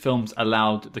his films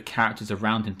allowed the characters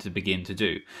around him to begin to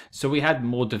do. So we had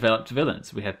more developed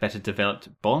villains. We had better developed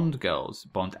Bond girls,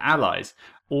 Bond allies,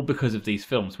 all because of these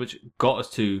films, which got us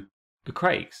to the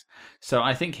Craigs. So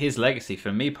I think his legacy,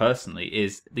 for me personally,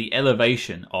 is the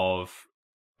elevation of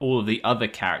all of the other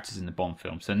characters in the Bond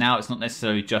film. So now it's not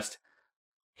necessarily just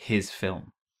his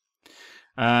film.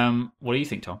 What do you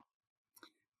think, Tom?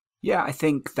 Yeah, I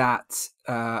think that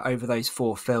over those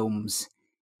 4 films,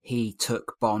 he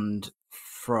took Bond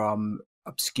from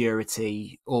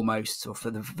obscurity almost, or for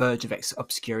the verge of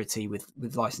obscurity with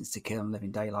License to Kill and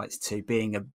Living Daylights, to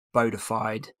being a bona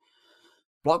fide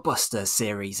blockbuster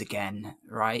series again,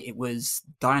 right? It was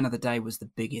Die Another Day was the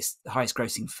highest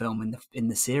grossing film in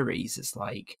the series. It's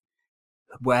like,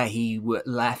 where he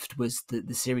left was that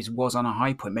the series was on a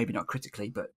high point, maybe not critically,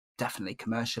 but definitely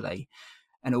commercially.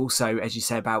 And also, as you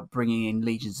say about bringing in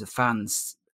legions of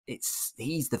fans,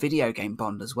 he's the video game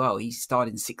Bond as well. He starred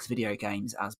in 6 video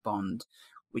games as Bond,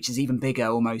 which is even bigger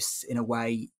almost in a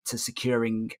way to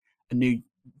securing a new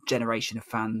generation of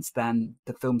fans than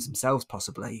the films themselves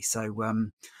possibly. So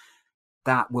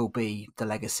that will be the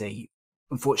legacy.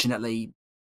 Unfortunately,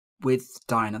 with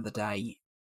Die Another Day,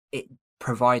 it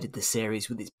provided the series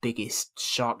with its biggest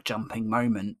shark jumping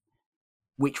moment,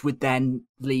 which would then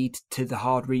lead to the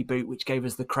hard reboot, which gave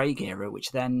us the Craig era,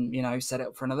 which then, set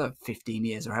up for another 15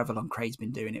 years or however long Craig's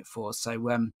been doing it for. So,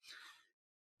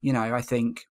 I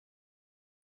think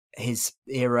his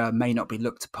era may not be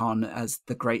looked upon as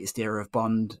the greatest era of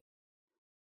Bond,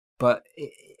 but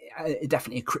it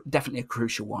definitely a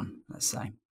crucial one, let's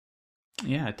say.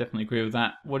 Yeah, I definitely agree with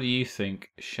that. What do you think,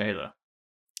 Shayla?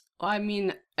 Well, I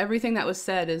mean, everything that was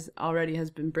said has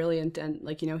been brilliant, and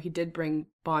he did bring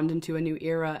Bond into a new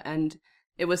era, and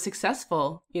it was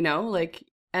successful, and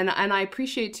I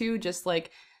appreciate too just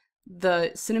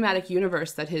the cinematic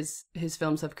universe that his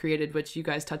films have created, which you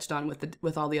guys touched on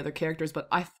with all the other characters, but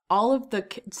all of the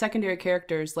secondary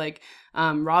characters like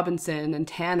Robinson and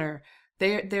Tanner,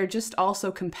 they're just all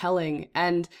so compelling,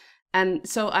 and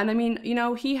I mean,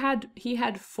 he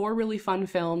had 4 really fun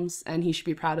films, and he should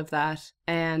be proud of that.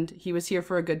 And he was here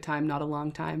for a good time, not a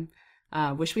long time.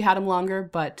 Wish we had him longer,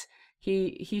 but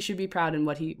he should be proud in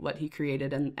what he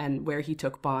created and where he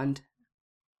took Bond.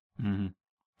 Mm-hmm.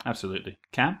 Absolutely.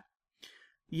 Cam?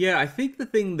 Yeah, I think the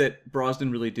thing that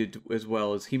Brosnan really did as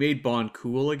well is he made Bond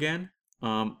cool again.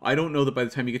 I don't know that by the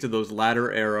time you get to those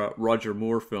latter era Roger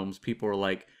Moore films, people are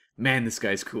like, man, this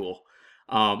guy's cool.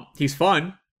 He's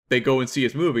fun. They go and see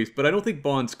his movies, but I don't think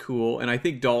Bond's cool, and I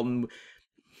think Dalton,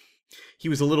 he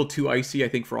was a little too icy, I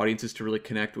think, for audiences to really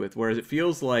connect with, whereas it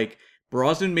feels like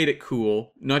Brosnan made it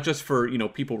cool, not just for,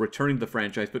 people returning to the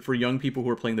franchise, but for young people who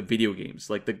are playing the video games.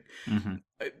 Like,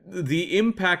 the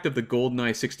impact of the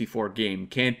GoldenEye 64 game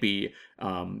can't be,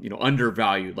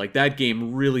 undervalued. Like, that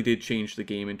game really did change the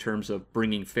game in terms of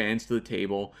bringing fans to the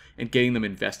table and getting them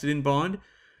invested in Bond.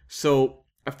 So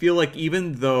I feel like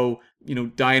even though,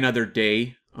 Die Another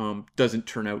Day doesn't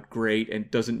turn out great and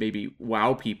doesn't maybe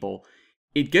wow people,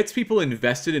 it gets people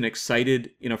invested and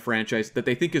excited in a franchise that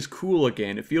they think is cool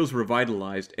again. It feels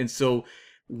revitalized. And so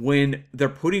when they're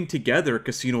putting together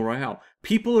Casino Royale,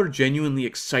 people are genuinely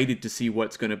excited to see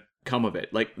what's going to come of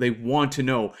it. Like, they want to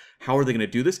know, how are they going to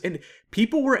do this? And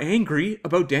people were angry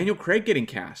about Daniel Craig getting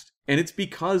cast. And it's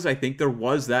because I think there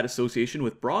was that association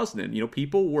with Brosnan.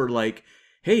 People were like,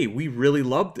 hey, we really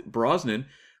loved Brosnan.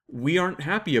 We aren't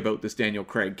happy about this Daniel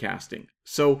Craig casting.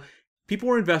 So people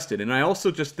were invested. And I also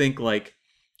just think,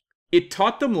 it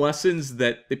taught them lessons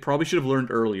that they probably should have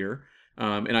learned earlier.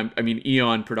 And I mean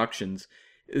Eon Productions,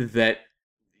 that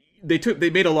they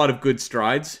made a lot of good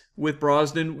strides with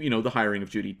Brosnan, the hiring of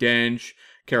Judi Dench,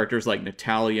 characters like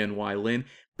Natalia and Wai Lin.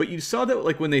 But you saw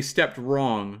that, when they stepped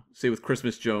wrong, say with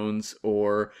Christmas Jones,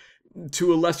 or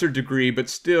to a lesser degree, but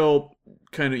still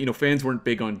kind of, fans weren't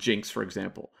big on Jinx, for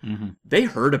example. Mm-hmm. They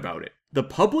heard about it. The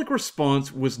public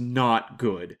response was not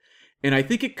good. And I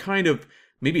think it kind of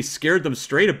maybe scared them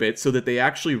straight a bit, so that they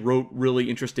actually wrote really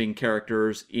interesting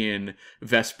characters in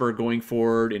Vesper going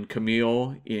forward, in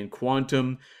Camille, in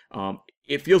Quantum.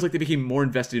 It feels like they became more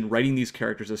invested in writing these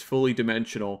characters as fully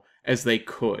dimensional as they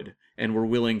could and were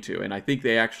willing to. And I think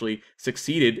they actually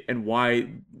succeeded, and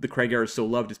why the Craig era is so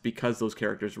loved is because those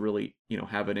characters really,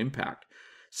 have an impact.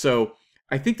 So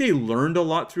I think they learned a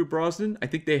lot through Brosnan. I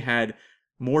think they had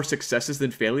more successes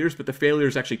than failures, but the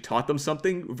failures actually taught them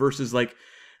something, versus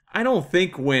I don't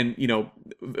think when,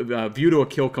 View to a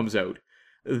Kill comes out,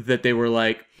 that they were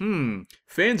like,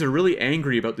 fans are really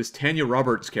angry about this Tanya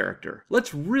Roberts character.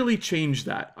 Let's really change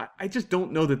that. I just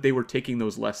don't know that they were taking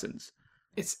those lessons.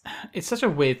 It's such a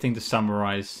weird thing to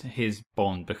summarize his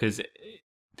Bond, because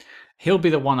he'll be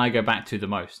the one I go back to the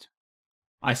most.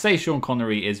 I say Sean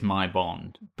Connery is my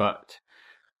Bond, but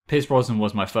Pierce Brosnan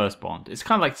was my first Bond. It's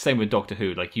kind of like the same with Doctor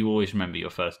Who. You always remember your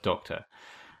first Doctor.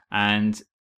 And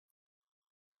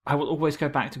I will always go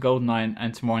back to GoldenEye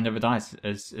and Tomorrow Never Dies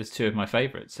as 2 of my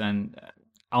favorites. And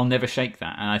I'll never shake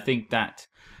that. And I think that,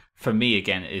 for me,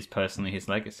 again, is personally his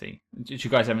legacy. Do you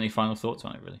guys have any final thoughts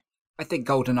on it, really? I think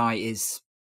GoldenEye is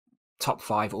top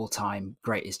 5 all-time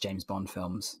greatest James Bond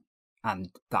films. And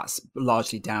that's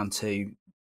largely down to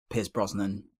Pierce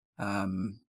Brosnan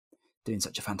doing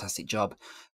such a fantastic job.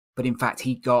 But in fact,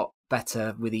 he got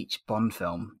better with each Bond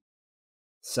film.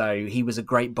 So he was a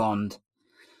great Bond.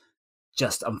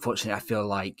 Just unfortunately, I feel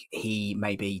like he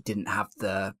maybe didn't have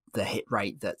the hit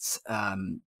rate that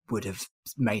would have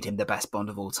made him the best Bond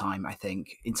of all time, I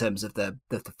think, in terms of the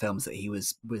films that he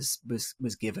was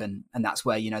given. And that's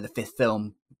where, the fifth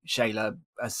film, Shayla,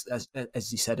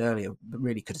 as you said earlier,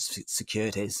 really could have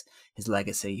secured his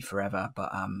legacy forever,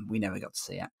 but we never got to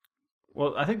see it.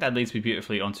 Well, I think that leads me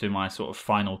beautifully onto my sort of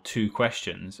final two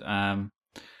questions.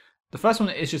 The first one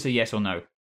is just a yes or no.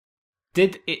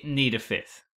 Did it need a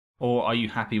fifth? Or are you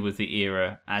happy with the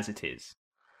era as it is?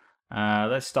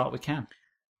 Let's start with Cam.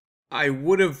 I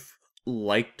would have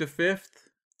liked a fifth.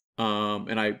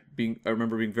 And I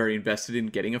remember being very invested in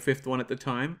getting a fifth one at the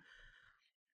time.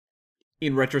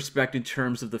 In retrospect, in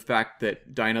terms of the fact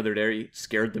that Die Another Day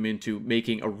scared them into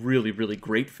making a really, really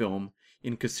great film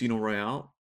in Casino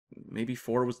Royale, maybe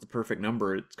 4 was the perfect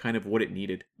number. It's kind of what it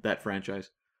needed, that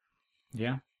franchise.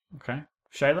 Yeah. Okay.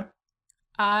 Shayla?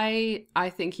 I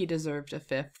think he deserved a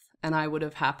fifth, and I would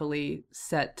have happily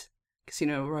set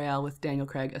Casino Royale with Daniel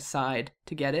Craig aside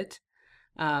to get it.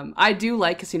 I do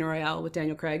like Casino Royale with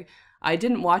Daniel Craig. I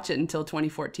didn't watch it until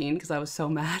 2014 because I was so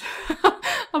mad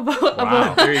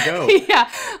about There you go.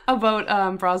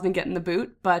 about Brosnan getting the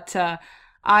boot. But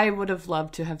I would have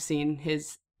loved to have seen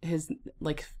his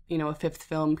a fifth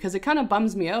film, because it kind of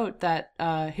bums me out that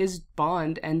his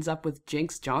Bond ends up with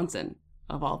Jinx Johnson,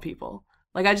 of all people.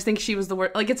 Like, I just think she was the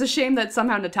worst. Like, it's a shame that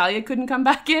somehow Natalia couldn't come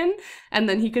back in, and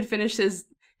then he could finish his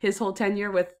whole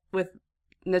tenure with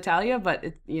Natalia. But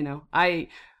I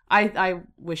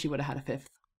wish he would have had a fifth.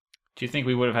 Do you think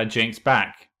we would have had Jinx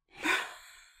back?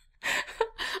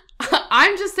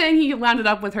 I'm just saying he landed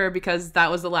up with her because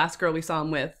that was the last girl we saw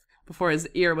him with before his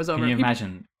ear was over. Can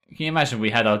you imagine we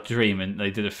had our dream and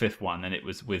they did a fifth one and it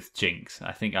was with Jinx?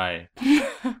 I think I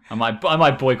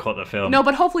might boycott the film. No,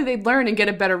 but hopefully they'd learn and get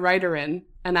a better writer in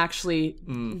and actually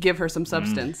give her some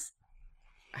substance.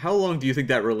 How long do you think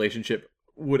that relationship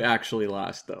would actually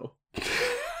last, though?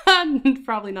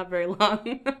 Probably not very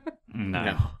long.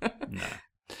 No.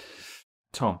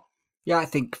 Tom? Yeah, I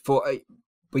think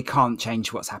we can't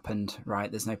change what's happened, right?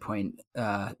 There's no point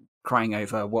crying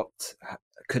over what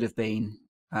could have been.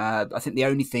 I think the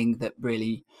only thing that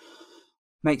really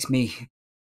makes me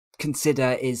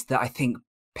consider is that I think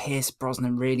Pierce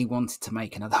Brosnan really wanted to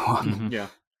make another one. Mm-hmm. Yeah.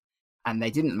 And they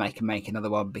didn't make another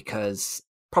one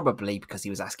probably because he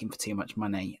was asking for too much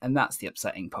money. And that's the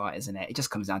upsetting part, isn't it? It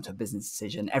just comes down to a business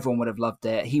decision. Everyone would have loved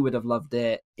it. He would have loved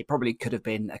it. It probably could have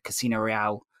been a Casino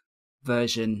Royale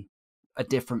version, a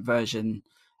different version.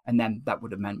 And then that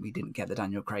would have meant we didn't get the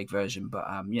Daniel Craig version. But,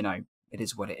 it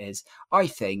is what it is. I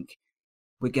think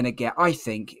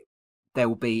there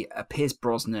will be a Pierce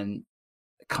Brosnan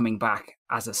coming back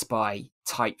as a spy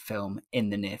type film in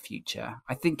the near future.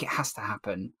 I think it has to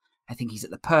happen. I think he's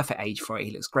at the perfect age for it.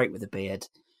 He looks great with a beard.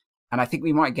 And I think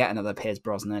we might get another Pierce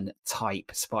Brosnan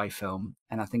type spy film.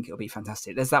 And I think it'll be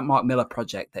fantastic. There's that Mark Miller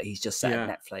project that he's just set on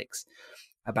Netflix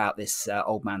about this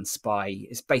old man spy.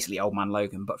 It's basically Old Man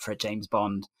Logan, but for a James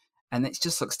Bond. And it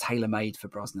just looks tailor-made for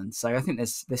Brosnan. So I think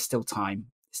there's still time.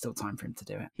 Still time for him to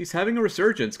do it. He's having a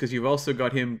resurgence because you've also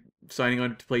got him signing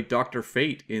on to play Dr.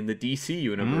 Fate in the DC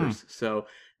universe. So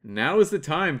now is the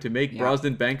time to make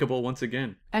Brosnan bankable once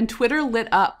again. And Twitter lit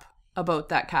up about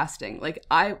that casting. Like,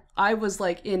 I was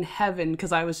like in heaven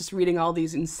because I was just reading all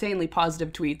these insanely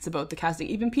positive tweets about the casting.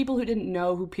 Even people who didn't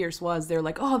know who Pierce was, they're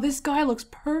like, oh, this guy looks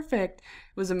perfect.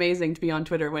 It was amazing to be on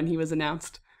Twitter when he was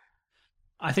announced.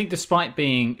 I think despite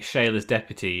being Shayla's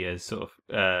deputy as sort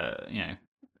of,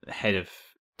 head of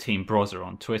Team Brozza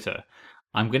on Twitter,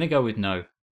 I'm going to go with no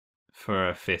for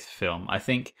a fifth film. I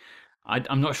think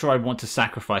I'm not sure I want to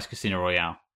sacrifice Casino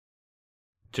Royale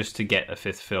just to get a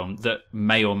fifth film that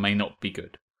may or may not be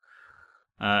good.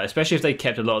 Especially if they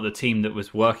kept a lot of the team that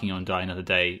was working on Die Another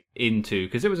Day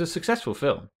because it was a successful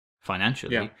film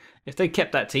financially. Yeah. If they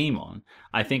kept that team on,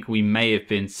 I think we may have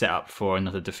been set up for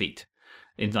another defeat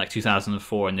in like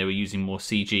 2004, and they were using more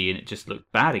CG and it just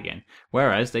looked bad again.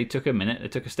 Whereas they took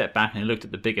a step back and they looked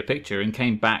at the bigger picture and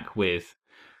came back with,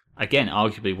 again,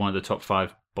 arguably one of the top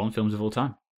 5 Bond films of all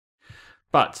time.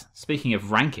 But speaking of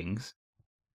rankings,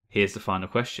 here's the final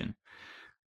question.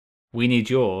 We need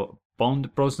your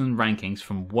Bond Brosnan rankings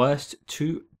from worst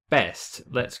to best.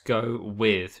 Let's go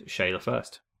with Shayla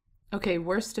first. Okay,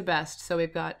 worst to best. So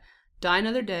we've got Die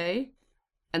Another Day,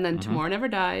 and then Tomorrow Never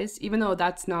Dies, even though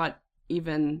it's not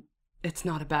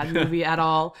a bad movie at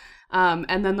all.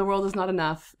 And then The World Is Not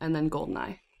Enough, and then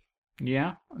GoldenEye.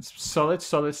 Yeah, it's solid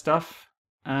stuff.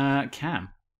 Cam?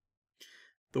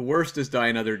 The worst is Die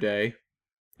Another Day,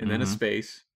 and then a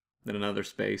space, then another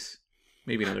space,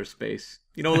 maybe another space.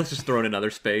 Let's just throw in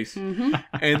another space.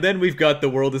 And then we've got The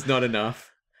World Is Not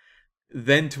Enough.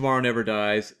 then Tomorrow Never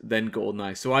Dies, then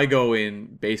Goldeneye. So I go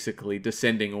in basically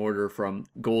descending order from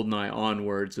Goldeneye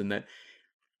onwards, and that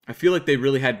I feel like they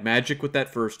really had magic with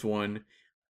that first one,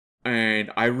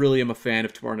 and I really am a fan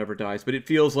of Tomorrow Never Dies, but it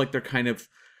feels like they're kind of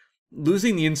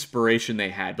losing the inspiration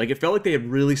they had. Like, it felt like they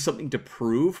had really something to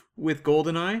prove with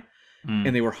Goldeneye,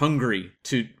 and they were hungry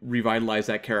to revitalize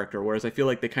that character, whereas I feel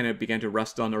like they kind of began to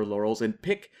rest on their laurels and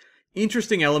pick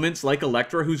interesting elements like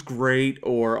Elektra, who's great,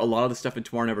 or a lot of the stuff in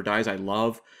Tomorrow Never Dies I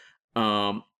love.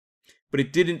 But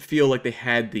it didn't feel like they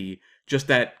had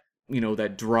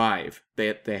that drive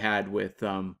that they had with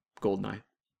Goldeneye.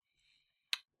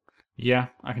 Yeah,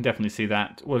 I can definitely see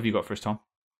that. What have you got for us, Tom?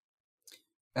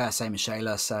 Same as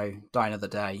Shayla, so Die Another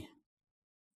Day.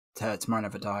 Tomorrow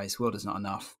Never Dies. World Is Not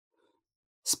Enough.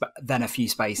 Then a few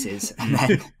spaces,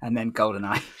 and then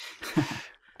Goldeneye.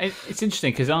 It's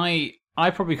interesting because I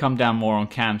probably come down more on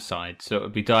Cam's side, so it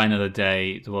would be Die Another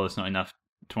Day, The World Is Not Enough,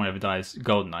 Tomorrow Never Dies,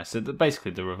 Goldeneye. So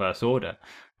basically the reverse order.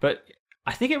 But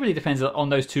I think it really depends on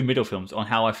those two middle films, on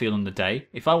how I feel on the day.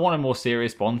 If I want a more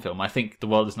serious Bond film, I think The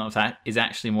World Is Not Enough is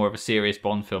actually more of a serious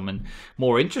Bond film and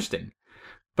more interesting.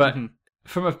 But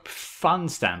from a fun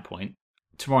standpoint,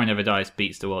 Tomorrow Never Dies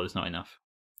beats The World Is Not Enough.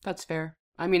 That's fair.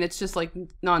 I mean, it's just like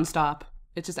nonstop.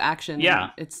 It's just action. Yeah.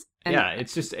 It's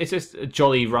just a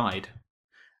jolly ride.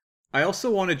 I also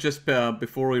want to just,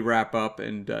 before we wrap up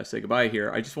and say goodbye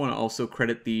here, I just want to also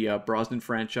credit the Brosnan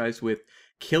franchise with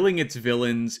killing its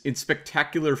villains in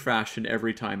spectacular fashion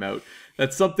every time out.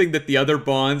 That's something that the other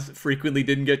Bonds frequently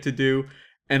didn't get to do.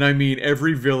 And I mean,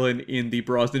 every villain in the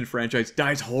Brosnan franchise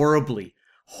dies horribly.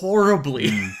 Horribly.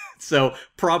 So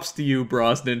props to you,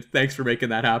 Brosnan. Thanks for making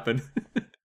that happen.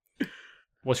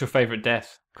 What's your favorite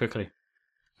death? Quickly.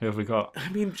 Who have we got? I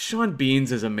mean, Sean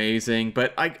Bean's is amazing,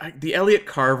 but the Elliot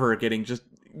Carver getting just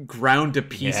ground to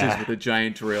pieces with a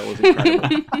giant drill is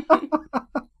incredible.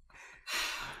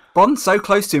 Bond's so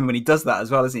close to him when he does that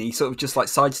as well, isn't he? He sort of just like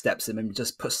sidesteps him and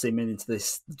just puts him into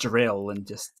this drill and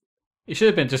just... He should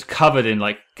have been just covered in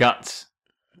like guts.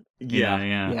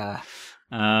 Yeah.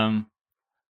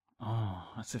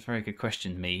 That's a very good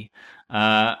question, me.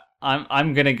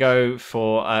 I'm gonna go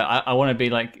for I want to be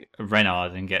like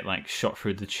Renard and get like shot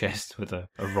through the chest with a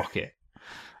rocket.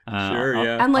 Sure,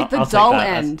 yeah. And like the dull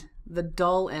end,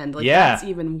 like that's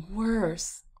even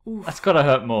worse. Oof. That's gotta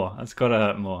hurt more.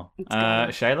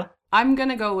 Shayla? I'm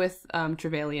gonna go with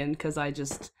Trevelyan because I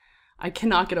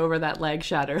cannot get over that leg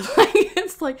shatter. Like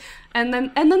it's like, and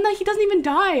then he doesn't even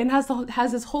die and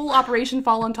has his whole operation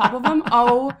fall on top of him.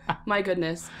 Oh my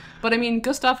goodness! But I mean,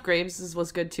 Gustav Graves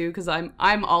was good too because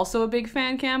I'm also a big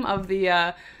fan, Cam, of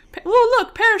the.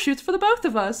 Look, parachutes for the both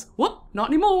of us. Whoop, not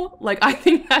anymore. Like I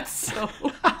think that's so.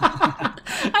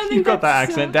 You've got that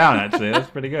accent down. Actually, that's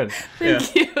pretty good.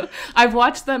 Thank you. I've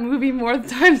watched that movie more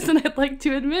times than I'd like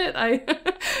to admit.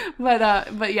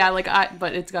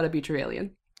 But it's got to be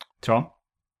Trevelyan. Tom?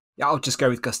 Yeah, I'll just go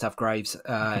with Gustav Graves.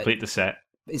 Complete the set.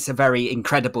 It's a very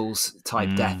Incredibles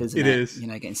type death, isn't it? It is. You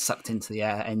know, getting sucked into the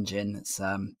air engine. It's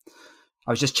I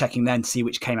was just checking then to see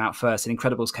which came out first, and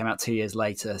Incredibles came out 2 years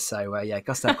later. So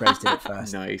Gustav Graves did it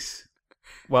first. Nice.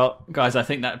 Well, guys, I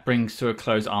think that brings to a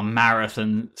close our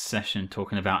marathon session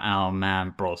talking about our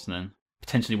man Brosnan.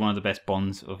 Potentially one of the best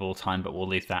Bonds of all time, but we'll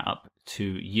leave that up to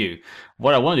you.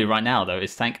 What I want to do right now, though,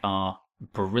 is thank our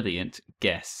brilliant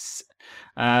guests.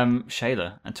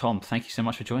 Shayla and Tom, thank you so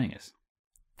much for joining us.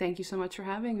 Thank you so much for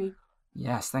having me.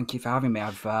 Yes, thank you for having me.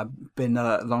 I've been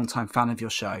a long-time fan of your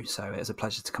show, so it was a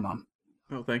pleasure to come on.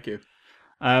 Oh, thank you.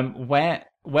 Where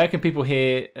can people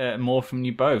hear more from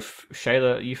you both?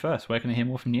 Shayla, you first. Where can they hear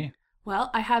more from you? Well,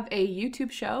 I have a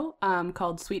YouTube show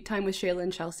called Sweet Time with Shayla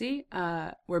and Chelsea.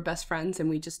 We're best friends, and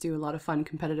we just do a lot of fun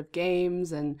competitive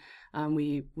games, and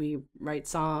we write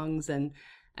songs and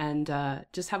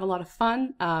just have a lot of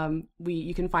fun.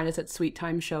 You can find us at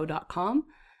sweettimeshow.com.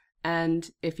 And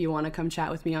if you want to come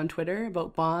chat with me on Twitter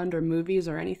about Bond or movies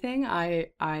or anything,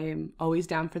 I'm always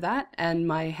down for that. And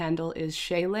my handle is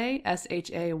Shaylay,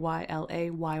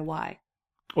 SHAYLAYY.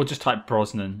 Or just type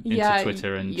Brosnan into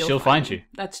Twitter and she'll find you.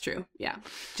 That's true, yeah.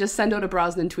 Just send out a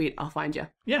Brosnan tweet, I'll find you.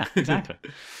 Yeah, exactly.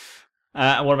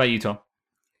 What about you, Tom?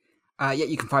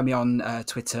 You can find me on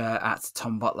Twitter at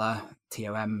Tom Butler,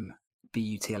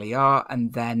 TOMBUTLER,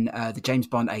 and then the James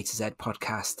Bond A to Z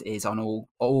podcast is on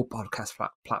all podcast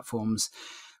platforms.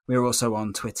 We're also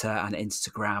on Twitter and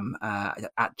Instagram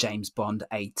at James Bond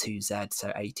A2Z,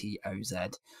 so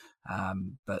ATOZ.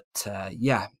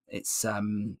 It's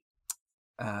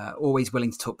always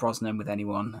willing to talk Brosnan with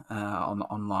anyone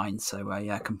online. So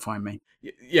come find me.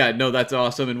 Yeah, no, that's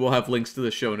awesome, and we'll have links to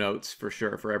the show notes for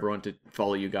sure for everyone to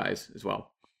follow you guys as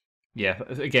well. Yeah,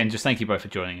 again, just thank you both for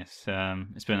joining us.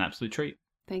 It's been an absolute treat.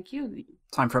 Thank you.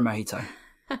 Time for a mojito.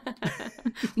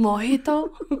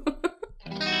 Mojito?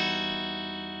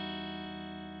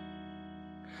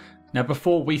 Now,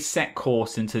 before we set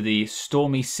course into the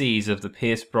stormy seas of the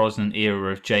Pierce Brosnan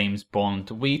era of James Bond,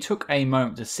 we took a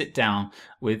moment to sit down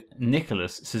with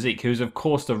Nicholas Suzik, who's of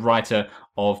course the writer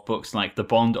of books like The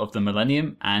Bond of the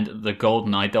Millennium and The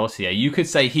GoldenEye Dossier. You could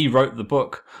say he wrote the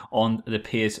book on the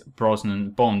Pierce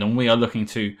Brosnan Bond, and we are looking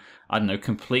to, I don't know,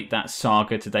 complete that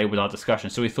saga today with our discussion.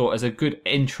 So we thought as a good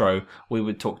intro, we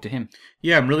would talk to him.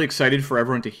 Yeah, I'm really excited for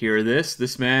everyone to hear this.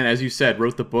 This man, as you said,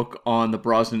 wrote the book on the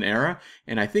Brosnan era,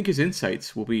 and I think his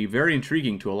insights will be very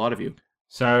intriguing to a lot of you.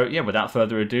 So, yeah, without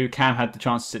further ado, Cam had the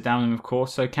chance to sit down with him, of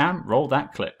course. So, Cam, roll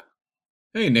that clip.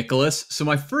 Hey, Nicholas. So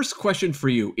my first question for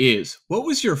you is, what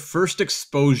was your first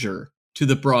exposure to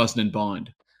the Brosnan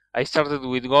Bond? I started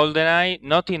with GoldenEye,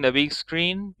 not in the big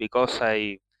screen, because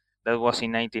that was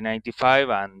in 1995,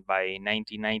 and by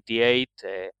 1998,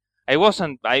 I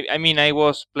wasn't. I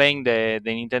was playing the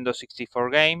Nintendo 64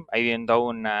 game. I didn't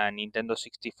own a Nintendo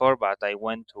 64, but I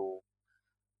went to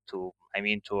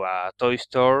a toy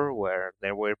store where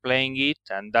they were playing it,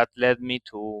 and that led me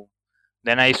to.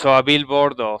 Then I saw a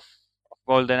billboard of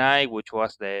GoldenEye, which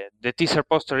was the teaser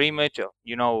poster image of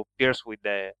Pierce with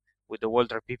the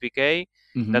Walter PPK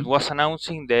that was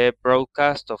announcing the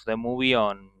broadcast of the movie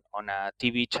on a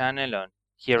TV channel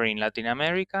here in Latin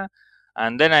America.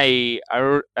 And then I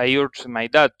urged my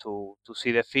dad to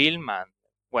see the film, and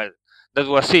well, that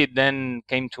was it. Then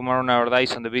came Tomorrow Never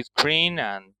Dies on the big screen,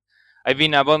 and I've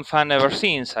been a Bond fan ever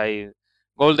since.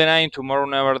 GoldenEye and Tomorrow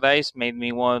Never Dies made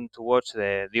me want to watch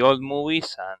the old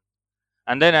movies,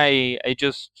 and then I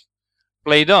just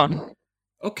played on.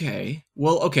 Okay.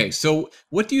 Well, okay. So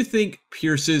what do you think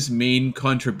Pierce's main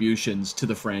contributions to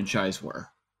the franchise were?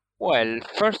 Well,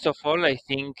 first of all, I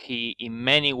think in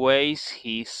many ways,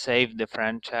 he saved the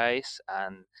franchise,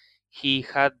 and he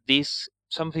had this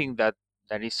something that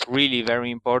is really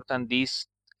very important. This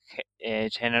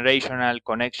generational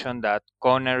connection that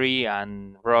Connery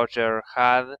and Roger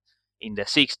had in the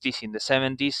 60s, in the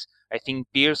 70s. I think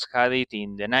Pierce had it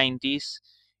in the 90s.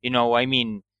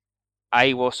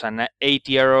 I was an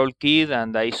 8-year-old kid,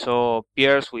 and I saw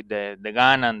Pierce with the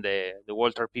gun and the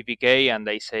Walter PPK, and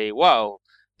I say, wow,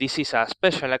 this is a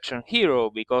special action hero,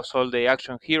 because all the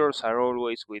action heroes are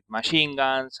always with machine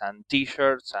guns and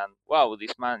t-shirts, and wow,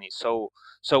 this man is so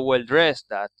well dressed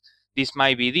that this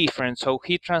might be different. So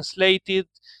he translated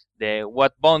the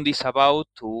what Bond is about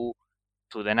to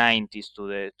the 90s,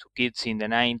 to kids in the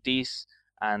 90s,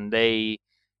 and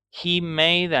he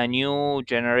made a new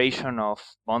generation of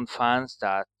Bond fans.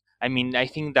 I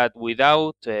think that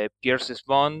without Pierce's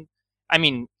Bond,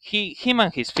 him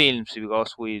and his films,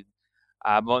 because with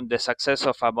the success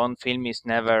of a Bond film is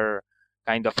never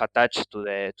kind of attached to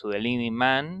the leading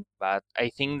man, but I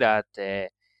think that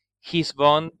his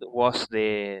Bond was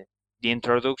the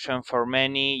introduction for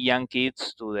many young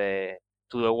kids to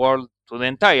the world, to the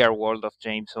entire world of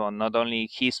James Bond, not only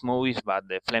his movies but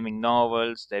the Fleming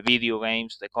novels, the video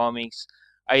games, the comics.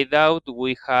 I doubt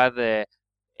we had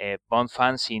Bond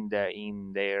fans in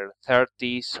their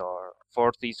 30s or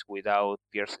 40s without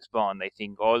Pierce's Bond. I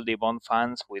think all the Bond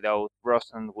fans without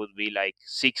Brosnan would be like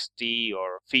 60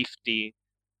 or 50.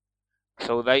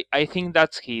 So I think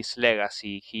that's his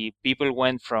legacy. People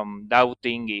went from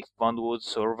doubting if Bond would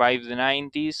survive the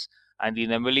 90s, and in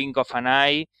the blink of an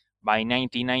eye, by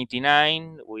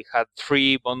 1999, we had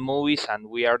 3 Bond movies, and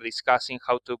we are discussing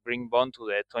how to bring Bond to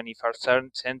the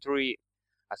 21st century,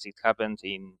 as it happened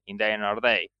in Die Another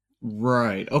Day.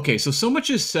 Right. Okay. So much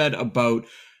is said about,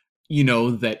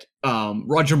 that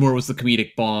Roger Moore was the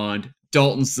comedic Bond,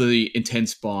 Dalton's the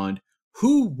intense Bond.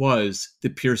 Who was the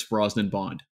Pierce Brosnan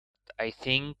Bond? I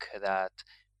think that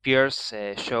Pierce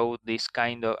showed this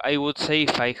kind of. I would say,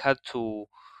 if I had to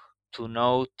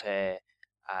note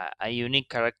a unique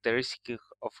characteristic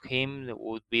of him,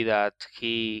 would be that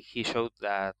he showed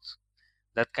that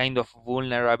kind of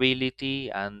vulnerability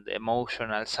and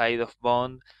emotional side of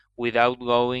Bond without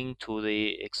going to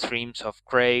the extremes of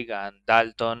Craig and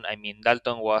Dalton.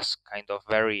 Dalton was kind of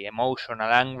very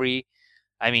emotional, angry.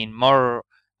 More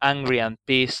angry and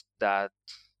pissed that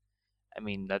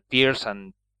Pierce.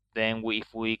 And then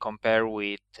if we compare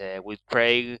with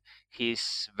Craig,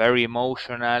 he's very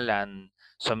emotional, and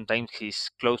sometimes he's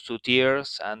close to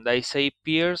tears. And I say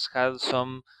Pierce has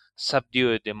some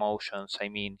subdued emotions.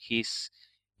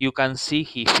 You can see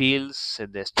he feels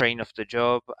the strain of the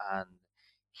job, and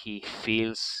he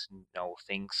feels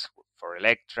things for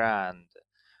Electra and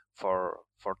for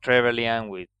Trevelyan,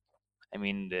 with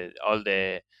all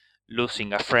the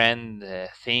losing a friend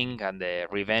thing and the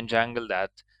revenge angle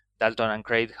that Dalton and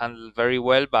Craig handled very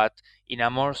well, but in a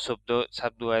more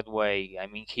subdued way. I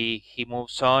mean, he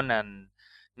moves on and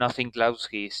nothing clouds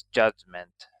his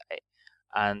judgment.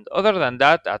 And other than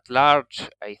that, at large,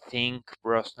 I think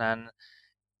Brosnan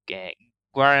gu-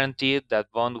 guaranteed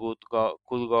that Bond could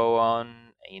go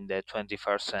on in the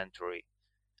 21st century.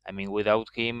 I mean, without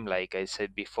him, like I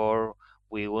said before,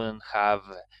 we wouldn't have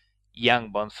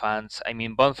young Bond fans. I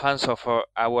mean, Bond fans of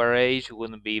our age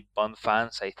wouldn't be Bond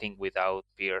fans, I think, without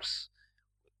Pierce.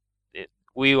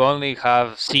 We only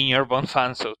have senior Bond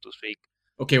fans, so to speak.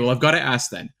 Okay, well, I've got to ask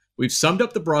then. We've summed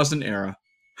up the Brosnan era.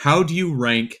 How do you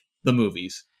rank the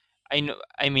movies? I know.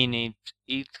 I mean,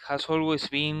 it has always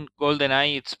been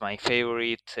GoldenEye. It's my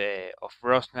favorite of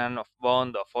Brosnan, of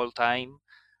Bond, of all time,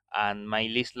 and my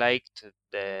least liked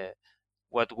the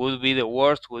what would be the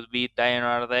worst would be Die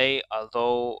Another Day,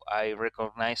 although I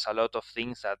recognize a lot of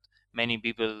things that many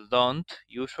people don't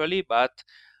usually, but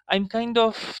I'm kind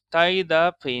of tied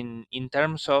up in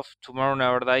terms of Tomorrow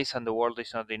Never Dies and The World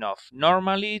Is Not Enough.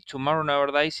 Normally, Tomorrow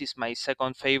Never Dies is my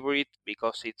second favorite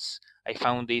because I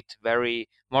found it very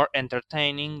more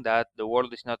entertaining that The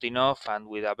World Is Not Enough and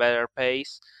with a better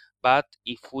pace. But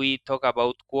if we talk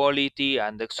about quality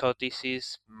and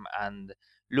exoticism and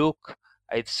look,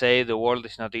 I'd say The World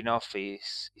Is Not Enough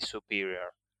is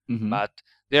superior. Mm-hmm. But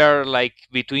they are like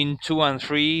between 2 and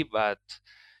 3, but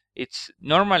it's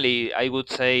normally I would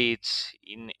say it's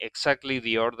in exactly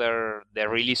the order, the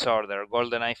release order.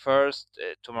 GoldenEye first,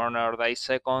 Tomorrow Never Dies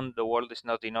second, The World Is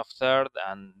Not Enough third,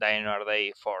 and Die Another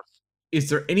Day fourth. Is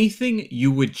there anything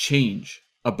you would change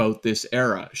about this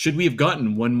era? Should we have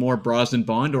gotten one more Brosnan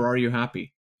Bond, or are you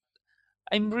happy?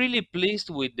 I'm really pleased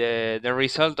with the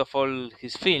result of all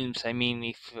his films. I mean,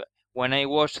 if when I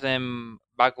watch them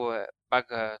back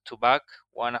to back,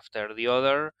 one after the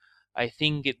other, I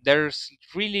think there's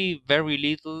really very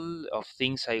little of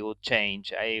things I would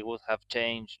change. I would have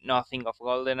changed nothing of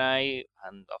GoldenEye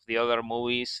and of the other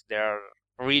movies. There are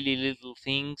really little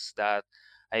things that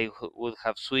would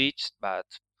have switched, but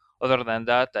other than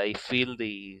that, I feel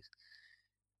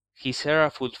his era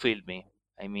fulfilled me.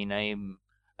 I mean,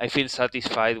 I feel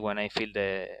satisfied when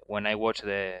I watch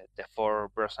the four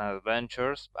Brosnan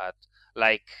adventures. But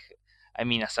like, I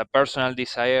mean, as a personal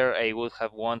desire, I would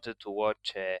have wanted to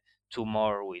watch two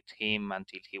more with him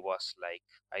until he was like,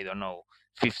 I don't know,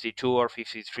 52 or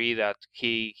 53. That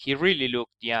he really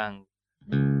looked young.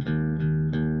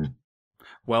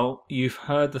 Well, you've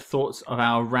heard the thoughts of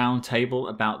our round table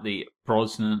about the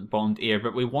Brosnan Bond era,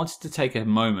 but we wanted to take a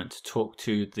moment to talk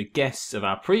to the guests of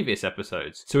our previous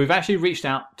episodes. So we've actually reached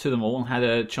out to them all and had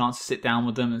a chance to sit down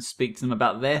with them and speak to them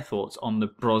about their thoughts on the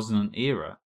Brosnan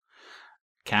era.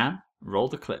 Cam, roll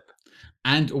the clip.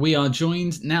 And we are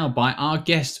joined now by our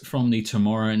guest from the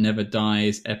Tomorrow Never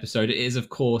Dies episode. It is, of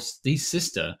course, the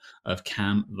sister of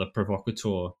Cam the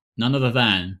Provocateur, none other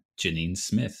than Janine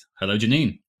Smith. Hello,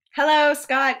 Janine. Hello,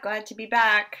 Scott. Glad to be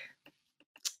back.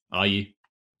 Are you?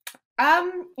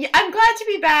 Yeah, I'm glad to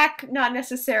be back, not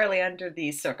necessarily under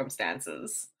these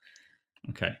circumstances.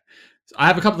 Okay. So I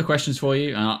have a couple of questions for you,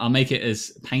 and I'll make it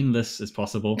as painless as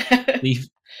possible.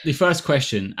 The first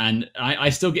question, and I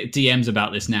still get DMs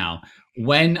about this now.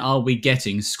 When are we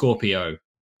getting Scorpio?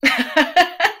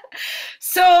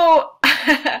 So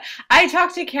I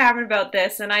talked to Cameron about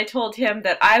this, and I told him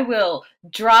that I will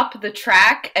drop the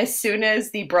track as soon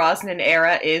as the Brosnan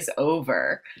era is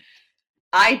over.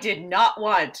 I did not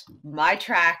want my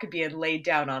track being laid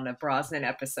down on a Brosnan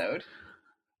episode.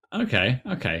 Okay.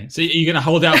 So are you going to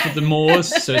hold out for the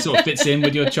Moors so it sort of fits in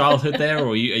with your childhood there, or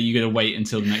are you going to wait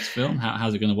until the next film?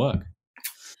 How's it going to work?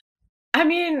 I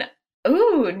mean,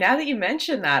 now that you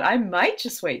mention that, I might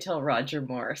just wait till Roger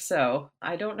Moore. So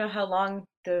I don't know how long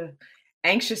the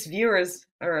anxious viewers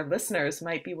or listeners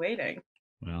might be waiting.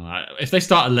 Well, if they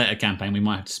start a letter campaign, we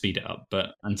might have to speed it up.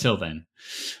 But until then.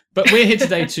 But we're here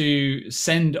today to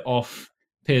send off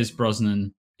Pierce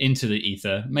Brosnan into the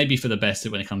ether, maybe for the best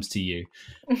when it comes to you.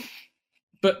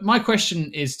 But my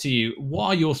question is to you, what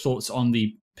are your thoughts on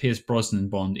the Pierce Brosnan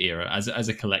Bond era as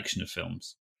a collection of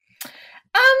films?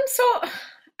 So,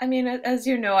 I mean, as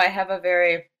you know, I have a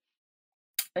very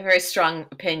strong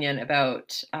opinion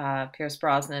about Pierce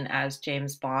Brosnan as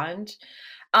James Bond.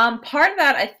 Part of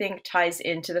that, I think, ties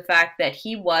into the fact that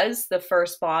he was the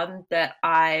first Bond that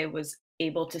I was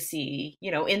able to see,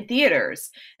 in theaters.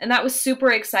 And that was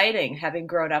super exciting, having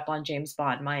grown up on James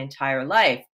Bond my entire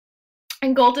life.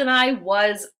 And GoldenEye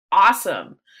was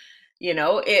awesome.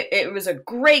 It was a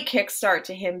great kickstart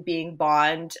to him being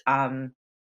Bond.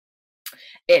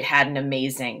 It had an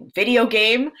amazing video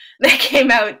game that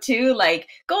came out too. Like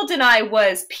GoldenEye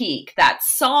was peak. That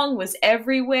song was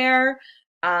everywhere.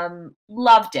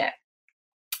 Loved it.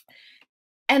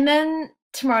 And then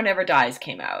Tomorrow Never Dies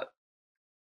came out.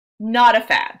 Not a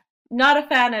fan. Not a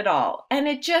fan at all. And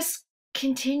it just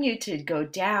continued to go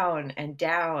down and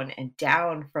down and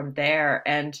down from there.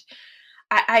 And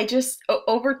I just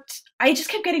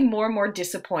kept getting more and more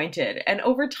disappointed. And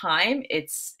over time,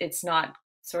 it's not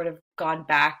sort of gone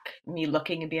back, me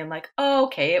looking and being like, oh,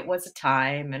 okay, it was a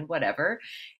time and whatever.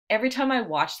 Every time I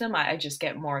watch them, I just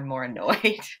get more and more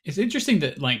annoyed. It's interesting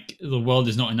that like The World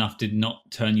Is Not Enough did not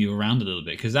turn you around a little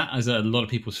bit, because that is a lot of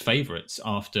people's favorites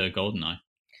after GoldenEye.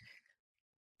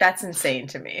 That's insane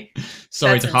to me.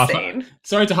 Sorry to half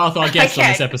our guests on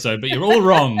this episode, but you're all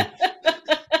wrong.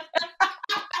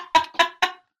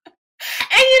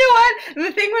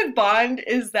 The thing with Bond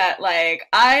is that, like,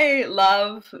 I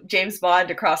love James Bond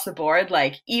across the board.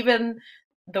 Like, even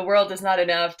The World Is Not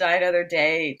Enough, Die Another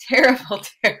Day, terrible,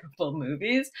 terrible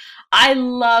movies. I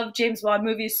love James Bond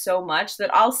movies so much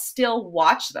that I'll still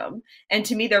watch them. And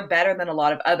to me, they're better than a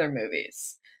lot of other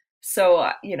movies. So,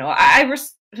 you know, I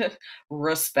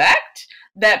respect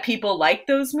that people like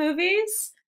those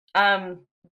movies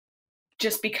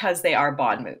just because they are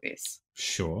Bond movies.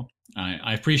 Sure.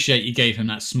 I appreciate you gave him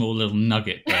that small little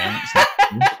nugget there.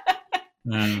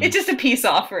 It's just a peace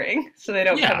offering, so they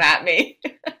don't come at me.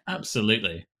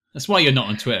 Absolutely. That's why you're not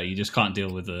on Twitter. You just can't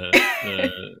deal with the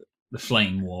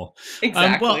flame war.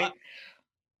 Exactly. Well,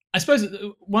 I suppose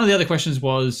one of the other questions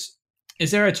was,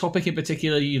 is there a topic in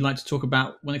particular you'd like to talk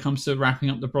about when it comes to wrapping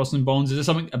up the Brosnan Bonds? Is there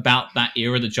something about that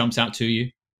era that jumps out to you?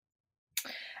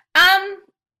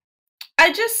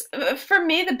 For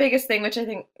me, the biggest thing, which I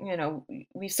think, you know,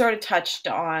 we sort of touched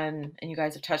on, and you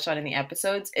guys have touched on in the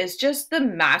episodes, is just the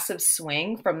massive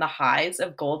swing from the highs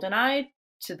of GoldenEye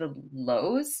to the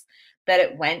lows that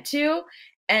it went to.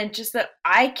 And just that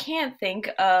I can't think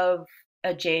of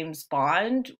a James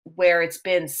Bond where it's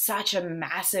been such a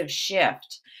massive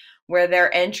shift, where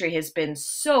their entry has been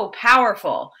so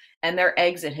powerful and their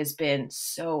exit has been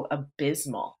so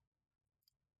abysmal.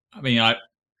 I mean, I'm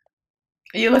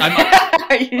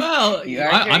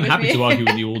happy to argue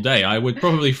with you all day. I would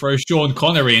probably throw Sean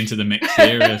Connery into the mix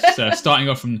here, as, starting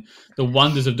off from The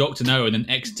Wonders of Dr. No and then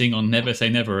exiting on Never Say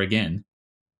Never Again.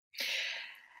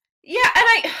 Yeah,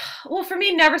 and for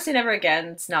me, Never Say Never Again,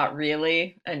 it's not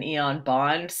really an Eon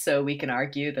Bond, so we can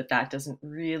argue that that doesn't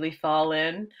really fall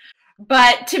in.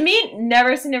 But to me,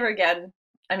 Never Say Never Again,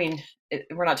 I mean,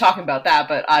 we're not talking about that,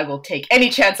 but I will take any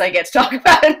chance I get to talk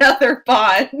about another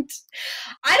Bond.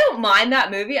 I don't mind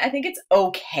that movie. I think it's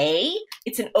okay.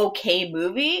 It's an okay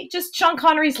movie. Just Sean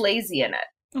Connery's lazy in it.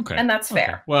 Okay. And that's fair.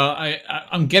 Okay. Well,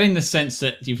 I'm getting the sense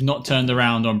that you've not turned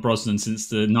around on Brosnan since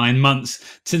the 9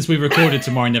 months since we recorded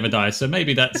Tomorrow Never Dies. So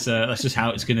maybe that's just how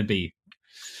it's going to be.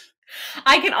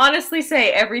 I can honestly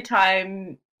say every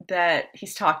time that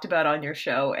he's talked about on your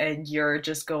show and you're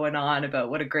just going on about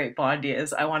what a great Bond he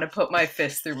is, I want to put my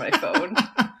fist through my phone.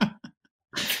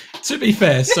 To be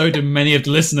fair, so do many of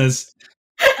the listeners.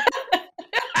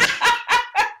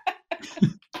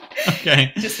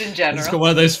 Okay. Just in general. It's got one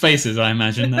of those faces, I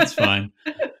imagine. That's fine.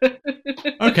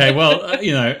 Okay, well,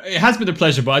 it has been a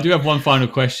pleasure, but I do have one final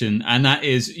question, and that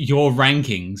is your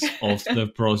rankings of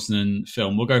the Brosnan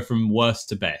film. We'll go from worst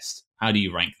to best. How do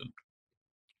you rank them?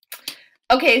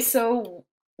 Okay, so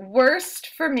worst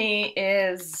for me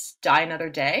is Die Another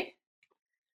Day.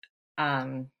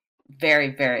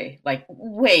 Very, very, like,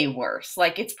 way worse.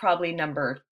 Like, it's probably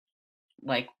number,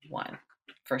 like, 1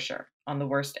 for sure on the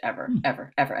worst ever.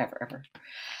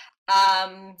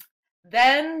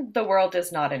 Then The World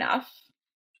Is Not Enough.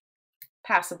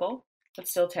 Passable, but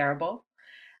still terrible.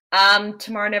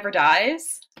 Tomorrow Never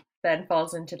Dies then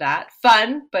falls into that.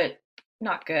 Fun, but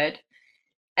not good.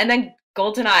 And then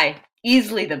GoldenEye,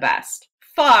 easily the best.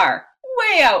 Far,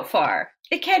 way out far.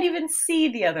 It can't even see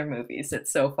the other movies.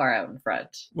 It's so far out in front.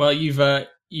 Well, you've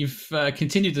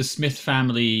continued the Smith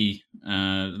family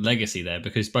legacy there,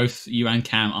 because both you and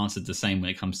Cam answered the same when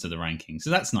it comes to the rankings. So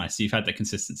that's nice. You've had that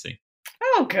consistency.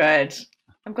 Oh, good.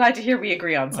 I'm glad to hear we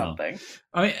agree on something.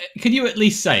 I mean, can you at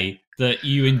least say that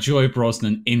you enjoy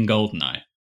Brosnan in GoldenEye?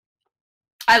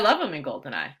 I love him in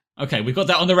GoldenEye. Okay, we got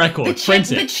that on the record.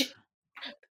 Print it.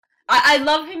 I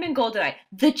love him in GoldenEye.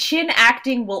 The chin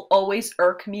acting will always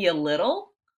irk me a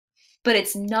little, but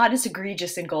it's not as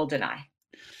egregious in GoldenEye.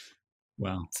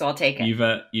 Well, so I'll take it.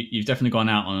 You've definitely gone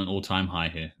out on an all-time high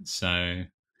here. So,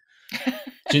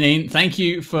 Janine, thank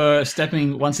you for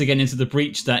stepping once again into the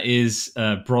breach that is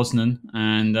Brosnan,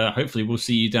 and hopefully we'll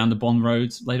see you down the Bond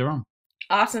roads later on.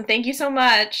 Awesome. Thank you so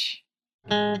much.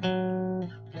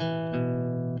 And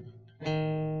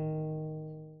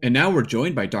now we're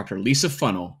joined by Dr. Lisa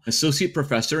Funnell, Associate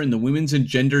Professor in the Women's and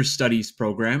Gender Studies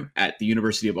program at the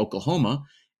University of Oklahoma,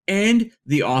 and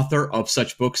the author of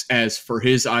such books as For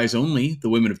His Eyes Only, The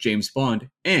Women of James Bond,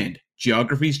 and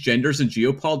Geographies, Genders, and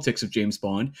Geopolitics of James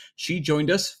Bond. She joined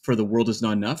us for The World Is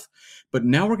Not Enough, but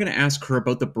now we're going to ask her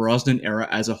about the Brosnan era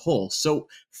as a whole. So,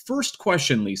 first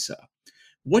question, Lisa.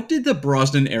 What did the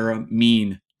Brosnan era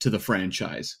mean to the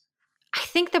franchise? I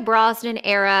think the Brosnan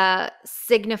era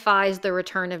signifies the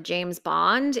return of James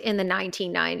Bond in the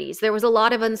 1990s. There was a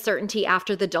lot of uncertainty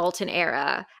after the Dalton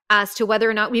era as to whether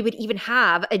or not we would even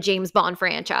have a James Bond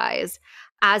franchise,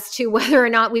 as to whether or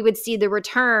not we would see the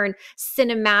return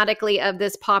cinematically of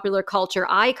this popular culture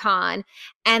icon.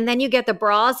 And then you get the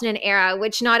Brosnan era,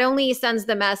 which not only sends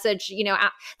the message,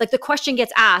 like the question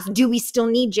gets asked, do we still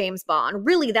need James Bond?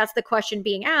 Really, that's the question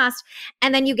being asked.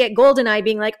 And then you get GoldenEye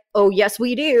being like, oh, yes,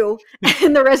 we do.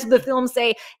 And the rest of the film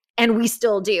say, and we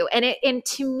still do. And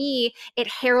to me, it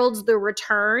heralds the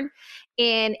return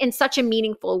in such a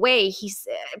meaningful way.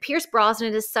 Pierce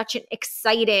Brosnan is such an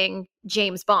exciting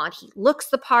James Bond. He looks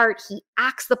the part, he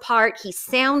acts the part, he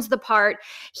sounds the part.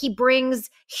 He brings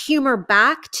humor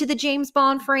back to the James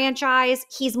Bond franchise.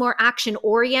 He's more action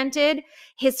oriented.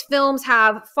 His films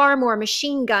have far more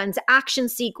machine guns, action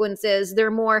sequences.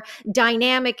 They're more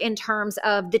dynamic in terms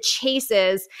of the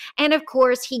chases. And of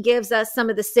course, he gives us some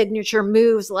of the signature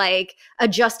moves like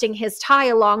adjusting his tie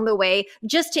along the way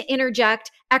just to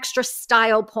interject extra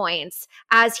style points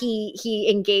as he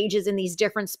engages in these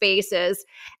different spaces.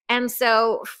 And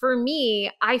so for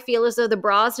me, I feel as though the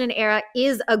Brosnan era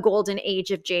is a golden age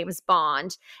of James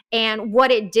Bond. And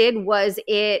what it did was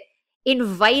it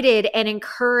invited and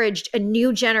encouraged a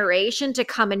new generation to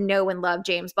come and know and love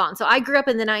James Bond. So I grew up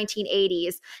in the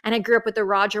 1980s and I grew up with the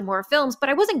Roger Moore films, but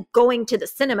I wasn't going to the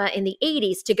cinema in the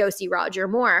 80s to go see Roger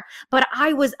Moore. But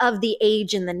I was of the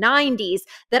age in the 90s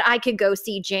that I could go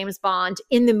see James Bond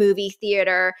in the movie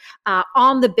theater,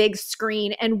 on the big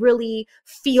screen, and really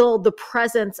feel the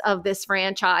presence of this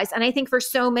franchise. And I think for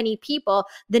so many people,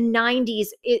 the 90s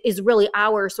is really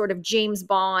our sort of James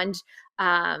Bond,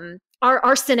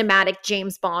 our cinematic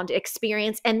James Bond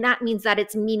experience. And that means that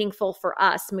it's meaningful for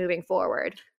us moving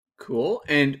forward. Cool.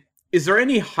 And is there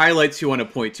any highlights you want to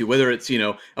point to, whether it's,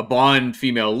 a Bond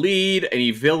female lead, any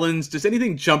villains? Does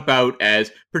anything jump out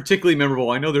as particularly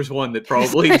memorable? I know there's one that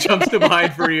probably jumps to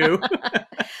mind for you.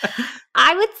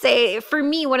 I would say for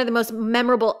me, one of the most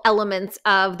memorable elements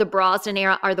of the Brosnan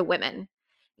era are the women.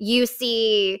 You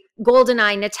see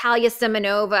GoldenEye, Natalia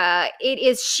Simonova. It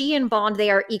is she and Bond,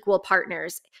 they are equal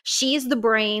partners. She is the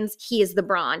brains, he is the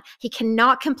brawn. He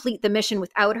cannot complete the mission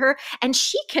without her, and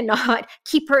she cannot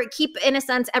keep in a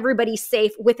sense everybody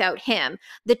safe without him.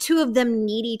 The two of them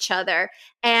need each other,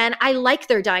 and I like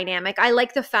their dynamic. I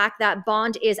like the fact that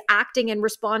Bond is acting and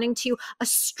responding to a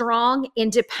strong,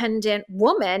 independent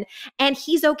woman, and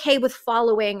he's okay with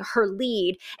following her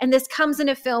lead. And this comes in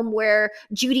a film where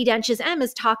Judi Dench's M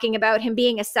is talking about him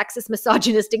being a sexist,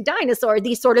 misogynistic dinosaur,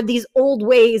 these old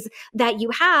ways that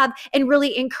you have, and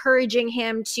really encouraging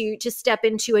him to step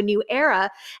into a new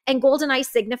era. And GoldenEye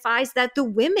signifies that the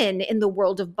women in the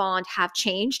world of Bond have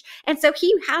changed. And so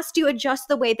he has to adjust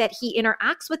the way that he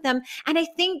interacts with them. And I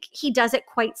think he does it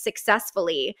quite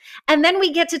successfully. And then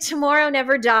we get to Tomorrow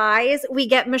Never Dies. We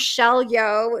get Michelle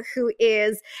Yeoh, who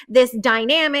is this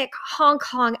dynamic Hong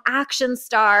Kong action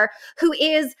star who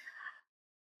is,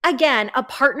 again, a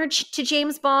partner to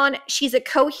James Bond. She's a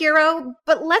co-hero,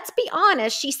 but let's be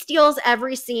honest, she steals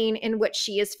every scene in which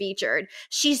she is featured.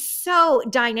 She's so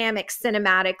dynamic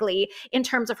cinematically in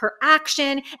terms of her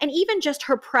action and even just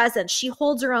her presence. She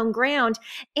holds her own ground.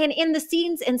 And in the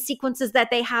scenes and sequences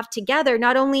that they have together,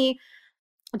 not only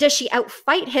does she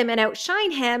outfight him and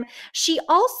outshine him, she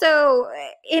also,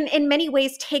 in many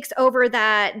ways, takes over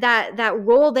that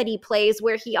role that he plays,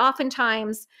 where he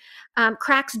oftentimes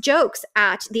cracks jokes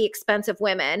at the expense of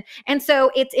women. And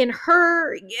so it's in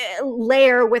her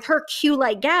lair with her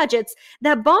Q-like gadgets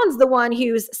that Bond's the one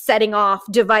who's setting off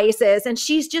devices, and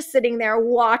she's just sitting there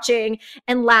watching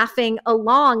and laughing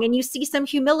along. And you see some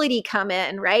humility come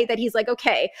in, right? That he's like,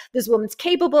 okay, this woman's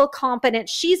capable, competent,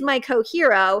 she's my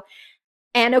co-hero.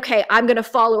 And okay, I'm going to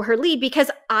follow her lead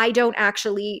because I don't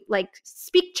actually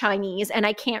speak Chinese and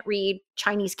I can't read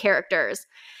Chinese characters.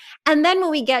 And then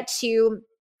when we get to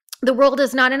The World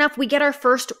Is Not Enough, we get our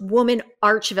first woman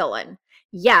arch-villain.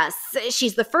 Yes,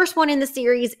 she's the first one in the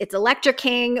series. It's Elektra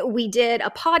King. We did a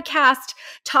podcast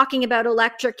talking about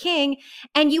Elektra King,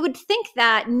 and you would think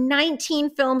that 19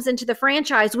 films into the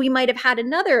franchise, we might have had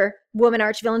another woman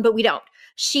arch-villain, but we don't.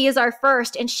 she is our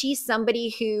first, and she's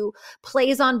somebody who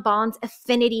plays on Bond's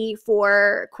affinity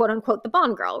for quote unquote the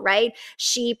Bond girl, right?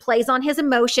 She plays on his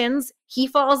emotions. He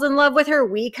falls in love with her.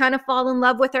 We kind of fall in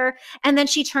love with her. And then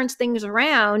she turns things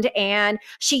around and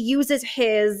she uses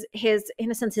his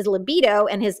in a sense, his libido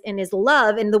and his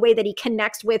love and the way that he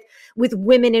connects with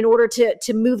women in order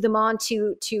to move them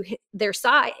onto their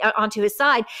side, onto his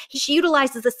side. She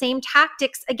utilizes the same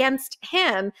tactics against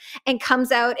him and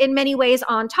comes out in many ways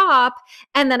on top.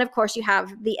 And then of course you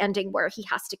have the ending where he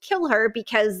has to kill her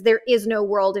because there is no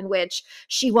world in which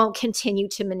she won't continue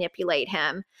to manipulate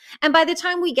him. And by the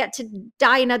time we get to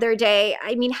Die Another Day,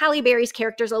 I mean, Halle Berry's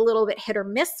character is a little bit hit or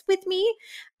miss with me.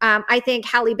 I think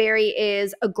Halle Berry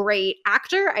is a great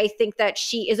actor. I think that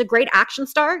she is a great action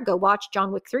star. Go watch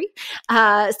John Wick 3.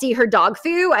 See her dog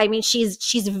Fu. I mean,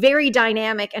 she's very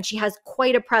dynamic and she has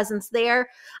quite a presence there.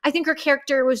 I think her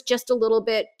character was just a little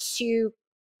bit too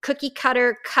cookie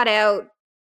cutter, cut out.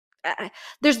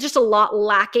 There's just a lot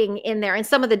lacking in there. And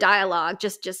some of the dialogue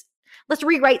just let's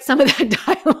rewrite some of that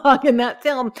dialogue in that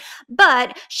film.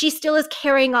 But she still is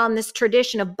carrying on this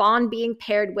tradition of Bond being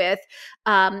paired with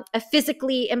a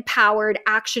physically empowered,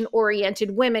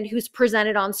 action-oriented woman who's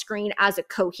presented on screen as a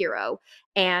co-hero.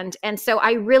 And so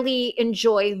I really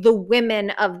enjoy the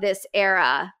women of this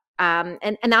era.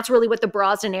 And that's really what the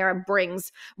Brosnan era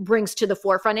brings to the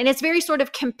forefront. And it's very sort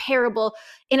of comparable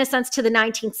in a sense to the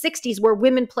 1960s, where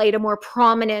women played a more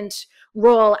prominent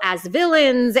role as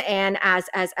villains and as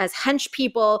hench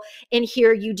people. And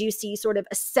here you do see sort of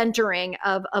a centering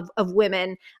of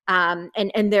women,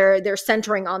 and they're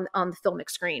centering on the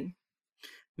filmic screen.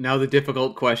 Now the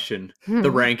difficult question,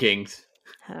 the rankings.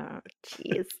 Oh,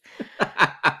 jeez.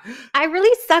 I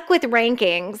really suck with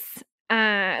rankings.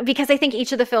 Because I think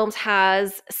each of the films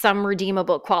has some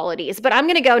redeemable qualities. But I'm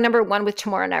going to go number 1 with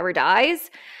Tomorrow Never Dies,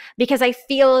 because I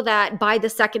feel that by the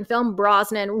second film,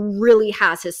 Brosnan really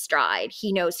has his stride.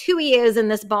 He knows who he is in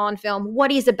this Bond film,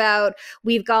 what he's about.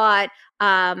 We've got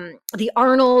the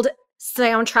Arnold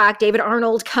soundtrack. David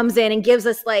Arnold comes in and gives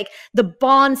us like the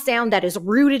Bond sound that is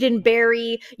rooted in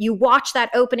Barry. You watch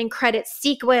that opening credit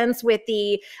sequence with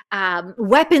the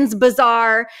weapons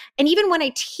bazaar. And even when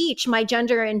I teach my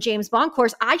gender and James Bond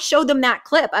course, I show them that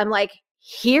clip. I'm like,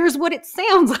 here's what it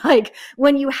sounds like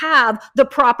when you have the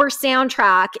proper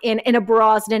soundtrack in a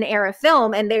Brosnan era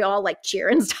film, and they all like cheer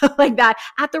and stuff like that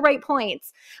at the right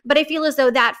points. But I feel as though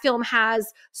that film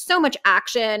has so much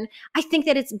action. I think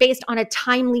that it's based on a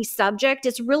timely subject.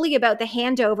 It's really about the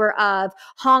handover of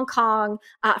Hong Kong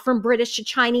from British to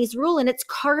Chinese rule, and it's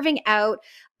carving out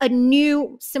a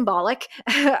new symbolic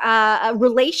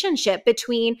relationship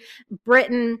between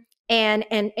Britain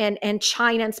and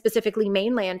China, and specifically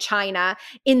mainland China,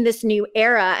 in this new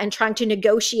era, and trying to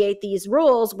negotiate these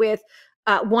rules with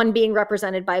one being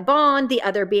represented by Bond, the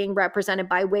other being represented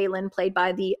by Wei Lin, played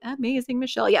by the amazing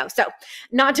Michelle Yeoh. So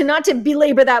not to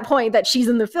belabor that point that she's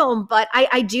in the film, but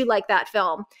I do like that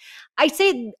film. I'd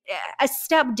say a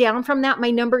step down from that,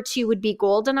 my number 2 would be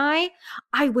GoldenEye.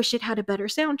 I wish it had a better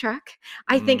soundtrack.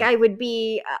 I think I would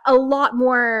be a lot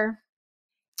more...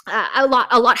 a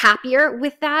lot happier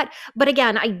with that. But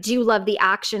again, I do love the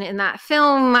action in that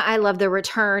film. I love the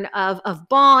return of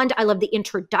Bond. I love the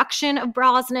introduction of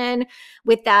Brosnan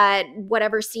with that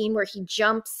whatever scene where he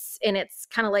jumps, and it's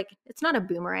kind of like, it's not a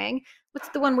boomerang. What's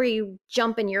the one where you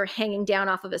jump and you're hanging down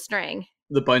off of a string?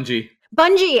 The bungee.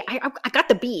 I got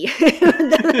the B.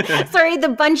 Sorry, the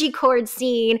bungee cord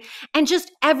scene, and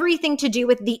just everything to do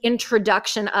with the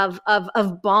introduction of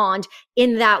Bond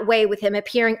in that way, with him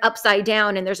appearing upside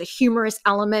down, and there's a humorous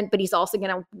element, but he's also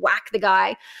going to whack the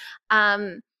guy.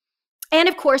 And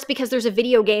of course, because there's a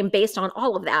video game based on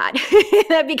all of that,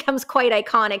 that becomes quite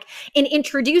iconic in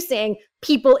introducing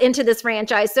people into this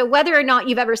franchise. So whether or not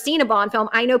you've ever seen a Bond film,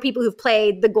 I know people who've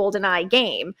played the GoldenEye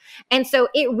game. And so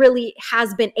it really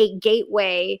has been a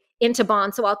gateway into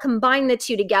Bond. So I'll combine the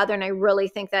two together, and I really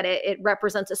think that it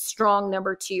represents a strong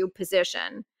number 2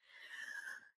 position.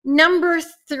 Number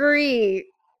 3.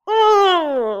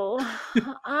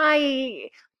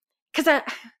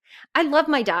 I love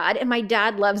my dad, and my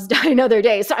dad loves Die Another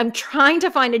Day. So I'm trying to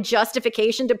find a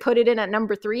justification to put it in at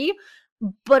number 3,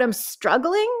 but I'm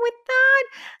struggling with that.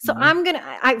 So I'm going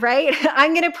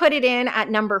to put it in at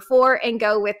number 4 and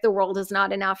go with The World Is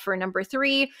Not Enough for number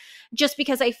 3, just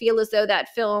because I feel as though that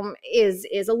film is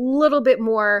a little bit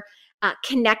more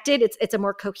connected. It's a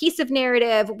more cohesive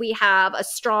narrative. We have a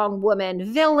strong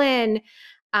woman villain.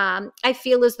 I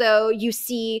feel as though you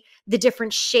see the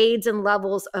different shades and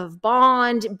levels of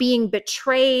Bond being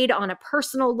betrayed on a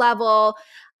personal level.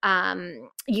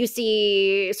 You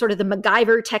see sort of the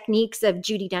MacGyver techniques of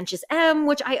Judi Dench's M,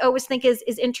 which I always think is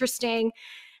interesting.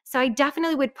 So I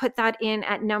definitely would put that in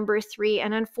at number 3.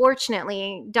 And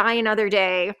unfortunately, Die Another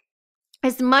Day,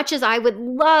 as much as I would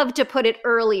love to put it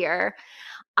earlier,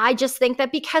 I just think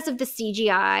that because of the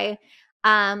CGI,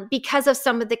 because of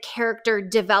some of the character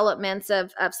developments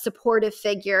of supportive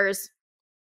figures,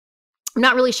 I'm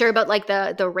not really sure about like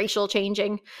the racial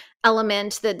changing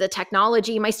element, the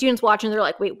technology. My students watch and they're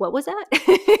like, wait, what was that?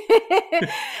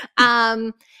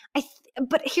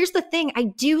 But here's the thing. I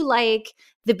do like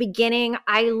the beginning.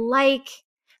 I like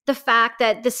the fact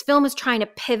that this film is trying to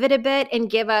pivot a bit and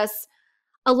give us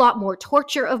a lot more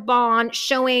torture of Bond,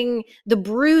 showing the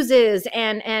bruises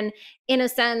and in a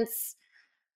sense,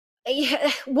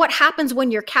 what happens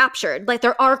when you're captured. Like,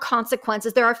 there are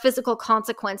consequences, there are physical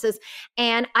consequences.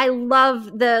 And I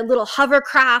love the little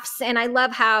hovercrafts, and I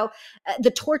love how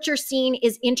the torture scene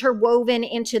is interwoven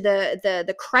into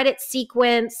the credit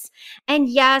sequence. And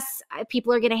yes,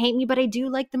 people are going to hate me, but I do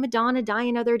like the Madonna Die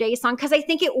Another Day song because I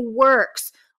think it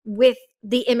works with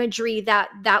the imagery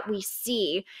that we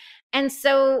see. And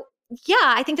so, yeah,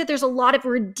 I think that there's a lot of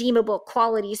redeemable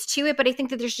qualities to it, but I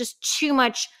think that there's just too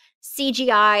much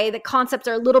CGI. The concepts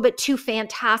are a little bit too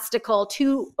fantastical,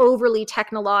 too overly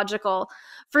technological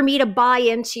for me to buy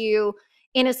into,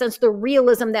 in a sense, the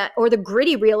realism that, or the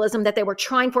gritty realism that they were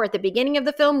trying for at the beginning of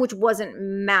the film, which wasn't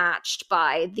matched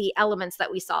by the elements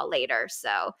that we saw later.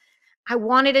 So I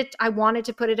wanted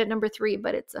to put it at number 3,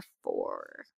 but it's a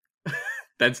 4.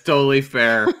 That's totally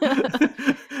fair.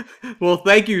 Well,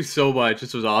 thank you so much.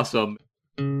 This was awesome.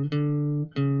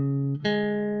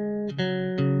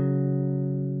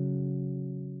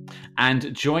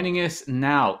 And joining us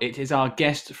now, it is our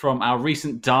guest from our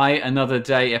recent Die Another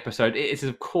Day episode. It is,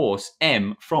 of course,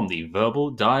 Em from the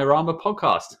Verbal Diorama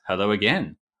podcast. Hello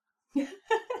again.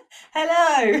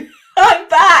 Hello, I'm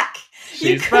back. You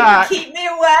She's couldn't back. keep me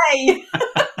away.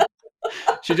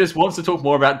 She just wants to talk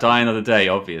more about Die Another Day,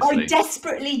 obviously. I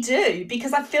desperately do,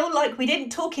 because I feel like we didn't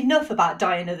talk enough about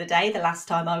Die Another Day the last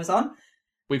time I was on.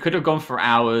 We could have gone for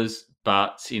hours,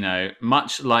 but, you know,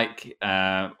 much like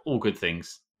all good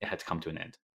things, it had to come to an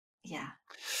end. Yeah,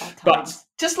 bad But- times.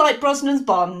 Just like Brosnan's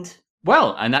Bond.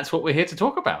 Well, and that's what we're here to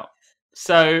talk about.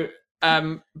 So,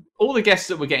 all the guests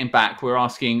that we're getting back, we're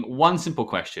asking one simple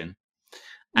question,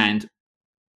 and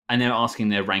they're asking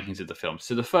their rankings of the film.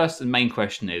 So the first and main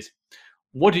question is,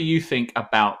 what do you think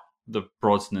about the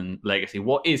Brosnan legacy?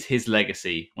 What is his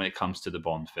legacy when it comes to the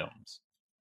Bond films?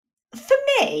 For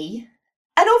me,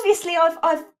 and obviously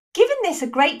I've given this a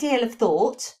great deal of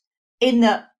thought, in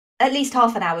the at least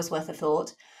half an hour's worth of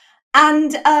thought.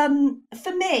 And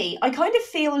for me, I kind of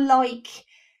feel like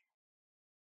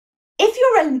if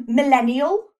you're a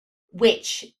millennial,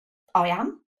 which I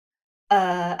am,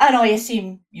 and I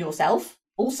assume yourself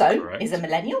also Correct. is a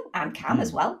millennial, and Cam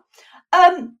as well,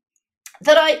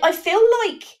 that I feel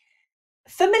like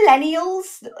for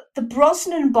millennials, the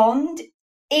Brosnan Bond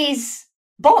is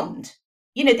Bond.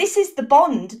 You know, this is the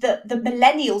Bond that the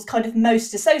millennials kind of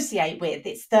most associate with.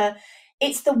 It's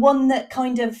the one that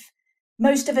kind of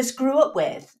most of us grew up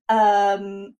with.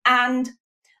 And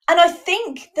I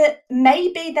think that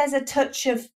maybe there's a touch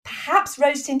of perhaps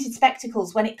rose-tinted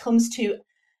spectacles when it comes to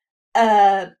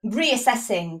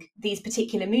reassessing these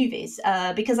particular movies,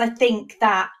 because I think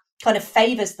that kind of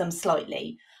favours them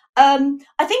slightly.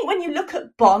 I think when you look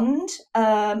at Bond,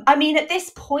 I mean, at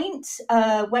this point,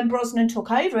 when Brosnan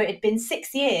took over, it had been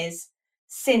 6 years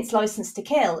since Licence to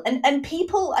Kill. And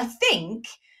people, I think,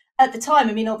 at the time,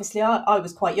 I mean, obviously I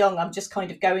was quite young, I'm just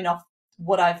kind of going off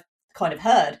what I've kind of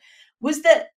heard, was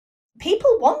that people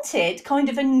wanted kind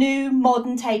of a new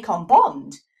modern take on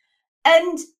Bond.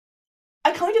 And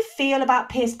I kind of feel about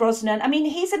Pierce Brosnan, I mean,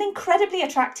 he's an incredibly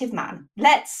attractive man.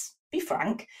 Let's be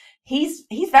frank. He's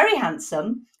very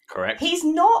handsome. Correct. He's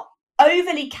not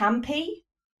overly campy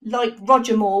like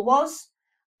Roger Moore was.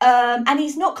 And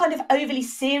he's not kind of overly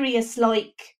serious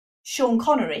like Sean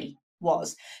Connery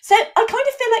was. So I kind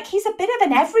of feel like he's a bit of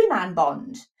an everyman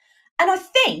Bond. And I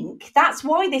think that's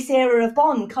why this era of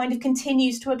Bond kind of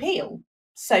continues to appeal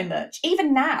so much.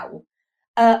 Even now,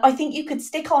 I think you could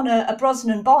stick on a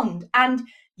Brosnan Bond and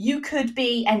you could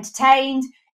be entertained.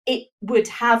 It would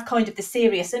have kind of the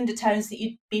serious undertones that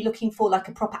you'd be looking for, like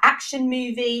a proper action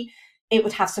movie. It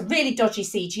would have some really dodgy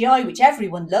CGI, which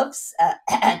everyone loves.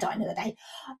 Die Another Day.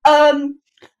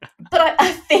 But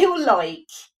I feel like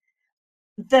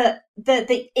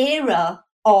the era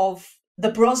of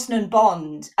the Brosnan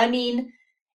Bond, I mean,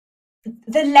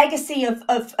 the legacy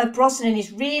of Brosnan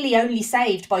is really only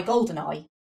saved by GoldenEye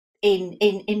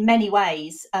in many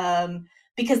ways,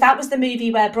 because that was the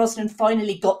movie where Brosnan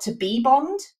finally got to be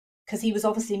Bond, because he was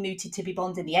obviously mooted to be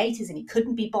Bond in the 80s and he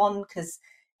couldn't be Bond because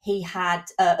he had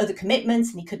other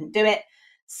commitments and he couldn't do it.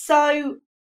 So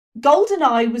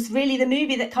GoldenEye was really the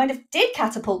movie that kind of did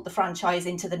catapult the franchise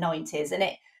into the 90s, and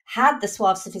it had the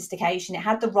suave sophistication, it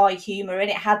had the wry humour, and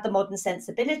it had the modern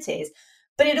sensibilities,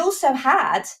 but it also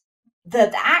had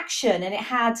the action, and it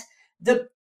had the,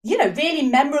 you know, really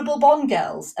memorable Bond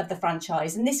girls of the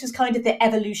franchise, and this was kind of the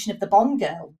evolution of the Bond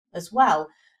girl as well.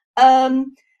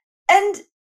 And,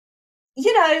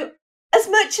 you know, as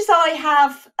much as I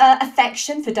have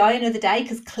affection for Die Another Day,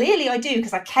 because clearly I do,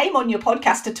 because I came on your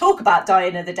podcast to talk about Die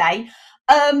Another Day,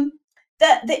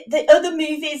 the other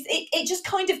movies, it just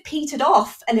kind of petered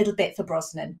off a little bit for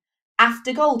Brosnan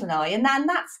after GoldenEye. And then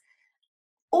that's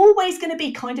always going to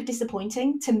be kind of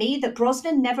disappointing to me, that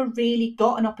Brosnan never really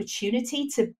got an opportunity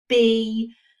to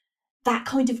be that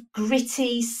kind of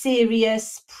gritty,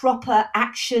 serious, proper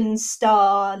action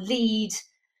star lead,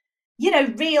 you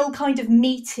know, real kind of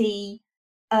meaty,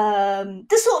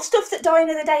 the sort of stuff that Die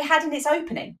Another Day had in its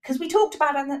opening. Because we talked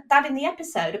about that in the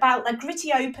episode, about a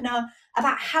gritty opener,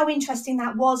 about how interesting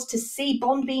that was to see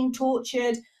Bond being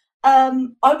tortured. I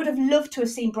would have loved to have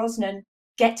seen Brosnan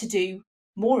get to do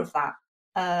more of that,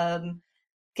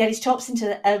 get his chops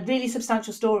into a really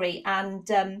substantial story. And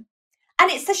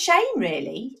it's a shame,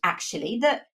 really, actually,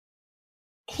 that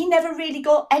he never really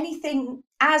got anything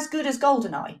as good as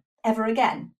GoldenEye ever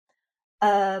again.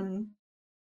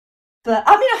 But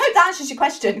I mean, I hope that answers your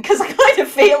question, because I kind of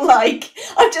feel like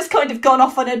I've just kind of gone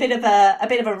off on a bit of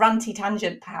a ranty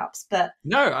tangent, perhaps. But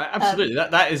no, absolutely.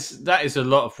 That is a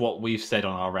lot of what we've said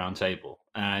on our round table.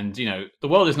 And you know, The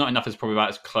World Is Not Enough is probably about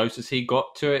as close as he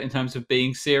got to it in terms of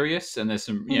being serious. And there's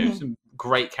some, you know, some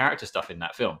great character stuff in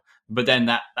that film. But then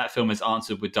that film is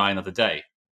answered with Die Another Day.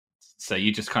 So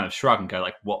you just kind of shrug and go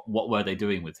like, what were they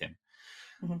doing with him?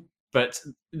 Mm-hmm. But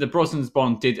the Brosnan's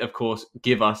Bond did, of course,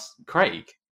 give us Craig.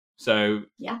 So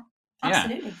yeah,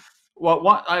 absolutely. Yeah.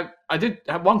 Well, I did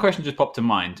have one question just popped to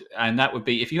mind, and that would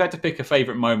be if you had to pick a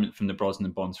favourite moment from the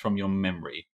Brosnan Bonds from your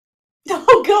memory.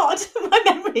 Oh God, my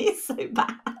memory is so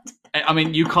bad. I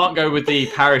mean, you can't go with the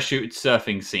parachute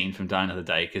surfing scene from Die Another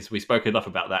Day, because we spoke enough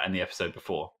about that in the episode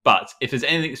before. But if there's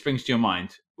anything that springs to your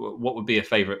mind, what would be a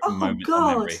favourite moment or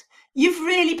memory? You've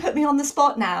really put me on the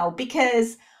spot now,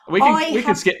 because we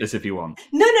can skip this if you want.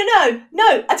 No.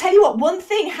 I tell you what, one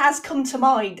thing has come to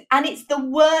mind, and it's the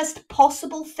worst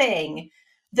possible thing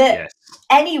that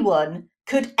anyone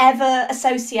could ever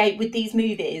associate with these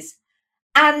movies.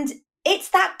 And it's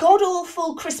that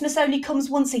god-awful Christmas only comes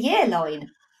once a year line.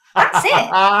 That's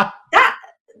it.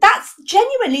 That's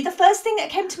genuinely the first thing that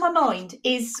came to my mind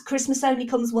is Christmas only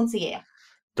comes once a year.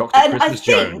 Dr. Christmas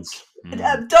Jones.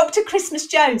 Dr. Christmas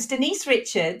Jones, Denise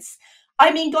Richards.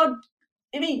 I mean,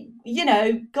 you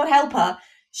know, God help her.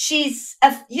 She's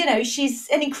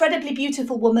an incredibly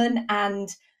beautiful woman. And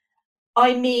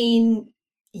I mean,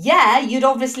 yeah, you'd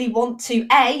obviously want to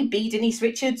A, be Denise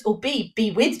Richards, or B,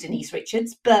 be with Denise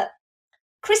Richards, but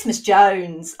Christmas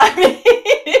Jones, I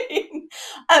mean,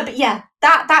 but yeah,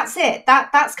 that's it.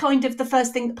 That's kind of the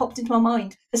first thing that popped into my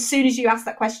mind as soon as you asked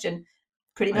that question,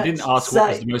 pretty much. I didn't ask what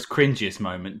was the most cringiest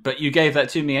moment, but you gave that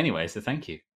to me anyway, so thank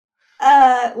you.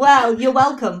 Well, you're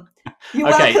welcome. You're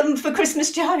welcome for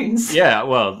Christmas Jones. Yeah,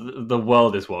 well, the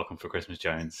world is welcome for Christmas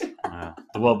Jones.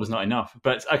 The world was not enough.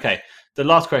 But okay, the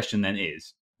last question then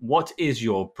is, what is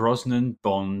your Brosnan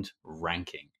Bond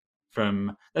ranking?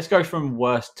 Let's go from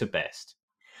worst to best.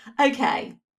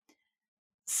 Okay,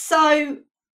 so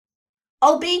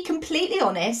I'll be completely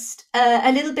honest,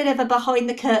 a little bit of a behind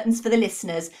the curtains for the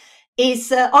listeners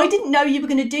is I didn't know you were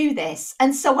going to do this,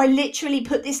 and so I literally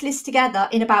put this list together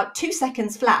in about 2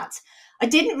 seconds flat. I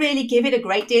didn't really give it a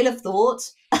great deal of thought,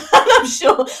 I'm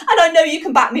sure, and I know you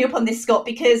can back me up on this, Scott,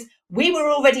 because we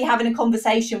were already having a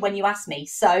conversation when you asked me,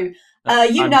 so how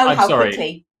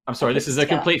quickly. I'm sorry, this is a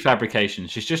complete fabrication.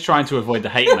 She's just trying to avoid the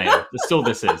hate mail. That's all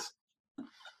this is.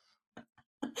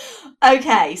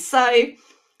 Okay, so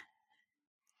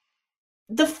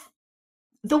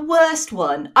the worst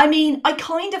one, I mean, I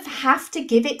kind of have to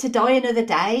give it to Die Another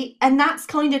Day, and that's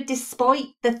kind of despite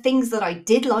the things that I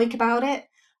did like about it.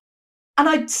 And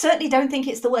I certainly don't think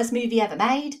it's the worst movie ever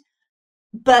made.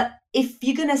 But if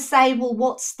you're going to say, well,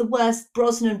 what's the worst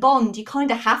Brosnan Bond, you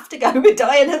kind of have to go with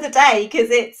Die Another Day,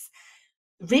 because it's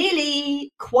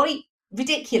really quite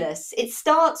ridiculous. It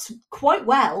starts quite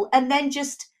well and then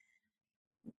just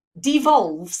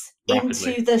devolves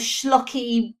rapidly into the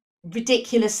schlocky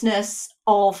ridiculousness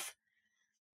of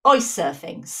ice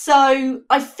surfing. So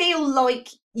I feel like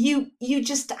you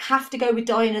just have to go with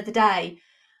Die Another Day.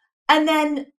 And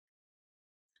then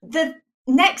the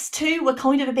next two were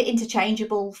kind of a bit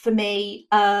interchangeable for me.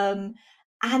 And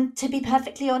And to be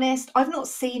perfectly honest, I've not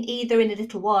seen either in a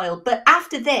little while. But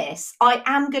after this, I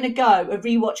am going to go and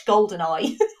rewatch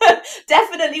GoldenEye.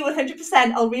 Definitely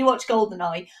 100% I'll rewatch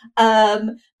GoldenEye,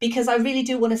 because I really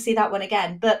do want to see that one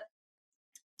again. But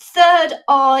third,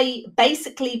 I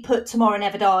basically put Tomorrow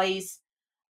Never Dies,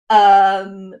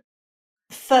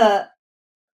 for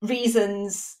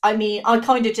reasons. I mean, I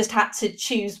kind of just had to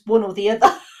choose one or the other.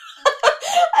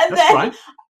 And That's then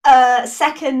fine.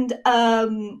 second,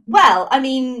 well, I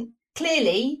mean,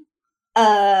 clearly,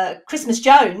 Christmas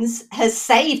Jones has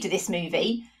saved this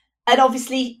movie, and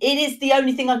obviously it is the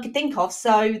only thing I could think of.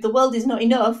 So The World Is Not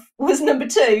Enough was number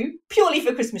 2, purely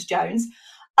for Christmas Jones.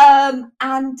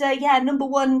 Yeah, number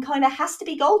 1 kind of has to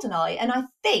be GoldenEye, and I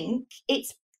think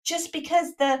it's just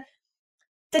because the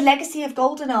legacy of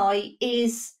GoldenEye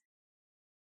is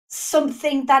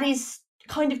something that is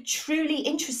kind of truly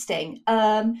interesting.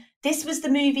 This was the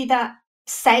movie that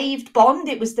saved Bond.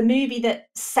 It was the movie that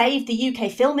saved the UK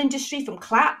film industry from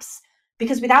collapse,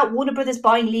 because without Warner Brothers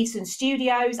buying Leavesden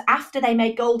Studios after they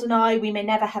made GoldenEye, we may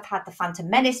never have had the Phantom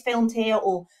Menace filmed here,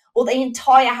 or the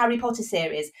entire Harry Potter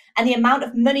series. And the amount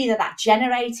of money that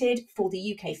generated for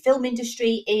the UK film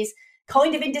industry is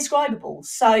kind of indescribable.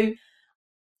 So,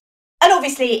 and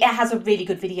obviously it has a really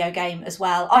good video game as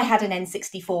well. I had an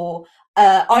N64.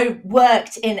 I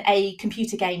worked in a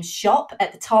computer games shop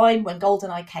at the time when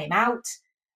GoldenEye came out.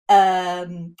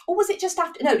 Or was it just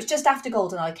after? No, it was just after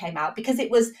GoldenEye came out, because it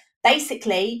was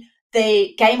basically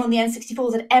the game on the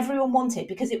N64 that everyone wanted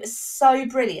because it was so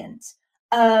brilliant.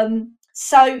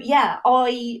 So yeah,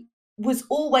 I was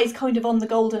always kind of on the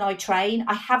GoldenEye train.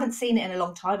 I haven't seen it in a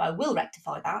long time. I will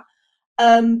rectify that.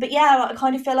 But yeah, I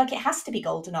kind of feel like it has to be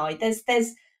GoldenEye.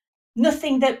 There's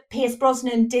nothing that Pierce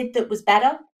Brosnan did that was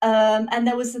better, and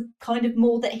there was a kind of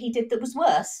more that he did that was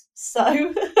worse.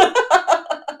 So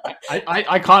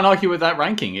I can't argue with that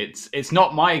ranking. It's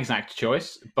not my exact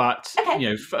choice, but okay. You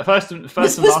know, first and was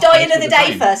last Die place Another with the Day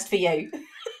same. first for you?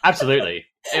 Absolutely.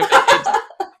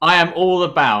 I am all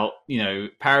about, you know,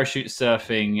 parachute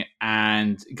surfing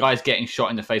and guys getting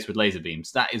shot in the face with laser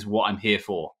beams. That is what I'm here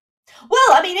for. Well,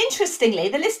 I mean, interestingly,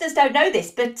 the listeners don't know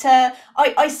this, but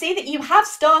I see that you have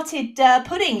started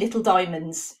putting little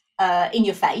diamonds in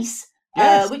your face,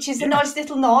 Yes, which is a yes. nice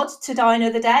little nod to Die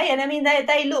Another Day. And I mean,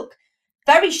 they look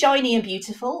very shiny and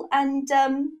beautiful. And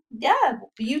yeah,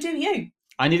 you do you.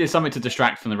 I needed something to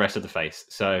distract from the rest of the face,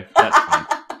 so that's fine.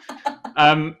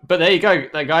 But there you go,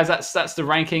 guys. That's the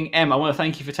ranking. Em, I want to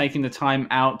thank you for taking the time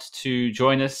out to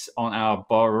join us on our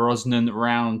Brosnan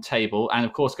round table. And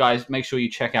of course, guys, make sure you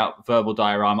check out Verbal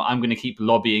Diorama. I'm going to keep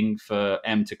lobbying for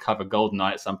Em to cover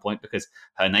GoldenEye at some point because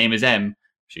her name is Em.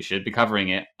 She should be covering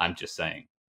it. I'm just saying.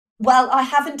 Well, I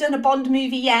haven't done a Bond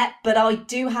movie yet, but I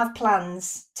do have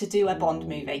plans to do a Bond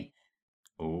movie.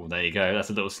 Oh, there you go. That's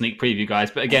a little sneak preview,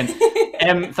 guys. But again,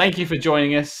 Em, thank you for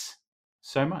joining us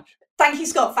so much. Thank you,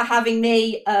 Scott, for having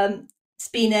me. It's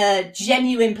been a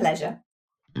genuine pleasure.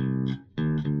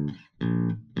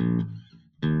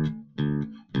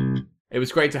 It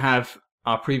was great to have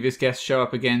our previous guest show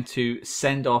up again to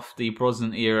send off the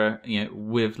Brosnan era, you know,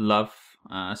 with love.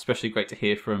 Especially great to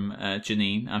hear from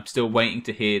Janine. I'm still waiting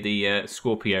to hear the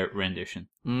Scorpio rendition.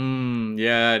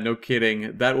 Yeah, no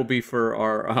kidding. That will be for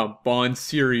our Bond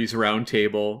series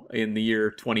roundtable in the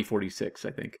year 2046, I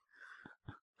think.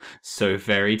 So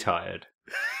very tired.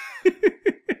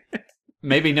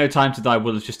 Maybe No Time to Die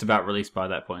will have just about released by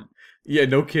that point. Yeah,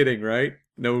 no kidding, right?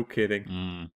 No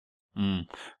kidding.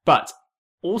 But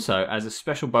also, as a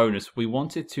special bonus, we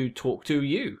wanted to talk to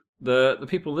you, the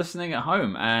people listening at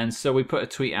home. And so we put a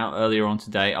tweet out earlier on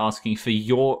today asking for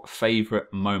your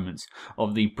favourite moments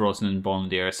of the Brosnan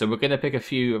Bond era. So we're going to pick a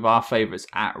few of our favourites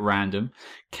at random.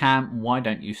 Cam, why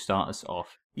don't you start us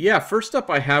off? Yeah, first up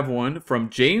I have one from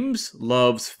James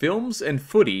Loves Films and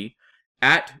Footy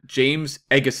at James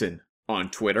Eggison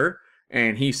on Twitter.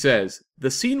 And he says,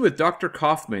 the scene with Dr.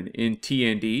 Kaufman in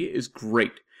TND is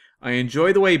great. I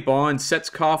enjoy the way Bond sets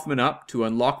Kaufman up to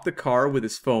unlock the car with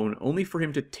his phone only for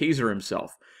him to taser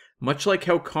himself. Much like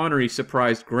how Connery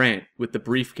surprised Grant with the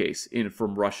briefcase in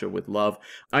From Russia with Love.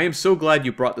 I am so glad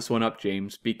you brought this one up,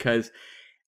 James, because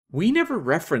we never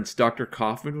referenced Dr.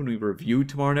 Kaufman when we reviewed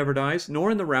Tomorrow Never Dies,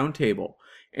 nor in the roundtable.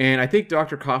 And I think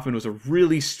Dr. Kaufman was a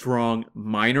really strong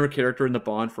minor character in the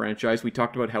Bond franchise. We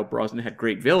talked about how Brosnan had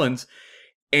great villains.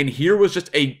 And here was just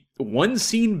a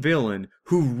one-scene villain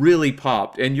who really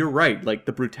popped. And you're right, like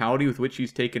the brutality with which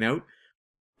he's taken out,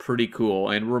 pretty cool.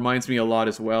 And reminds me a lot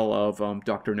as well of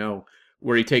Dr. No,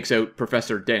 where he takes out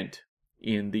Professor Dent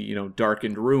in the, you know,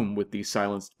 darkened room with the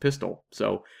silenced pistol.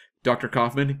 So Dr.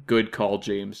 Kaufman, good call,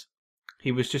 James.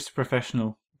 He was just a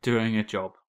professional doing a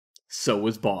job. so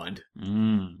was Bond.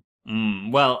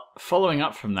 Well, following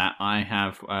up from that, I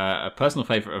have a personal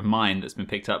favourite of mine that's been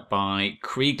picked up by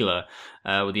Kriegler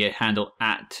with the handle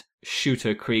at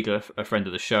Shooter Kriegler, a friend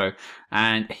of the show,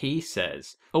 and he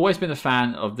says, always been a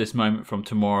fan of this moment from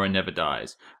Tomorrow Never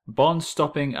Dies. Bond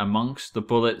stopping amongst the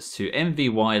bullets to envy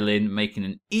Wylin, making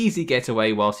an easy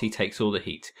getaway whilst he takes all the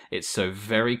heat. It's so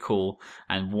very cool,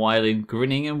 and Wylin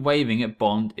grinning and waving at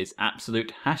Bond is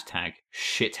absolute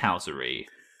 #shithousery.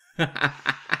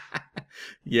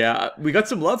 Yeah, we got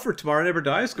some love for Tomorrow Never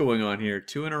Dies going on here,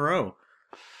 2 in a row.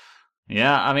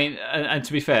 Yeah, I mean, and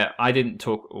to be fair, I didn't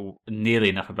talk nearly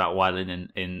enough about Wylin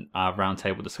in our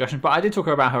roundtable discussion, but I did talk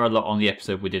about her a lot on the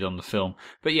episode we did on the film.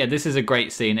 But yeah, this is a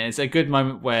great scene, and it's a good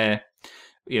moment where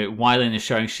Wylin is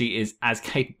showing she is as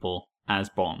capable as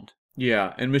Bond.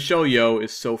 Yeah, and Michelle Yeoh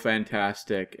is so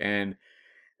fantastic, and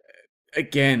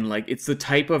again, like, it's the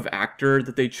type of actor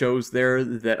that they chose there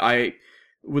that I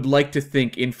would like to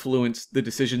think influenced the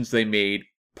decisions they made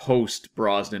post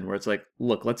Brosnan, where it's like,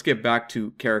 look, let's get back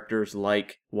to characters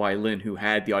like Wylin, who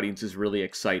had the audiences really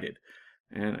excited.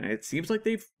 And it seems like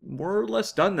they've more or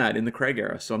less done that in the Craig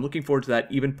era, so I'm looking forward to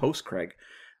that even post Craig.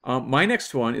 My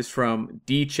next one is from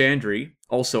D. Chandry,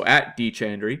 also at D.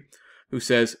 Chandry, who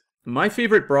says, my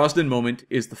favorite Brosnan moment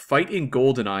is the fight in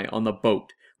GoldenEye on the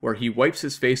boat, where he wipes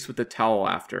his face with the towel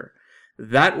after.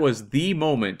 That was the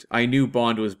moment I knew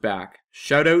Bond was back.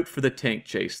 Shout out for the tank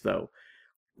chase, though.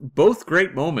 Both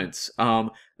great moments.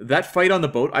 That fight on the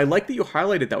boat, I like that you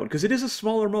highlighted that one, because it is a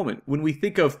smaller moment. When we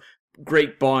think of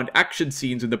great Bond action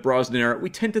scenes in the Brosnan era, we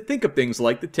tend to think of things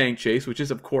like the tank chase, which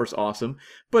is of course awesome,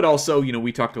 but also,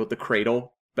 we talked about the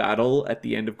cradle battle at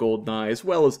the end of GoldenEye, as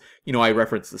well as, I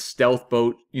referenced the stealth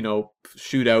boat,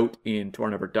 shootout in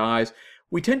Tomorrow Never Dies.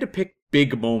 We tend to pick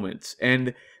big moments,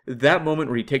 and that moment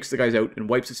where he takes the guys out and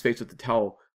wipes his face with the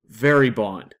towel, very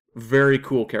Bond. Very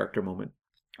cool character moment.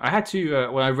 I had to,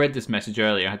 when I read this message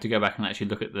earlier, I had to go back and actually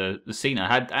look at the scene.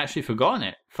 I had actually forgotten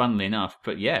it, funnily enough.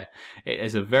 But yeah, it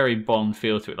has a very Bond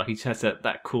feel to it. Like, he just has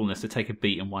that coolness to take a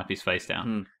beat and wipe his face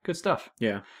down. Good stuff.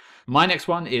 Yeah. My next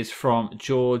one is from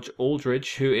George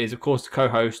Aldridge, who is, of course, the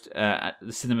co-host at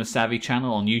the Cinema Savvy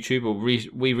channel on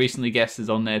YouTube. We recently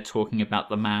guested on there talking about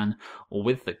The Man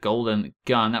with the Golden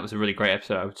Gun. That was a really great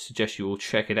episode. I would suggest you all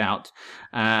check it out.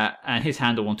 And his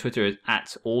handle on Twitter is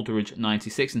at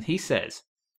Aldridge96, and he says,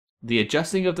 the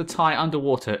adjusting of the tie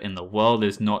underwater in the world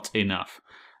is not enough.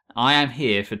 I am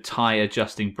here for tie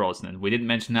adjusting Brosnan. We didn't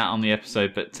mention that on the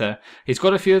episode, but he's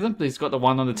got a few of them. He's got the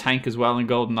one on the tank as well in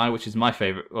GoldenEye, which is my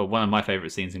favorite, or one of my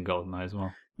favorite scenes in GoldenEye as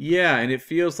well. Yeah, and it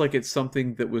feels like it's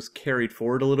something that was carried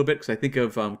forward a little bit, because I think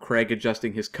of Craig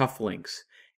adjusting his cufflinks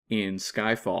in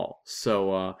Skyfall.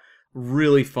 So,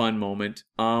 really fun moment.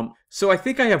 So I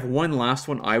think I have one last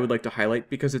one I would like to highlight,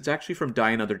 because it's actually from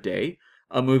Die Another Day,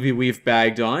 a movie we've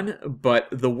bagged on, but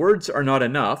The Words Are Not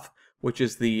Enough, which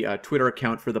is the Twitter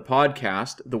account for the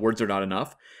podcast, The Words Are Not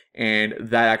Enough, and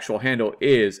that actual handle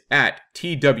is at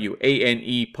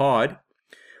TWANE Pod.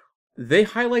 They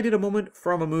highlighted a moment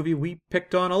from a movie we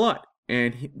picked on a lot,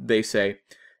 and they say,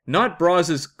 not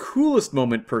Bros's coolest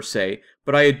moment per se,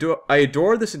 but I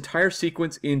adore this entire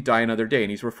sequence in Die Another Day, and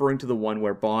he's referring to the one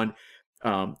where Bond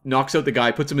knocks out the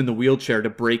guy, puts him in the wheelchair to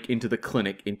break into the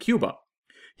clinic in Cuba.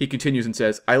 He continues and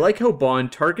says, I like how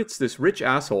Bond targets this rich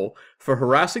asshole for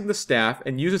harassing the staff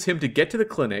and uses him to get to the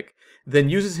clinic,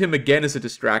 then uses him again as a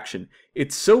distraction.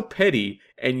 It's so petty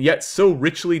and yet so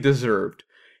richly deserved.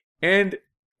 And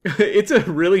it's a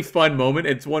really fun moment.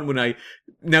 It's one when I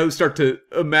now start to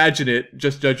imagine it,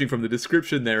 just judging from the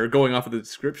description there, going off of the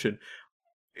description.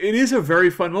 It is a very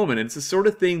fun moment. And it's the sort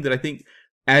of thing that I think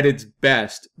at its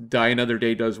best, Die Another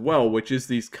Day does well, which is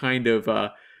these kind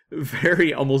of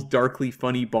very almost darkly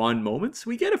funny Bond moments.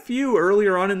 We get a few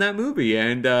earlier on in that movie,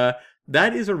 and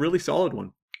that is a really solid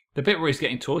one. The bit where he's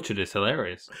getting tortured is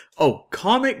hilarious. Oh,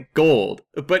 comic gold.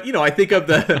 But, I think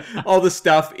of all the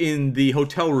stuff in the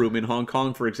hotel room in Hong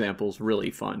Kong, for example, is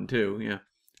really fun, too. Yeah.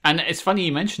 And it's funny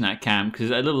you mention that, Cam, because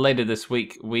a little later this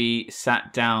week, we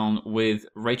sat down with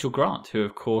Rachel Grant, who,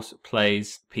 of course,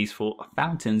 plays Peaceful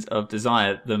Fountains of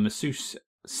Desire, the masseuse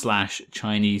 /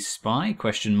 Chinese spy ?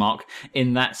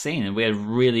 In that scene, and we had a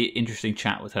really interesting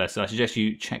chat with her. So I suggest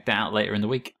you check that out later in the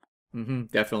week.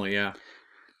 Definitely, yeah.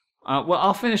 Well,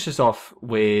 I'll finish this off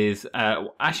with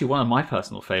actually one of my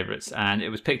personal favorites, and it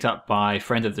was picked up by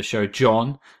friend of the show,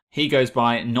 John. He goes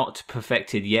by Not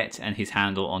Perfected Yet, and his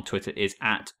handle on Twitter is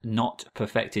at Not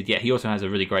Perfected Yet. He also has a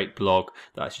really great blog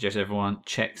that I suggest everyone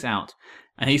checks out.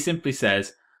 And he simply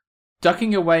says,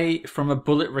 ducking away from a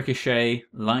bullet ricochet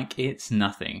like it's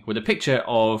nothing, with a picture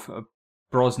of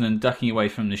Brosnan ducking away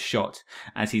from the shot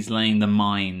as he's laying the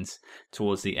mines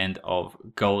towards the end of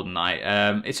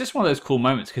GoldenEye. It's just one of those cool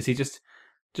moments because he just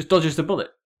dodges the bullet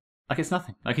like it's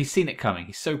nothing. Like he's seen it coming.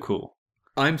 He's so cool.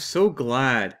 I'm so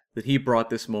glad that he brought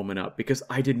this moment up because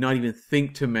I did not even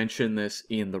think to mention this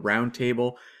in the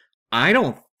roundtable. I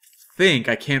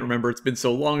can't remember, it's been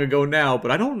so long ago now,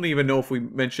 but I don't even know if we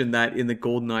mentioned that in the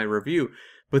GoldenEye review.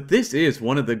 But this is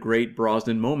one of the great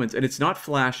Brosnan moments, and it's not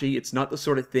flashy. It's not the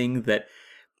sort of thing that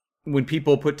when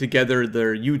people put together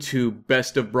their YouTube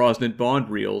best of Brosnan Bond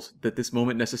reels, that this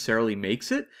moment necessarily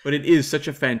makes it. But it is such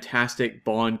a fantastic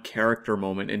Bond character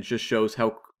moment and just shows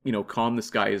how, calm this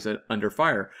guy is under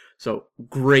fire. So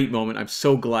great moment. I'm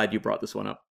so glad you brought this one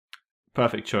up.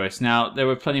 Perfect choice. Now, there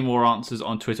were plenty more answers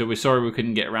on Twitter. We're sorry we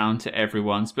couldn't get around to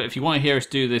everyone's, but if you want to hear us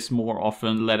do this more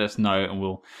often, let us know and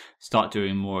we'll start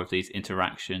doing more of these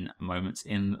interaction moments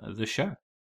in the show.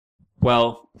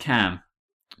 Well, Cam,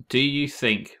 do you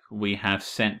think we have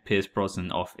sent Pierce Brosnan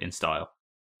off in style?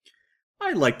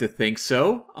 I'd like to think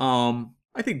so.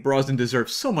 I think Brosnan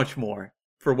deserves so much more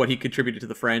for what he contributed to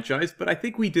the franchise, but I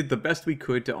think we did the best we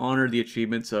could to honor the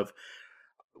achievements of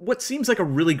what seems like a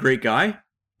really great guy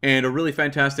and a really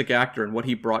fantastic actor and what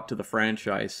he brought to the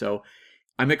franchise. So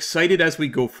I'm excited as we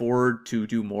go forward to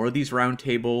do more of these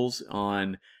roundtables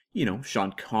on,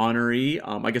 Sean Connery.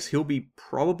 I guess he'll be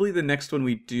probably the next one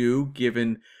we do,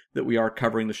 given that we are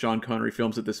covering the Sean Connery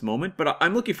films at this moment. But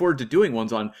I'm looking forward to doing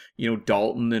ones on,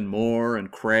 Dalton and Moore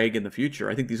and Craig in the future.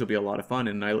 I think these will be a lot of fun,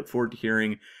 and I look forward to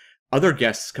hearing other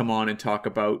guests come on and talk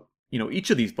about,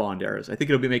 each of these Bond eras. I think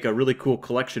it'll make a really cool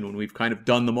collection when we've kind of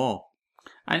done them all.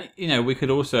 And, we could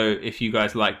also, if you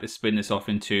guys like to spin this off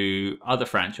into other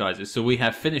franchises. So we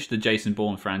have finished the Jason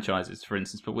Bourne franchises, for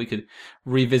instance, but we could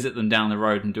revisit them down the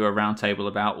road and do a roundtable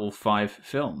about all 5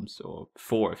 films, or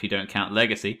 4 if you don't count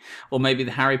Legacy, or maybe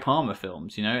the Harry Palmer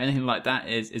films, anything like that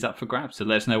is up for grabs. So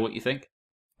let us know what you think.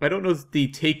 I don't know if the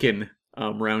Taken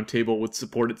roundtable would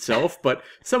support itself, but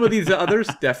some of these others,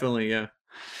 definitely, yeah.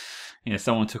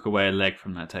 Someone took away a leg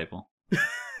from that table.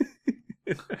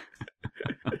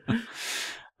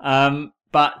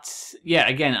 But yeah,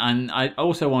 again, and I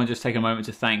also want to just take a moment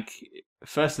to thank,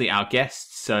 firstly, our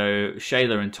guests. So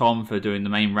Shayla and Tom for doing the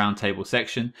main roundtable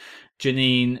section,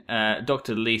 Janine,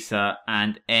 Dr. Lisa,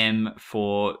 and Em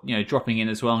for dropping in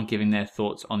as well and giving their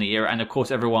thoughts on the era, and of course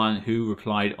everyone who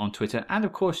replied on Twitter, and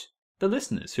of course the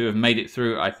listeners who have made it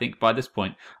through. I think by this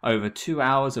point over 2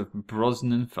 hours of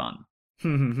Brosnan fun.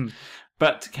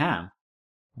 But Cam,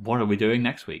 what are we doing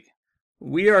next week?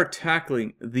 We are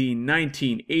tackling the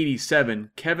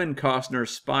 1987 Kevin Costner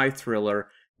spy thriller,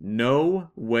 No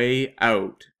Way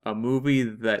Out, a movie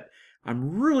that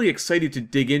I'm really excited to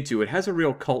dig into. It has a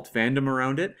real cult fandom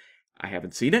around it. I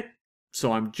haven't seen it,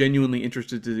 so I'm genuinely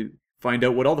interested to find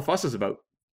out what all the fuss is about.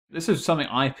 This is something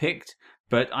I picked,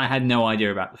 but I had no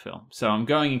idea about the film. So I'm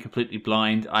going in completely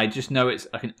blind. I just know it's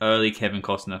like an early Kevin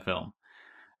Costner film.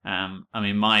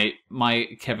 My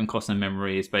Kevin Costner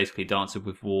memory is basically Dances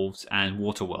with Wolves and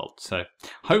Waterworld, so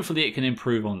hopefully it can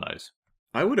improve on those.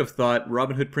 I would have thought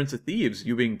Robin Hood, Prince of Thieves,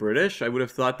 you being British, I would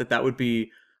have thought that would be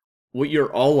what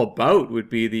you're all about, would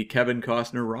be the Kevin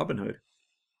Costner Robin Hood.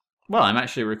 Well, I'm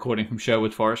actually recording from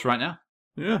Sherwood Forest right now.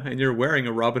 Yeah, and you're wearing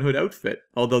a Robin Hood outfit,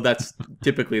 although that's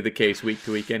typically the case week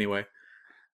to week anyway.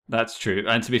 That's true,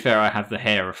 and to be fair, I have the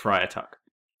hair of Friar Tuck.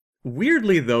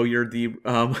 Weirdly, though, you're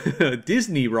the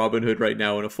Disney Robin Hood right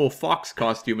now in a full fox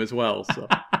costume as well. So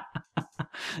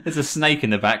there's a snake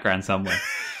in the background somewhere.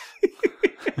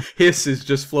 Hiss is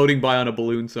just floating by on a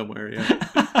balloon somewhere.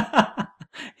 Yeah,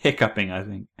 hiccuping, I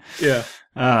think. Yeah.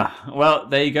 Well,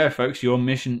 there you go, folks. Your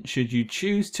mission, should you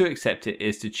choose to accept it,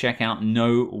 is to check out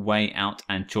No Way Out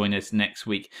and join us next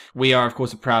week. We are, of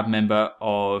course, a proud member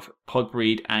of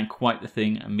Podbreed and Quite the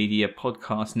Thing Media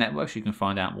podcast networks. You can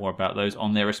find out more about those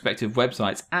on their respective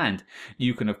websites. And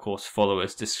you can, of course, follow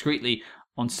us discreetly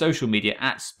on social media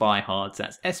at SpyHards.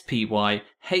 That's SPYHARDS.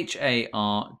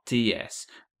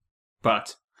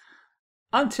 But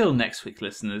until next week,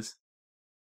 listeners,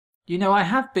 I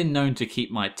have been known to keep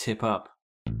my tip up.